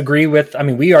don't agree with, I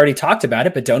mean, we already talked about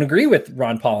it, but don't agree with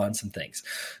Ron Paul on some things.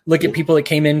 Look at people that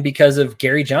came in because of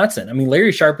Gary Johnson. I mean,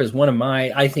 Larry Sharpe is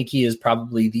I think he is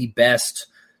probably the best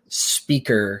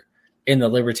speaker in the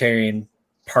Libertarian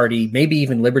Party, maybe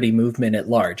even Liberty movement at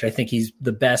large. I think he's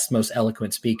the best, most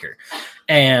eloquent speaker.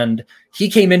 And he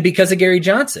came in because of Gary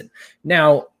Johnson.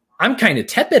 Now, I'm kind of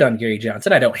tepid on Gary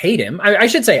Johnson. I don't hate him. I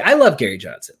should say I love Gary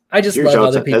Johnson. I just love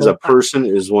other people. As a person,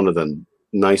 is one of the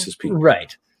nicest people.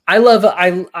 Right. I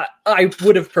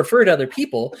would have preferred other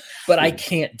people, but I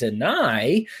can't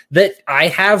deny that I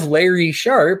have Larry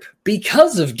Sharpe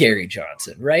because of Gary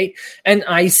Johnson, right? And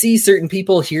I see certain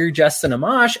people hear Justin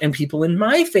Amash, and people in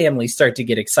my family start to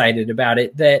get excited about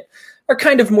it that are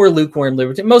kind of more lukewarm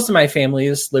libertarian. Most of my family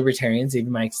is libertarians,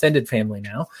 even my extended family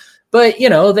now. But,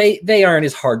 they aren't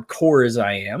as hardcore as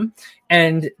I am.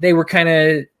 And they were kind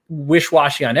of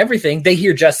wish-washy on everything. They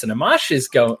hear Justin Amash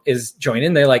is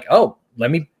joining. They're like, oh,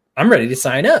 I'm ready to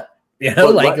sign up.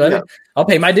 I'll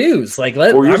pay my dues. 4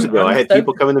 years ago, I had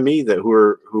people coming to me who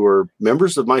were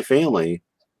members of my family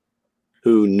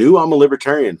who knew I'm a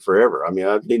libertarian forever. I mean,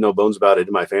 I made no bones about it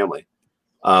in my family.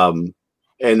 And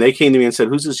they came to me and said,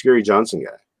 who's this Gary Johnson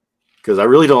guy? Because I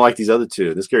really don't like these other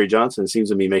two. This Gary Johnson seems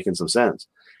to be making some sense.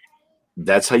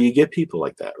 That's how you get people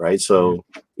like that, right? So,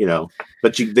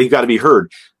 but they've got to be heard.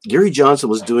 Gary Johnson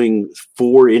was doing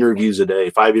 5 interviews a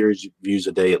day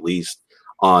at least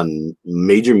on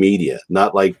major media,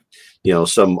 not like,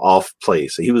 some off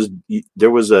place. There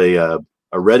was a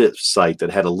Reddit site that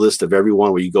had a list of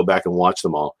everyone where you go back and watch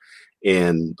them all.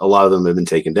 And a lot of them have been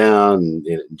taken down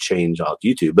and changed off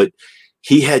YouTube, but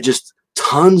he had just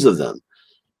tons of them.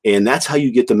 And that's how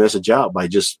you get the message out, by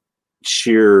just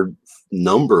sheer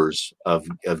numbers of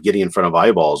getting in front of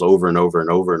eyeballs over and over and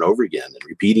over and over again, and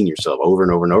repeating yourself over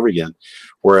and over and over again.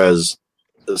 Whereas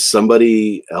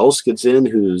somebody else gets in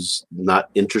who's not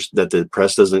interested, that the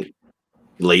press doesn't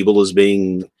label as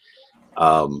being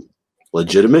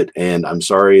legitimate. And I'm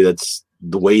sorry, that's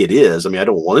the way it is. I mean, I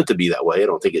don't want it to be that way. I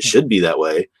don't think it should be that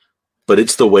way, but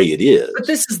it's the way it is. But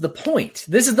this is the point.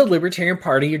 This is the Libertarian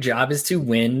Party. Your job is to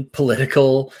win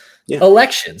political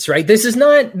elections, right? This is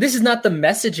not the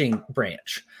messaging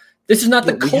branch. This is not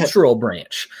the cultural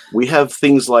branch. We have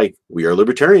things like We Are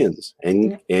Libertarians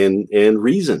and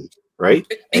Reason, right?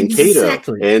 And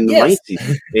exactly. Cato and Lancey.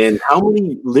 And how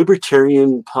many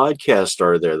libertarian podcasts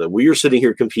are there that we are sitting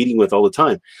here competing with all the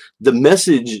time? The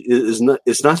message is not,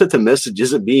 it's not that the message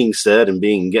isn't being said and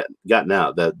being gotten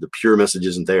out, that the pure message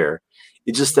isn't there.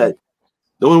 It's just that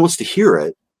no one wants to hear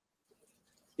it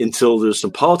until there's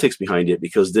some politics behind it,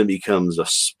 because then it becomes a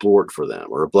sport for them,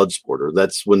 or a blood sport, or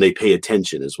that's when they pay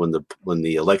attention, is when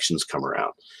the elections come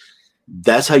around.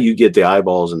 That's how you get the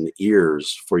eyeballs and the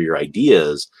ears for your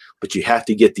ideas, but you have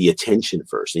to get the attention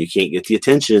first. And you can't get the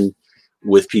attention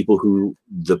with people who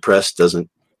the press doesn't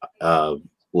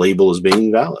label as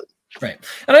being valid. Right.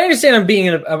 And I understand I'm being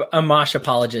a Mosh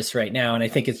apologist right now, and I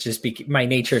think it's just my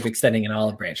nature of extending an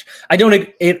olive branch. I don't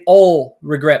at all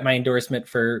regret my endorsement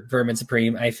for Vermin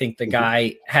Supreme. I think the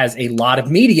guy has a lot of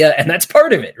media, and that's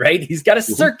part of it, right? He's got a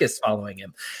circus following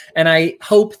him. And I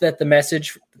hope that the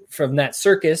message from that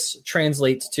circus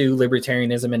translates to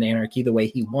libertarianism and anarchy the way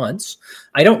he wants.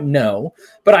 I don't know,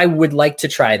 but I would like to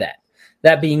try that.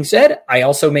 That being said, I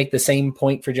also make the same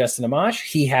point for Justin Amash.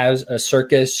 He has a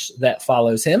circus that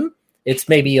follows him. It's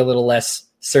maybe a little less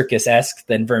circus-esque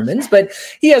than Vermin's, but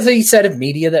he has a set of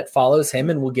media that follows him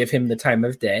and will give him the time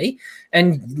of day,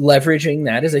 and leveraging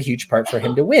that is a huge part for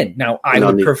him to win. Now, I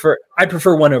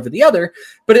prefer one over the other,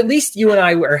 but at least you and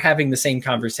I are having the same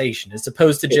conversation, as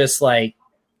opposed to just like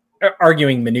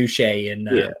arguing minutiae and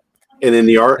And then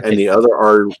the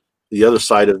other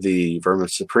side of the Vermin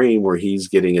Supreme, where he's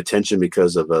getting attention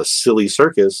because of a silly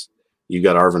circus. You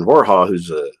got Arvin Vorha,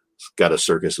 who's got a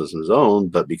circus of his own,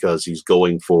 but because he's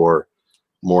going for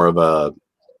more of a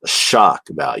shock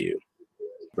value,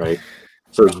 right?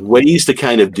 So there's ways to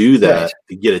kind of do that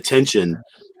to get attention.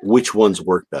 Which ones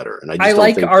work better? And I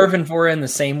like Arvin Vorha in the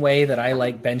same way that I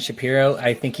like Ben Shapiro.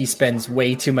 I think he spends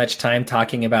way too much time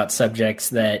talking about subjects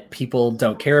that people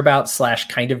don't care about /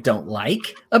 kind of don't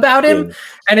like about him. Yeah.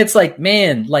 And it's like,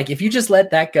 man, like if you just let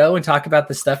that go and talk about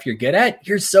the stuff you're good at,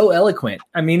 you're so eloquent.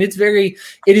 I mean, it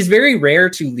is very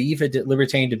rare to leave a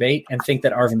libertarian debate and think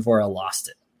that Arvin Vorha lost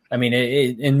it. I mean,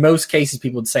 in most cases,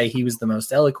 people would say he was the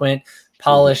most eloquent,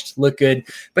 polished, look good,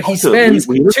 but he spends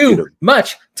too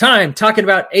much time talking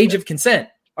about age of consent.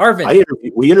 Arvin.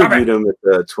 We interviewed him at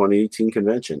the 2018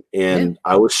 convention, and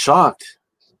I was shocked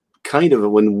kind of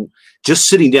when just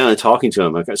sitting down and talking to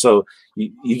him. Okay, so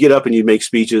you get up and you make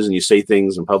speeches and you say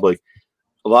things in public.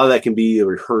 a lot of that can be a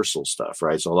rehearsal stuff,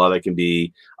 right? So a lot of that can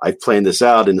be, I've planned this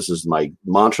out and this is my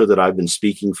mantra that I've been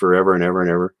speaking forever and ever and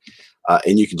ever.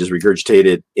 And you can just regurgitate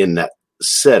it in that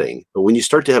setting. But when you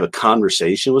start to have a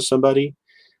conversation with somebody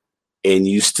and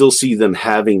you still see them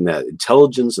having that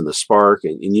intelligence and the spark,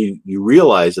 and you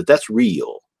realize that that's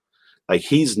real. Like,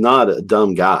 he's not a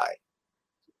dumb guy.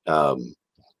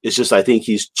 It's just, I think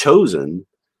he's chosen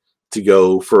to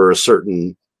go for a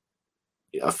certain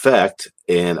effect,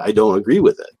 and I don't agree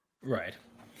with it. Right.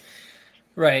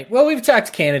 Well, we've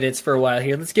talked candidates for a while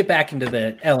here. Let's get back into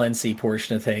the LNC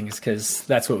portion of things, because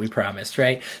that's what we promised,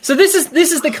 right? So this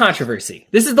is the controversy.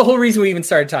 This is the whole reason we even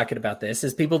started talking about this,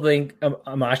 is people think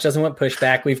Amash doesn't want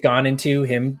pushback. We've gone into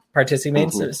him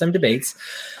participating in some debates,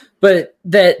 but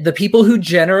that the people who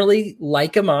generally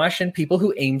like Amash and people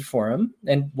who aimed for him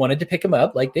and wanted to pick him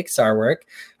up, like Nick Sarwark,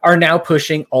 are now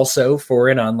pushing also for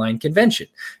an online convention.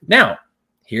 Now,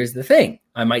 here's the thing.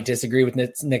 I might disagree with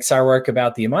Nick Sarwark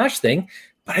about the Amash thing,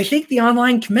 but I think the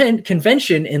online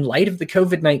convention, in light of the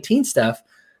COVID-19 stuff,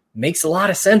 makes a lot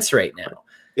of sense right now.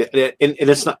 And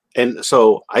it's not. And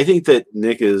so I think that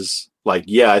Nick is like,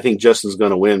 yeah, I think Justin's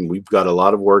going to win. We've got a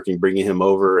lot of work in bringing him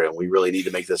over, and we really need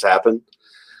to make this happen.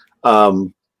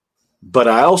 But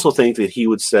I also think that he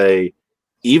would say,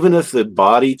 even if the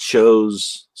body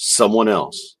chose someone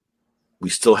else, we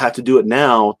still have to do it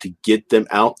now to get them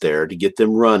out there, to get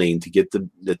them running, to get the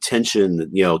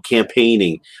attention,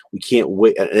 campaigning. We can't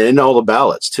wait. And all the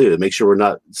ballots too, to make sure we're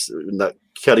not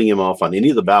cutting him off on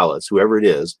any of the ballots, whoever it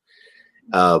is.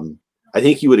 I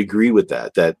think you would agree with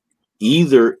that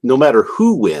either, no matter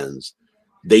who wins,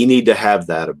 they need to have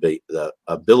that the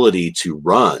ability to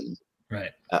run, right,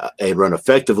 and run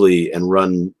effectively and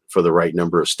run for the right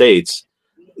number of states.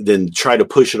 Then try to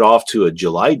push it off to a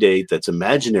July date that's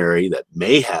imaginary, that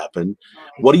may happen.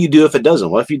 What do you do if it doesn't?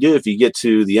 What if you get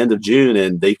to the end of June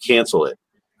and they cancel it?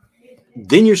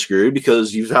 Then you're screwed,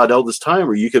 because you've had all this time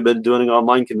where you could have been doing an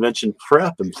online convention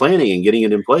prep and planning and getting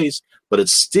it in place, but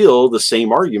it's still the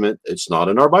same argument. It's not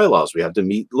in our bylaws. We have to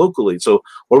meet locally. So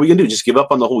what are we going to do? Just give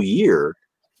up on the whole year?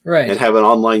 Right. And have an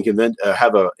online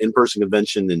have an in-person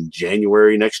convention in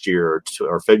January next year,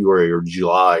 or February or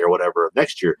July or whatever of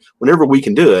next year, whenever we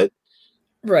can do it.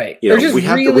 Right. We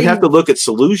have to look at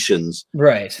solutions.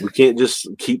 Right. We can't just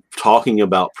keep talking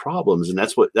about problems. And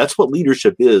that's what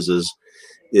leadership is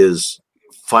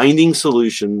finding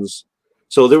solutions.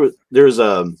 So there's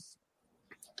a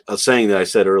saying that I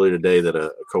said earlier today that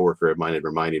a coworker of mine had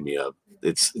reminded me of.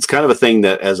 It's kind of a thing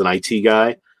that, as an IT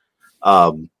guy,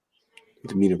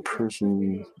 to meet in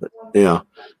person, but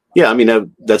I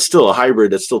mean, that's still a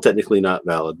hybrid. That's still technically not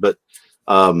valid, but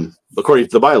according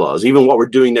to the bylaws, even what we're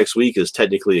doing next week is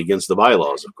technically against the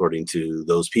bylaws, according to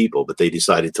those people, but they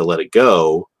decided to let it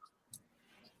go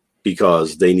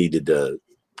because they needed to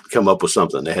come up with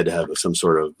something. They had to have some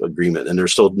sort of agreement, and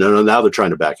now they're trying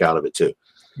to back out of it too.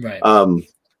 Right.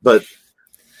 But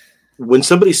when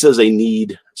somebody says they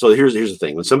need, so here's the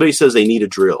thing. When somebody says they need a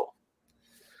drill,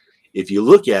 if you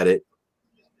look at it,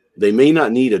 they may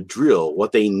not need a drill.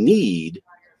 What they need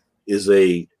is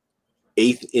a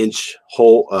 1/8 inch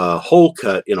hole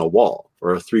cut in a wall,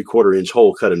 or a 3/4 inch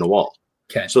hole cut in a wall.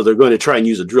 Okay. So they're going to try and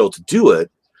use a drill to do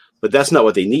it, but that's not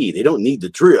what they need. They don't need the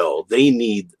drill. They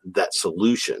need that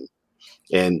solution.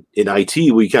 And in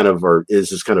IT, we is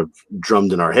just kind of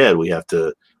drummed in our head. We have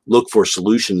to look for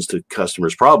solutions to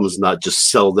customers' problems, not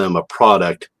just sell them a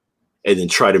product and then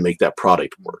try to make that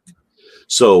product work.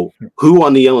 So who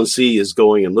on the LNC is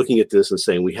going and looking at this and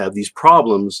saying, we have these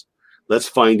problems, let's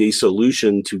find a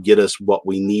solution to get us what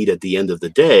we need at the end of the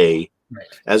day, right,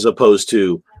 as opposed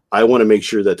to, I want to make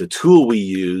sure that the tool we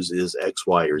use is X,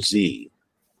 Y, or Z.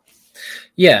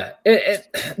 Yeah.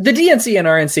 The DNC and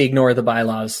RNC ignore their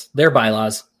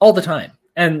bylaws all the time.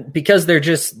 And because they're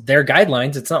just their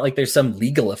guidelines, it's not like there's some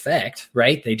legal effect,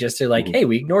 right? They just are like, hey,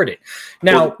 we ignored it.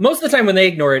 Now, most of the time when they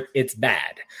ignore it, it's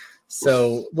bad.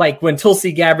 So like when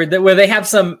Tulsi Gabbard, where they have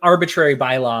some arbitrary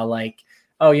bylaw, like,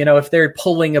 oh, if they're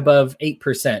polling above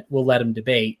 8%, we'll let them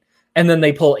debate. And then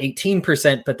they pull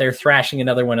 18%, but they're thrashing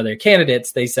another one of their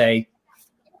candidates. They say,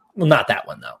 well, not that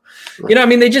one though.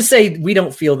 Right. They just say, we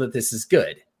don't feel that this is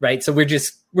good. Right. So we're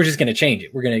just going to change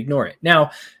it. We're going to ignore it.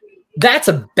 Now, that's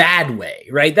a bad way,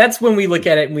 right? That's when we look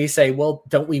at it and we say, well,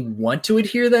 don't we want to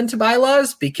adhere then to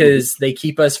bylaws because they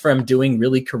keep us from doing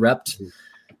really corrupt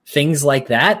things like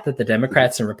that the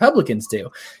Democrats and Republicans do?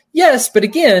 Yes, but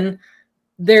again,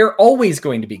 they're always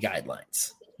going to be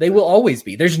guidelines. They will always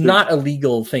be. There's not a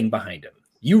legal thing behind them.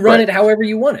 You run it however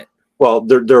you want it. Well,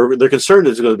 they're concerned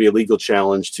there's going to be a legal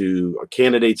challenge to our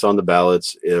candidates on the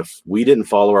ballots if we didn't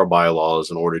follow our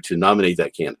bylaws in order to nominate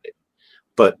that candidate.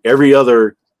 But every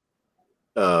other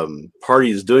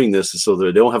party is doing this is so that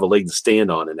they don't have a leg to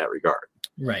stand on in that regard.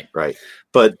 Right. Right.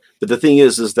 But the thing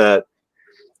is that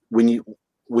when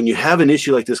you have an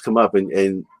issue like this come up,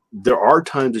 and there are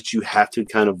times that you have to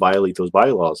kind of violate those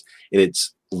bylaws, and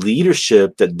it's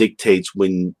leadership that dictates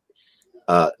when,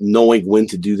 knowing when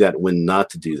to do that, when not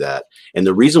to do that. And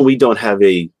the reason we don't have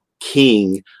a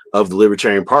king of the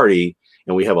Libertarian Party,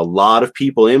 and we have a lot of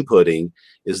people inputting,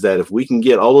 is that if we can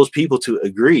get all those people to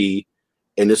agree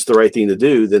and it's the right thing to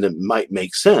do, then it might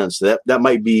make sense. That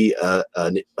might be a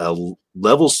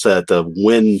level set of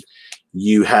when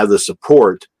you have the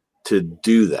support to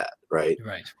do that, right?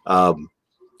 Right.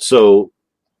 So,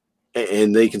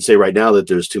 and they can say right now that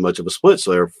there's too much of a split,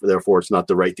 so therefore it's not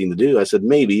the right thing to do. I said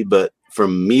maybe, but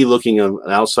from me looking on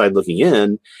outside looking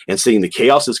in and seeing the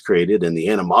chaos that's created and the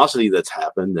animosity that's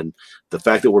happened and the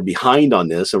fact that we're behind on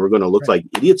this and we're going to look like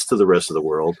idiots to the rest of the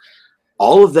world,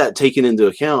 all of that taken into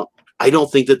account, I don't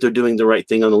think that they're doing the right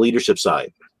thing on the leadership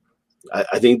side.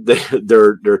 I think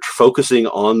they're focusing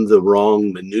on the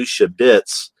wrong minutia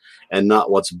bits and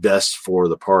not what's best for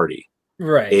the party.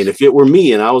 Right. And if it were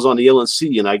me and I was on the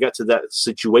LNC and I got to that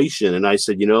situation and I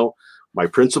said, my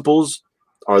principles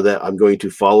are that I'm going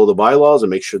to follow the bylaws and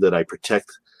make sure that I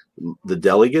protect the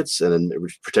delegates and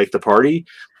protect the party.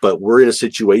 But we're in a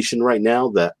situation right now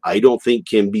that I don't think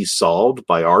can be solved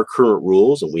by our current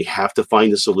rules, and we have to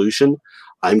find a solution.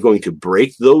 I'm going to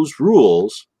break those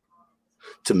rules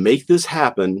to make this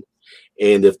happen.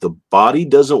 And if the body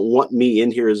doesn't want me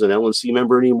in here as an LNC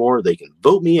member anymore, they can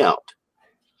vote me out.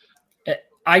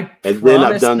 I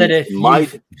promise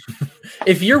that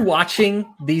if you're watching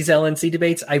these LNC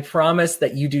debates, I promise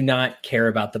that you do not care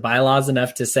about the bylaws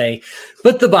enough to say,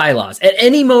 but the bylaws. At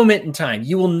any moment in time,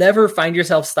 you will never find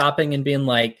yourself stopping and being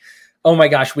like, oh my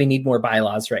gosh, we need more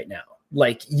bylaws right now.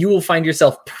 Like, you will find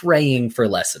yourself praying for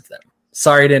less of them.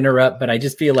 Sorry to interrupt, but I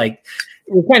just feel like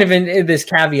we're kind of in this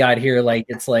caveat here. Like,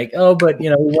 it's like, oh, but we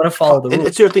want to follow the rules. And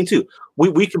it's the other thing too.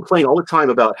 We complain all the time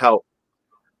about how,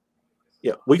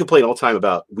 we complain all the time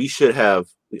about we should have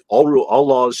all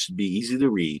laws should be easy to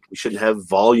read. We shouldn't have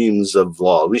volumes of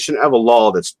law. We shouldn't have a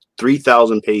law that's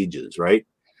 3,000 pages, right?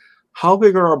 How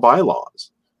big are our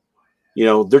bylaws?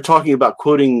 They're talking about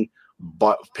quoting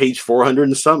page 400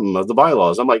 and something of the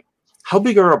bylaws. I'm like, how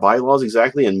big are our bylaws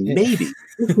exactly? And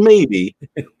maybe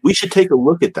we should take a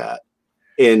look at that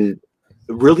and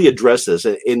really address this.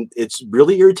 And it's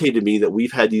really irritated me that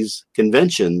we've had these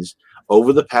conventions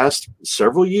over the past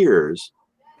several years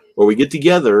where we get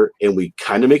together and we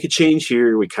kind of make a change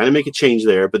here, we kind of make a change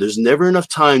there, but there's never enough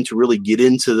time to really get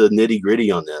into the nitty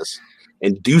gritty on this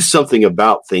and do something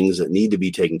about things that need to be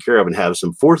taken care of and have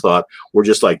some forethought. We're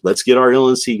just like, let's get our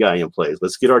LNC guy in place.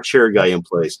 Let's get our chair guy in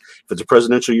place. If it's a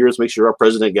presidential year, let's make sure our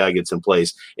president guy gets in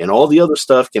place, and all the other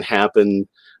stuff can happen.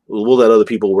 We'll let other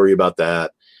people worry about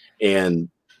that. And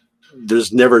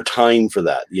there's never time for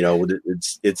that.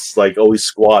 It's like always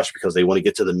squashed because they want to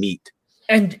get to the meat.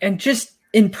 And just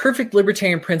in perfect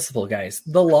libertarian principle, guys,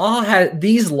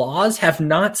 these laws have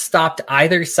not stopped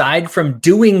either side from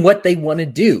doing what they want to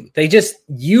do. They just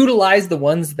utilize the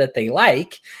ones that they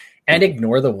like and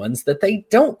ignore the ones that they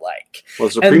don't like. Well,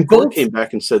 the Supreme Court came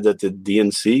back and said that the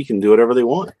DNC can do whatever they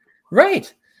want.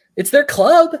 Right. It's their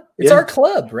club. It's our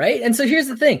club, right? And so here's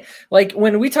the thing. Like,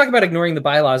 when we talk about ignoring the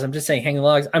bylaws, I'm just saying hanging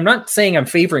logs. I'm not saying I'm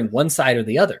favoring one side or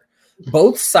the other.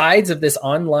 Both sides of this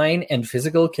online and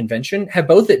physical convention have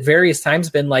both at various times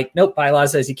been like, nope, bylaw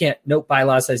says you can't. Nope,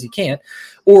 bylaw says you can't.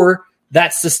 Or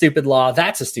that's the stupid law.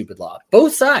 That's a stupid law.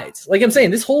 Both sides. Like I'm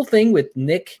saying, this whole thing with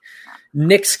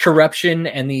Nick's corruption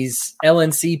and these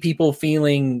LNC people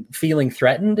feeling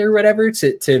threatened or whatever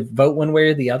to vote one way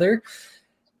or the other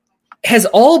has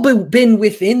all been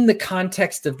within the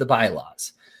context of the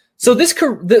bylaws. So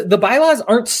the bylaws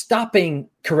aren't stopping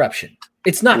corruption.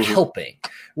 It's not helping,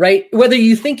 right? Whether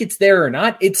you think it's there or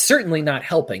not, it's certainly not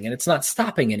helping, and it's not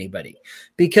stopping anybody.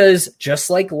 Because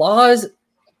just like laws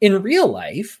in real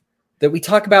life that we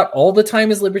talk about all the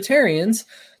time as libertarians,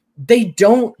 they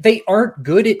aren't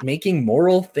good at making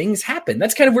moral things happen.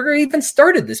 That's kind of where we even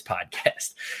started this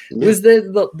podcast. Was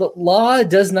the law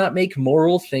does not make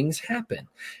moral things happen.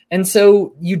 And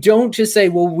so you don't just say,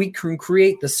 well, we can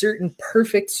create the certain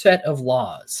perfect set of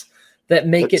laws that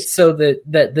make it so that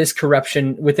this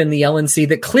corruption within the LNC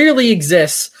that clearly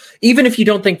exists, even if you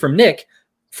don't think from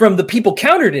the people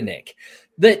counter to Nick,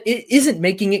 that it isn't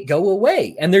making it go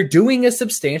away. And they're doing a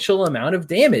substantial amount of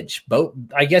damage.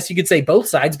 I guess you could say both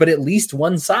sides, but at least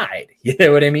one side, you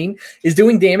know what I mean, is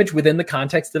doing damage within the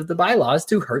context of the bylaws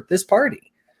to hurt this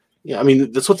party. Yeah, I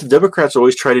mean, that's what the Democrats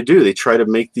always try to do. They try to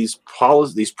make these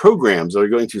policies, these programs that are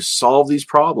going to solve these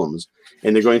problems,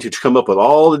 and they're going to come up with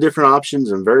all the different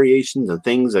options and variations and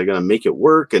things that are going to make it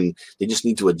work, and they just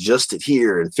need to adjust it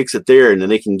here and fix it there, and then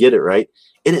they can get it right.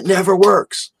 And it never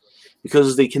works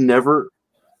because they can never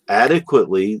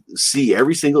adequately see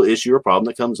every single issue or problem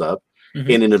that comes up. Mm-hmm.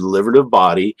 And in a deliberative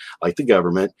body like the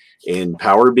government, and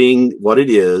power being what it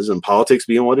is and politics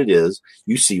being what it is,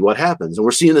 you see what happens. And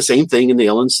we're seeing the same thing in the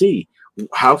LNC.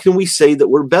 How can we say that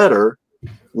we're better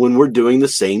when we're doing the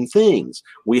same things?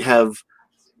 We have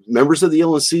members of the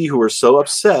LNC who are so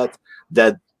upset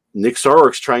that Nick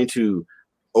Sarwark's trying to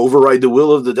override the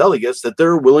will of the delegates that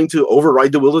they're willing to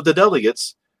override the will of the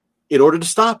delegates in order to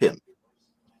stop him.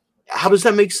 How does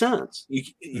that make sense?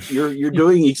 You're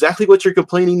doing exactly what you're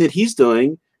complaining that he's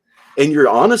doing, and you're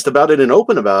honest about it and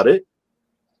open about it.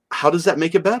 How does that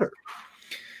make it better?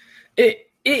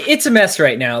 It's a mess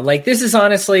right now. Like, this is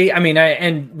honestly, I mean,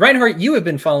 and Reinhardt, you have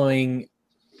been following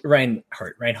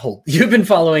Reinhold. You've been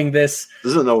following this.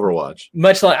 This is an Overwatch.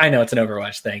 Much like, I know it's an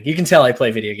Overwatch thing. You can tell I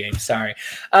play video games. Sorry.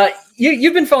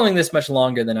 You've been following this much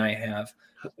longer than I have.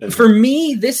 For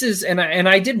me, this is, and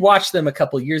I did watch them a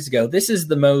couple years ago. This is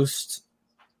the most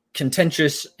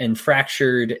contentious and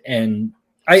fractured, and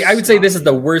I would say this is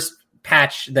the worst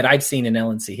patch that I've seen in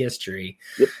LNC history.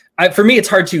 Yep. For me, it's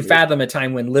hard to fathom a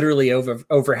time when literally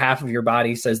over half of your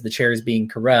body says the chair is being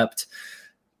corrupt.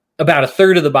 About a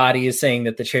third of the body is saying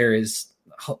that the chair is,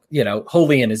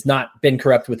 holy and has not been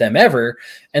corrupt with them ever.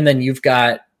 And then you've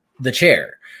got the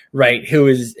chair, right, who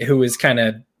is kind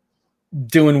of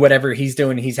doing whatever he's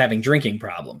doing. He's having drinking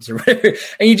problems or whatever.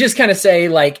 And you just kind of say,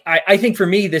 like, I think for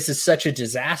me, this is such a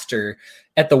disaster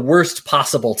at the worst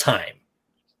possible time,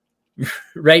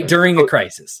 right? During a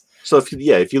crisis. So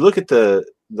if you look at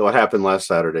what happened last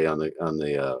Saturday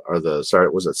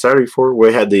was it Saturday before, where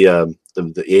we had the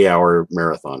 8-hour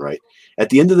marathon, right? At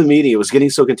the end of the meeting, it was getting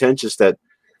so contentious that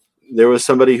there was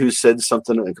somebody who said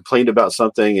something and complained about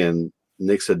something, and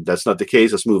Nick said, "That's not the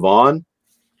case. Let's move on."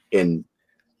 And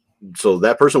so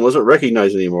that person wasn't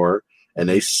recognized anymore, and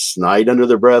they snide under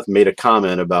their breath, made a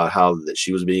comment about how that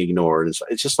she was being ignored. And so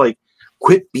it's just like,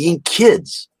 quit being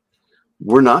kids.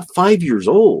 We're not 5 years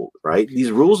old, right?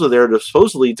 These rules are there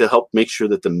supposedly to help make sure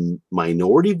that the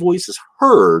minority voice is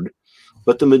heard,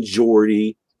 but the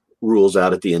majority rules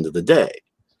out at the end of the day.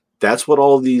 That's what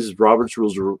all of these Robert's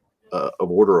Rules of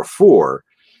Order are for,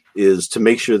 is to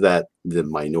make sure that the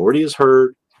minority is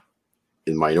heard,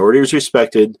 the minority is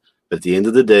respected, but at the end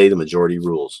of the day, the majority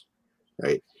rules,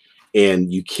 right?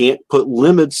 And you can't put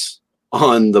limits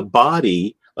on the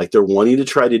body like they're wanting to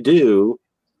try to do,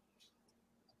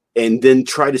 and then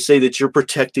try to say that you're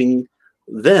protecting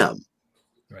them.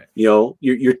 Right.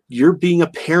 You're being a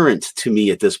parent to me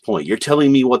at this point. You're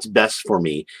telling me what's best for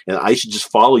me, and I should just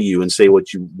follow you and say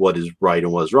what is right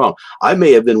and what is wrong. I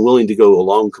may have been willing to go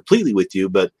along completely with you,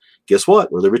 but guess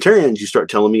what? We're libertarians. You start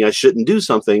telling me I shouldn't do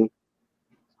something.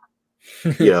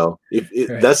 Right.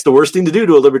 That's the worst thing to do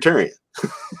to a libertarian.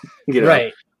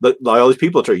 Right. But all these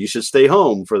people you should stay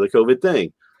home for the COVID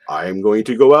thing. I'm going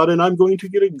to go out and I'm going to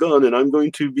get a gun and I'm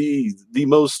going to be the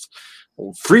most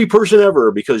free person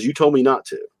ever because you told me not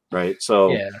to. Right.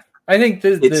 So yeah, I think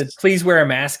the please wear a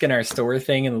mask in our store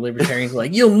thing, and the libertarians are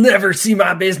like, you'll never see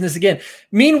my business again.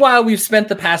 Meanwhile, we've spent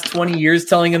the past 20 years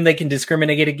telling them they can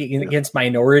discriminate against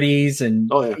minorities and,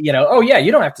 you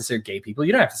don't have to serve gay people.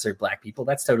 You don't have to serve black people.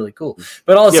 That's totally cool.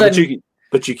 But all of a sudden,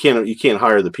 but you can't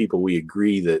hire the people we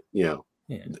agree that,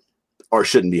 or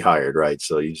shouldn't be hired, right?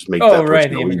 So you just make that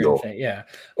person illegal. Thing, yeah.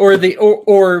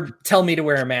 Or tell me to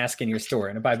wear a mask in your store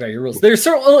and abide by your rules.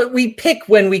 We pick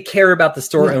when we care about the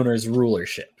store owner's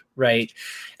rulership, right?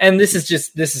 And this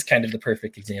is kind of the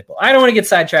perfect example. I don't want to get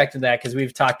sidetracked in that because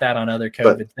we've talked that on other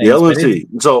COVID things. The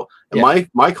LNC. So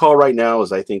my call right now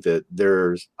is I think that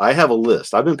I have a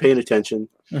list. I've been paying attention.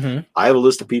 Mm-hmm. I have a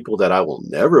list of people that I will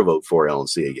never vote for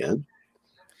LNC again.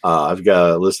 I've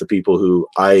got a list of people who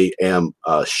I am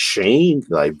ashamed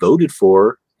that I voted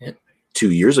for 2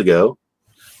 years ago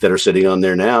that are sitting on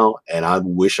there now, and I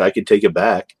wish I could take it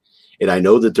back. And I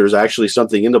know that there's actually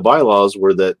something in the bylaws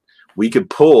where that we could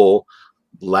pull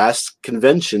last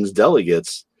convention's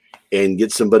delegates and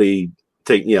get somebody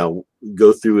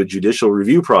go through a judicial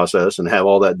review process and have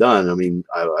all that done. I mean,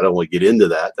 I don't want to get into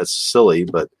that. That's silly,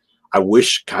 but I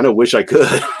wish I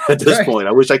could at this point.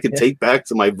 I wish I could take back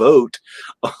to my vote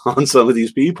on some of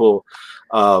these people.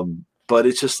 But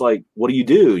it's just like, what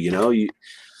do? You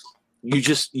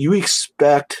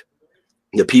expect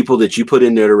the people that you put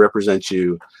in there to represent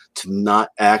you to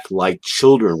not act like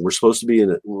children. We're supposed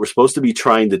to be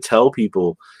trying to tell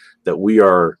people that we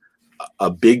are a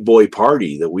big boy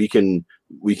party, that we can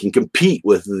we can compete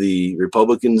with the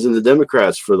Republicans and the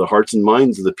Democrats for the hearts and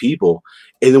minds of the people.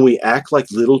 And then we act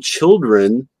like little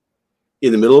children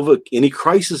in the middle of any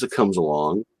crisis that comes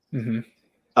along. Mm-hmm.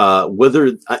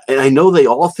 And I know they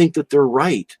all think that they're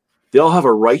right. They all have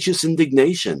a righteous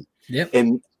indignation. Yep.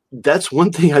 And that's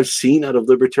one thing I've seen out of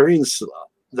libertarians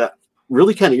that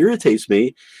really kind of irritates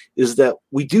me, is that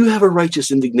we do have a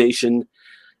righteous indignation.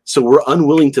 So we're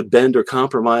unwilling to bend or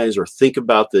compromise or think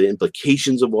about the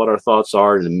implications of what our thoughts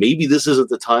are. And maybe this isn't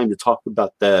the time to talk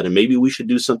about that. And maybe we should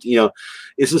do something,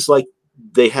 it's just like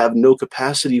they have no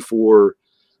capacity for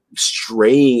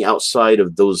straying outside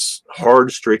of those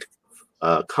hard, strict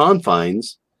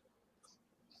confines.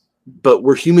 But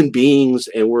we're human beings,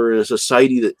 and we're in a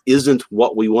society that isn't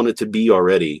what we want it to be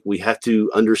already. We have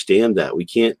to understand that. We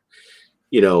can't,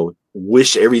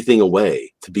 wish everything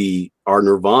away to be our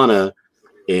nirvana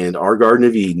and our Garden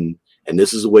of Eden. And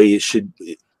this is the way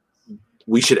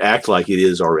we should act like it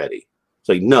is already. It's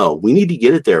like, no, we need to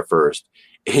get it there first.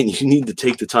 And you need to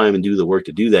take the time and do the work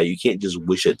to do that. You can't just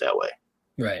wish it that way.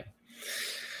 Right.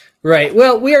 Right.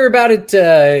 Well, we are about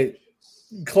at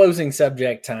closing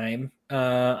subject time.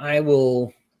 I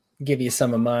will give you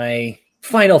some of my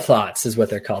final thoughts, is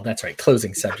what they're called. That's right.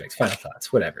 Closing subjects, final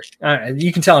thoughts, whatever.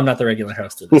 You can tell I'm not the regular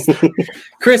host of this.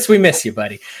 Chris, we miss you,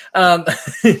 buddy.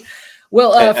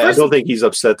 Well, I don't think he's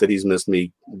upset that he's missed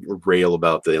me rail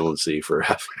about the LNC for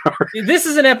half an hour. This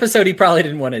is an episode he probably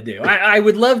didn't want to do. I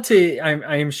would love to.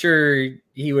 I'm sure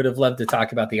he would have loved to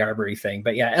talk about the Arbery thing.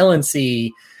 But yeah,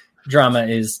 LNC drama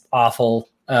is awful.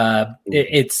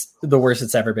 It's the worst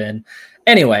it's ever been.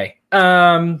 Anyway,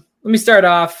 let me start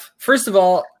off. First of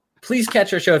all, please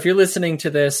catch our show. If you're listening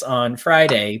to this on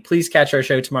Friday, please catch our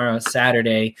show tomorrow,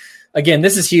 Saturday. Again,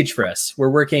 this is huge for us. We're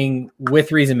working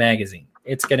with Reason Magazine.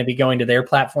 It's going to be going to their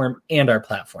platform and our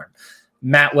platform.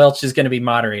 Matt Welch is going to be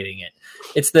moderating it.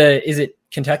 Is it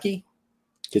Kentucky?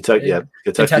 Kentucky, yeah.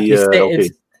 Kentucky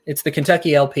LP. It's the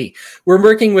Kentucky LP. We're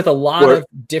working with a lot of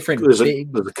different. There's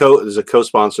a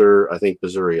co-sponsor, I think,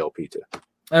 Missouri LP too.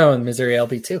 Oh, and Missouri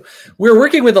LP too. We're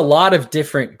working with a lot of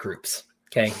different groups,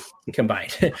 okay,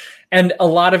 combined. And a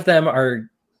lot of them are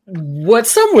what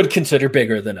some would consider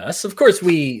bigger than us. Of course,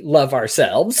 we love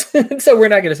ourselves, so we're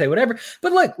not going to say whatever.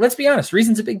 But look, let's be honest.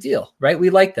 Reason's a big deal, right? We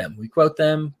like them. We quote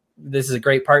them. This is a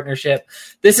great partnership.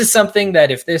 This is something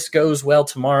that if this goes well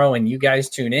tomorrow and you guys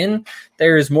tune in,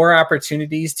 there's more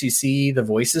opportunities to see the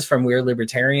voices from We're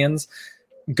Libertarians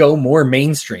go more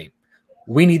mainstream.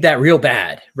 We need that real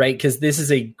bad, right? Because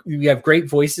we have great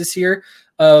voices here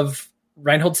of,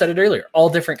 Reinhold said it earlier, all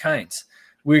different kinds.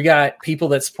 We got people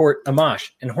that support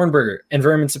Amash and Hornberger and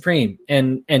Vermin Supreme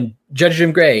and Judge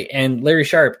Jim Gray and Larry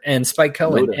Sharp and Spike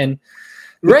Cohen Noda. and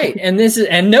right. And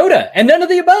Noda and none of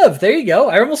the above. There you go.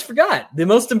 I almost forgot the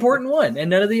most important one, and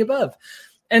none of the above.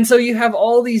 And so you have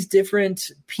all these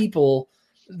different people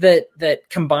that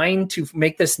combine to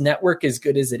make this network as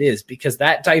good as it is, because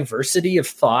that diversity of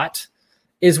thought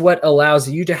is what allows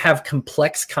you to have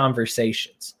complex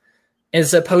conversations,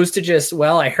 as opposed to just,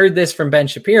 well, I heard this from Ben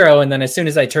Shapiro, and then as soon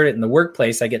as I turn it in the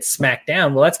workplace, I get smacked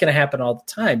down. Well, that's going to happen all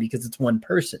the time because it's one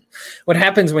person. What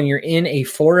happens when you're in a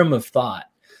forum of thought,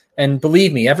 and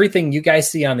believe me, everything you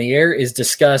guys see on the air is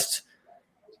discussed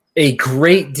a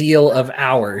great deal of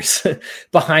hours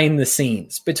behind the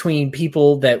scenes between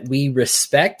people that we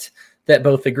respect, that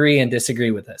both agree and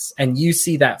disagree with us. And you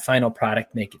see that final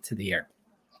product make it to the air.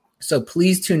 So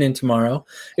please tune in tomorrow.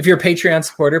 If you're a Patreon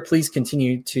supporter, please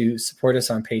continue to support us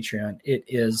on Patreon. It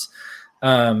is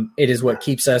what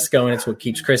keeps us going. It's what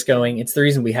keeps Chris going. It's the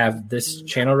reason we have this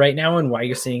channel right now and why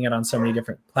you're seeing it on so many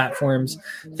different platforms.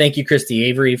 Thank you, Christy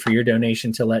Avery, for your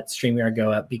donation to let StreamYard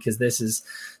go up, because this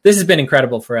has been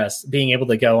incredible for us. Being able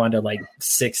to go onto like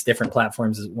 6 different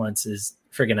platforms at once is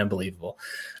friggin' unbelievable.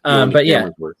 But be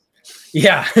a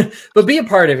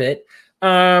part of it.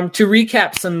 To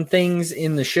recap some things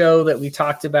in the show that we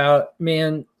talked about,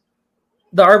 man,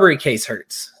 the Arbery case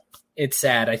hurts. It's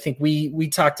sad. I think we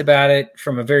talked about it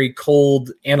from a very cold,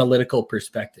 analytical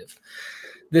perspective.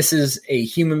 This is a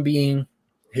human being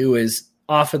who is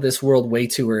off of this world way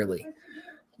too early.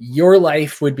 Your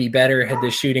life would be better had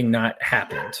this shooting not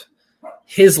happened.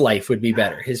 His life would be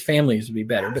better. His families would be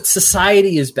better. But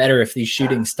society is better if these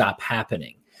shootings stop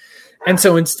happening. And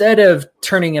so instead of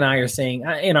turning an eye or saying,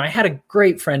 I had a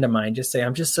great friend of mine just say,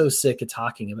 I'm just so sick of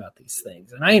talking about these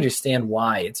things. And I understand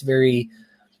why. It's very,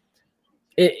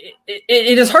 it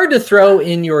is hard to throw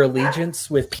in your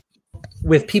allegiance with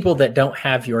people that don't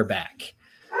have your back.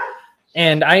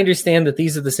 And I understand that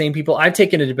these are the same people. I've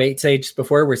taken a debate stage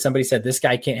before where somebody said this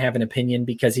guy can't have an opinion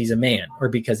because he's a man or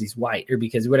because he's white or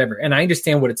because whatever. And I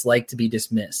understand what it's like to be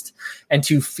dismissed and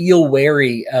to feel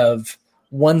wary of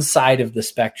one side of the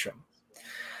spectrum.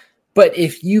 But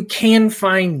if you can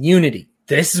find unity,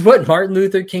 this is what Martin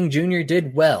Luther King Jr.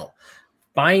 did well.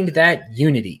 Find that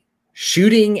unity.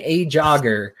 Shooting a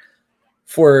jogger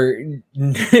for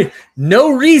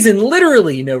no reason,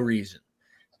 literally no reason,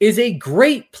 is a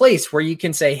great place where you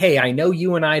can say, hey, I know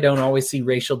you and I don't always see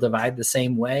racial divide the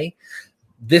same way.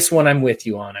 This one I'm with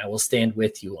you on. I will stand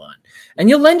with you on. And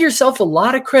you'll lend yourself a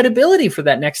lot of credibility for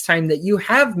that next time that you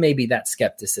have maybe that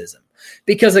skepticism.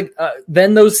 Because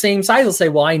then those same sides will say,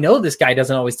 well, I know this guy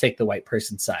doesn't always take the white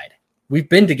person's side. We've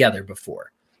been together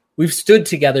before. We've stood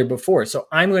together before. So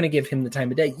I'm going to give him the time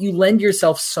of day. You lend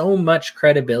yourself so much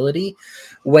credibility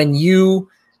when you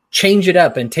change it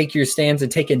up and take your stance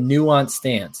and take a nuanced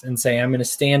stance and say, I'm going to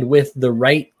stand with the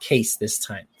right case this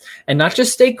time. And not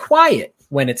just stay quiet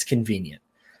when it's convenient.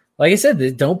 Like I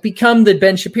said, don't become the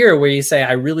Ben Shapiro where you say,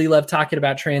 I really love talking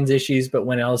about trans issues, but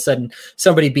when all of a sudden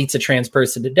somebody beats a trans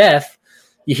person to death,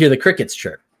 you hear the crickets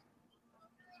chirp.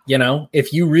 You know,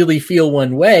 if you really feel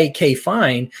one way, okay,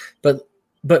 fine, but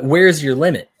where's your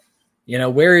limit? You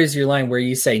know, where is your line where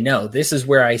you say, no, this is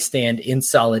where I stand in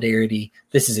solidarity.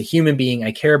 This is a human being.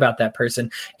 I care about that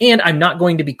person. And I'm not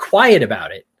going to be quiet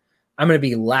about it. I'm going to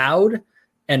be loud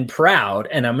and proud.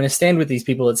 And I'm going to stand with these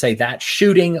people that say that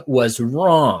shooting was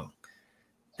wrong,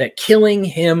 that killing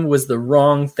him was the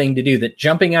wrong thing to do, that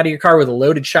jumping out of your car with a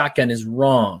loaded shotgun is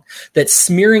wrong, that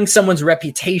smearing someone's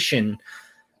reputation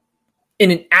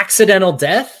in an accidental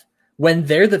death when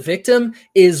they're the victim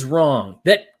is wrong,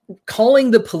 that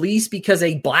calling the police because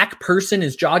a black person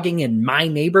is jogging in my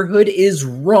neighborhood is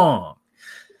wrong.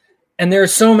 And there are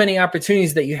so many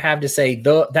opportunities that you have to say,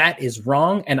 that is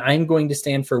wrong, and I'm going to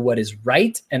stand for what is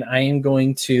right, and I am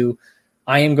going to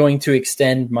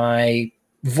extend my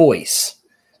voice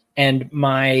and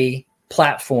my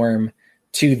platform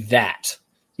to that.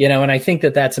 You know, and I think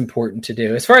that that's important to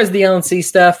do. As far as the LNC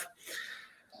stuff,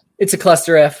 it's a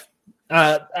cluster F.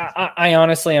 I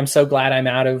honestly, I'm so glad I'm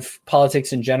out of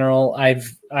politics in general.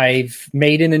 I've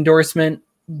made an endorsement,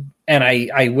 and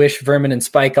I wish Vermin and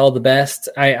Spike all the best.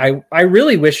 I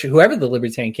really wish whoever the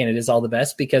Libertarian candidate is all the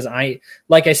best, because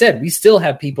like I said, we still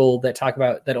have people that talk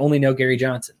about that only know Gary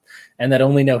Johnson and that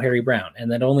only know Harry Brown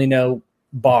and that only know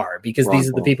Barr, because these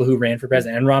are the people who ran for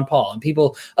president, and Ron Paul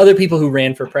and other people who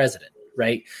ran for president.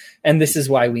 Right. And this is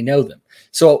why we know them.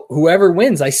 So whoever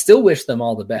wins, I still wish them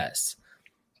all the best.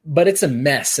 But it's a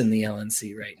mess in the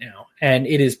LNC right now. And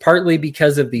it is partly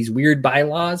because of these weird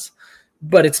bylaws,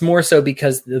 but it's more so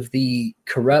because of the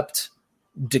corrupt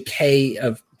decay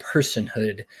of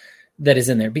personhood that is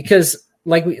in there. Because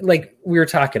like we were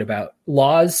talking about,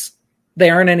 laws, they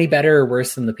aren't any better or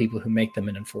worse than the people who make them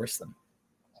and enforce them.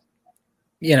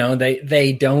 You know,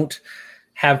 they don't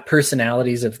have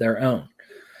personalities of their own.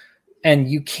 And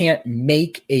you can't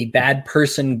make a bad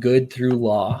person good through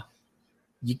law.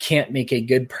 You can't make a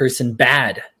good person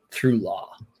bad through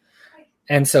law.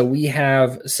 And so we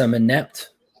have some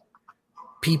inept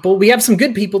people. We have some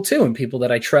good people too, and people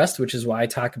that I trust, which is why I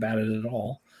talk about it at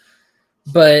all.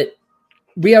 But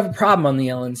we have a problem on the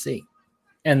LNC,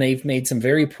 and they've made some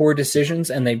very poor decisions,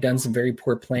 and they've done some very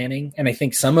poor planning. And I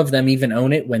think some of them even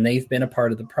own it when they've been a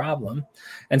part of the problem.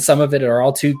 And some of it are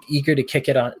all too eager to kick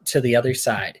it on to the other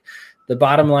side. The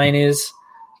bottom line is,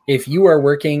 if you are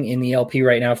working in the LP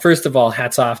right now, first of all,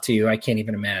 hats off to you. I can't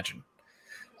even imagine.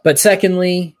 But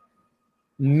secondly,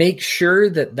 make sure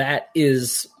that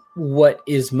is what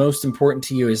is most important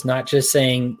to you, is not just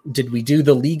saying, did we do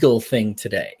the legal thing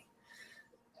today?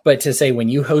 But to say, when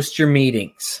you host your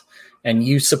meetings and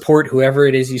you support whoever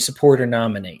it is you support or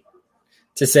nominate,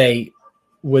 to say,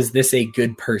 was this a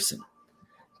good person?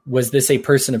 Was this a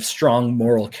person of strong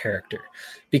moral character?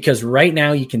 Because right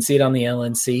now you can see it on the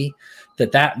LNC,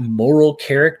 that moral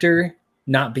character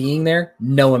not being there,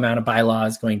 no amount of bylaw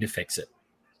is going to fix it.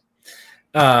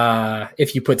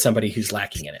 If you put somebody who's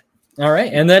lacking in it. All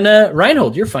right. And then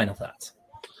Reinhold, your final thoughts.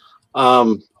 I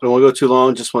don't want to go too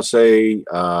long. Just want to say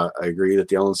I agree that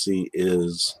the LNC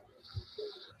is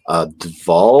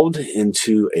devolved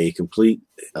into a complete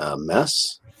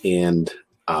mess. And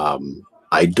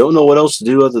I don't know what else to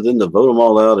do other than to vote them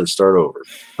all out and start over.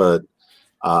 But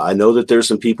I know that there's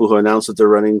some people who announced that they're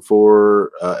running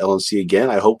for LNC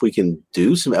again. I hope we can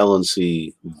do some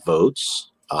LNC votes.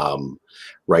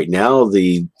 Right now,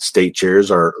 the state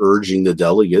chairs are urging the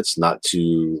delegates not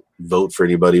to vote for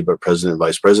anybody but president and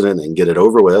vice president and get it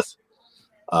over with,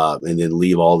 and then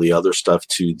leave all the other stuff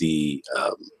to the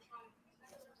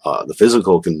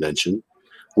physical convention,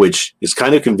 which is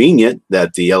kind of convenient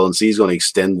that the LNC is going to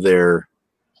extend their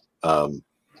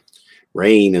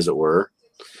reign, as it were,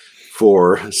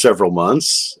 for several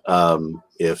months.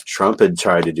 If Trump had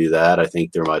tried to do that, I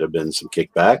think there might have been some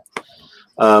kickback.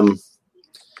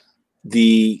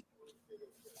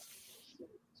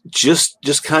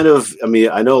 Just kind of, I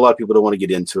mean, I know a lot of people don't want to get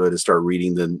into it and start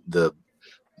reading the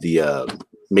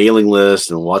mailing list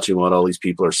and watching what all these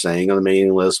people are saying on the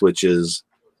mailing list, which is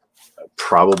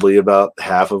probably about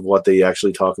half of what they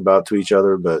actually talk about to each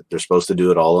other, but they're supposed to do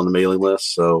it all on the mailing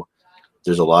list. So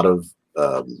there's a lot of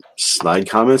snide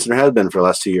comments, and there have been for the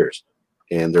last 2 years.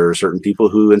 And there are certain people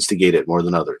who instigate it more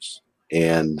than others.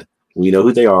 And we know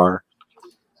who they are.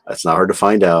 That's not hard to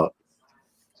find out.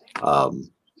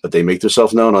 But they make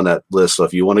themselves known on that list. So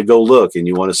if you want to go look and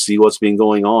you want to see what's been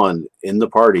going on in the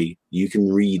party, you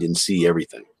can read and see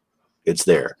everything. It's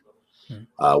there.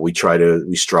 We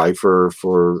strive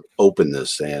for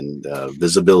openness and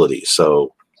visibility.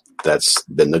 So that's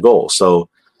been the goal. So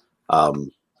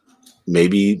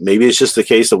maybe it's just the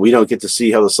case that we don't get to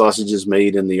see how the sausage is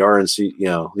made in the RNC,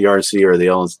 the RNC or the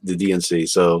DNC.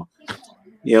 So,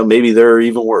 maybe they're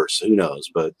even worse. Who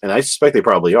knows? And I suspect they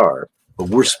probably are. But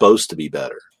we're supposed to be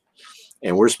better.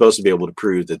 And we're supposed to be able to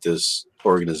prove that this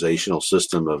organizational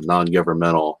system of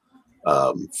non-governmental,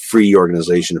 free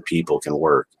organization of people can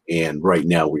work. And right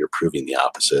now we are proving the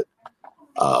opposite.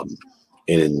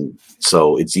 And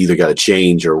so it's either got to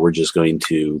change or we're just going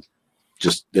to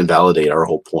just invalidate our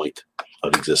whole point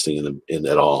of existing in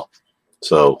it all.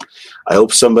 So I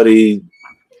hope somebody,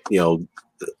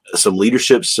 some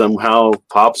leadership somehow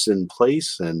pops in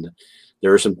place, and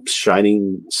there are some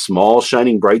small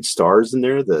shining bright stars in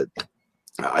there that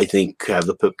I think have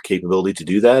the capability to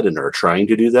do that and are trying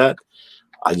to do that.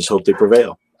 I just hope they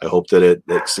prevail. I hope that it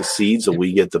succeeds and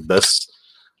we get the best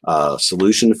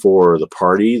solution for the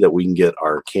party, that we can get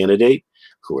our candidate,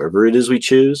 whoever it is we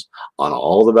choose, on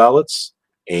all the ballots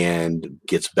and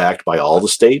gets backed by all the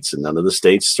states, and none of the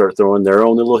states start throwing their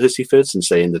own little hissy fits and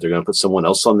saying that they're going to put someone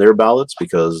else on their ballots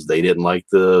because they didn't like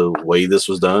the way this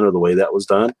was done or the way that was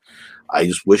done. I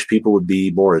just wish people would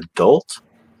be more adult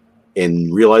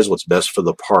and realize what's best for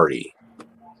the party,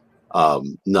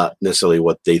 not necessarily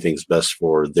what they think is best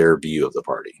for their view of the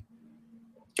party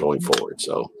going forward.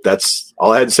 So that's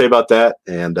all I had to say about that.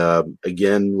 And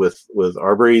again, with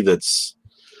Arbery, that's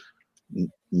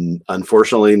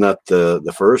unfortunately not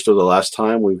the first or the last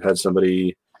time we've had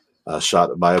somebody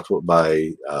shot by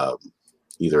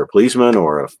either a policeman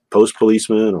or a post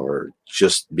policeman or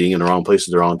just being in the wrong place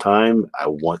at the wrong time. I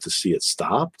want to see it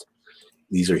stopped.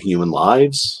 These are human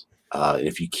lives. And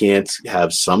if you can't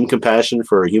have some compassion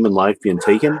for a human life being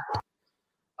taken,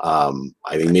 I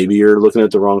think maybe you're looking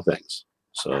at the wrong things.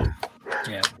 So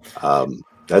yeah,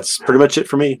 that's pretty much it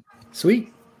for me.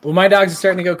 Sweet. Well, my dogs are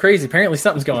starting to go crazy. Apparently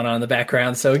something's going on in the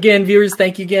background. So again, viewers,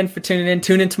 thank you again for tuning in.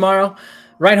 Tune in tomorrow.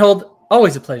 Reinhold,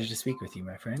 always a pleasure to speak with you,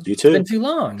 my friend. You too. It's been too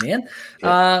long, man.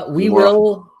 Yeah.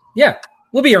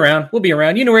 We'll be around. We'll be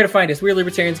around. You know where to find us. We're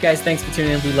Libertarians, guys. Thanks for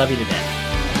tuning in. We love you to death.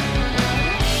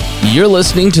 You're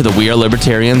listening to the We Are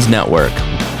Libertarians Network.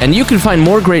 And you can find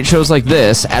more great shows like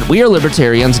this at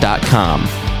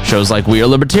wearelibertarians.com. Shows like We Are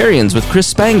Libertarians with Chris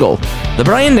Spangle, The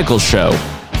Brian Nichols Show,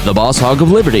 The Boss Hog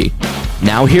of Liberty,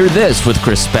 Now Hear This with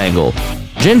Chris Spangle,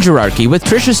 Gingerarchy with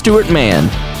Tricia Stewart-Mann,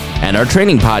 and our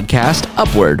training podcast,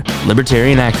 Upward,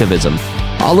 Libertarian Activism.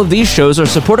 All of these shows are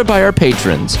supported by our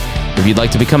patrons. If you'd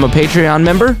like to become a Patreon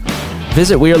member,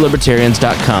 visit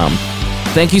wearelibertarians.com.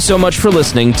 Thank you so much for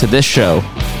listening to this show.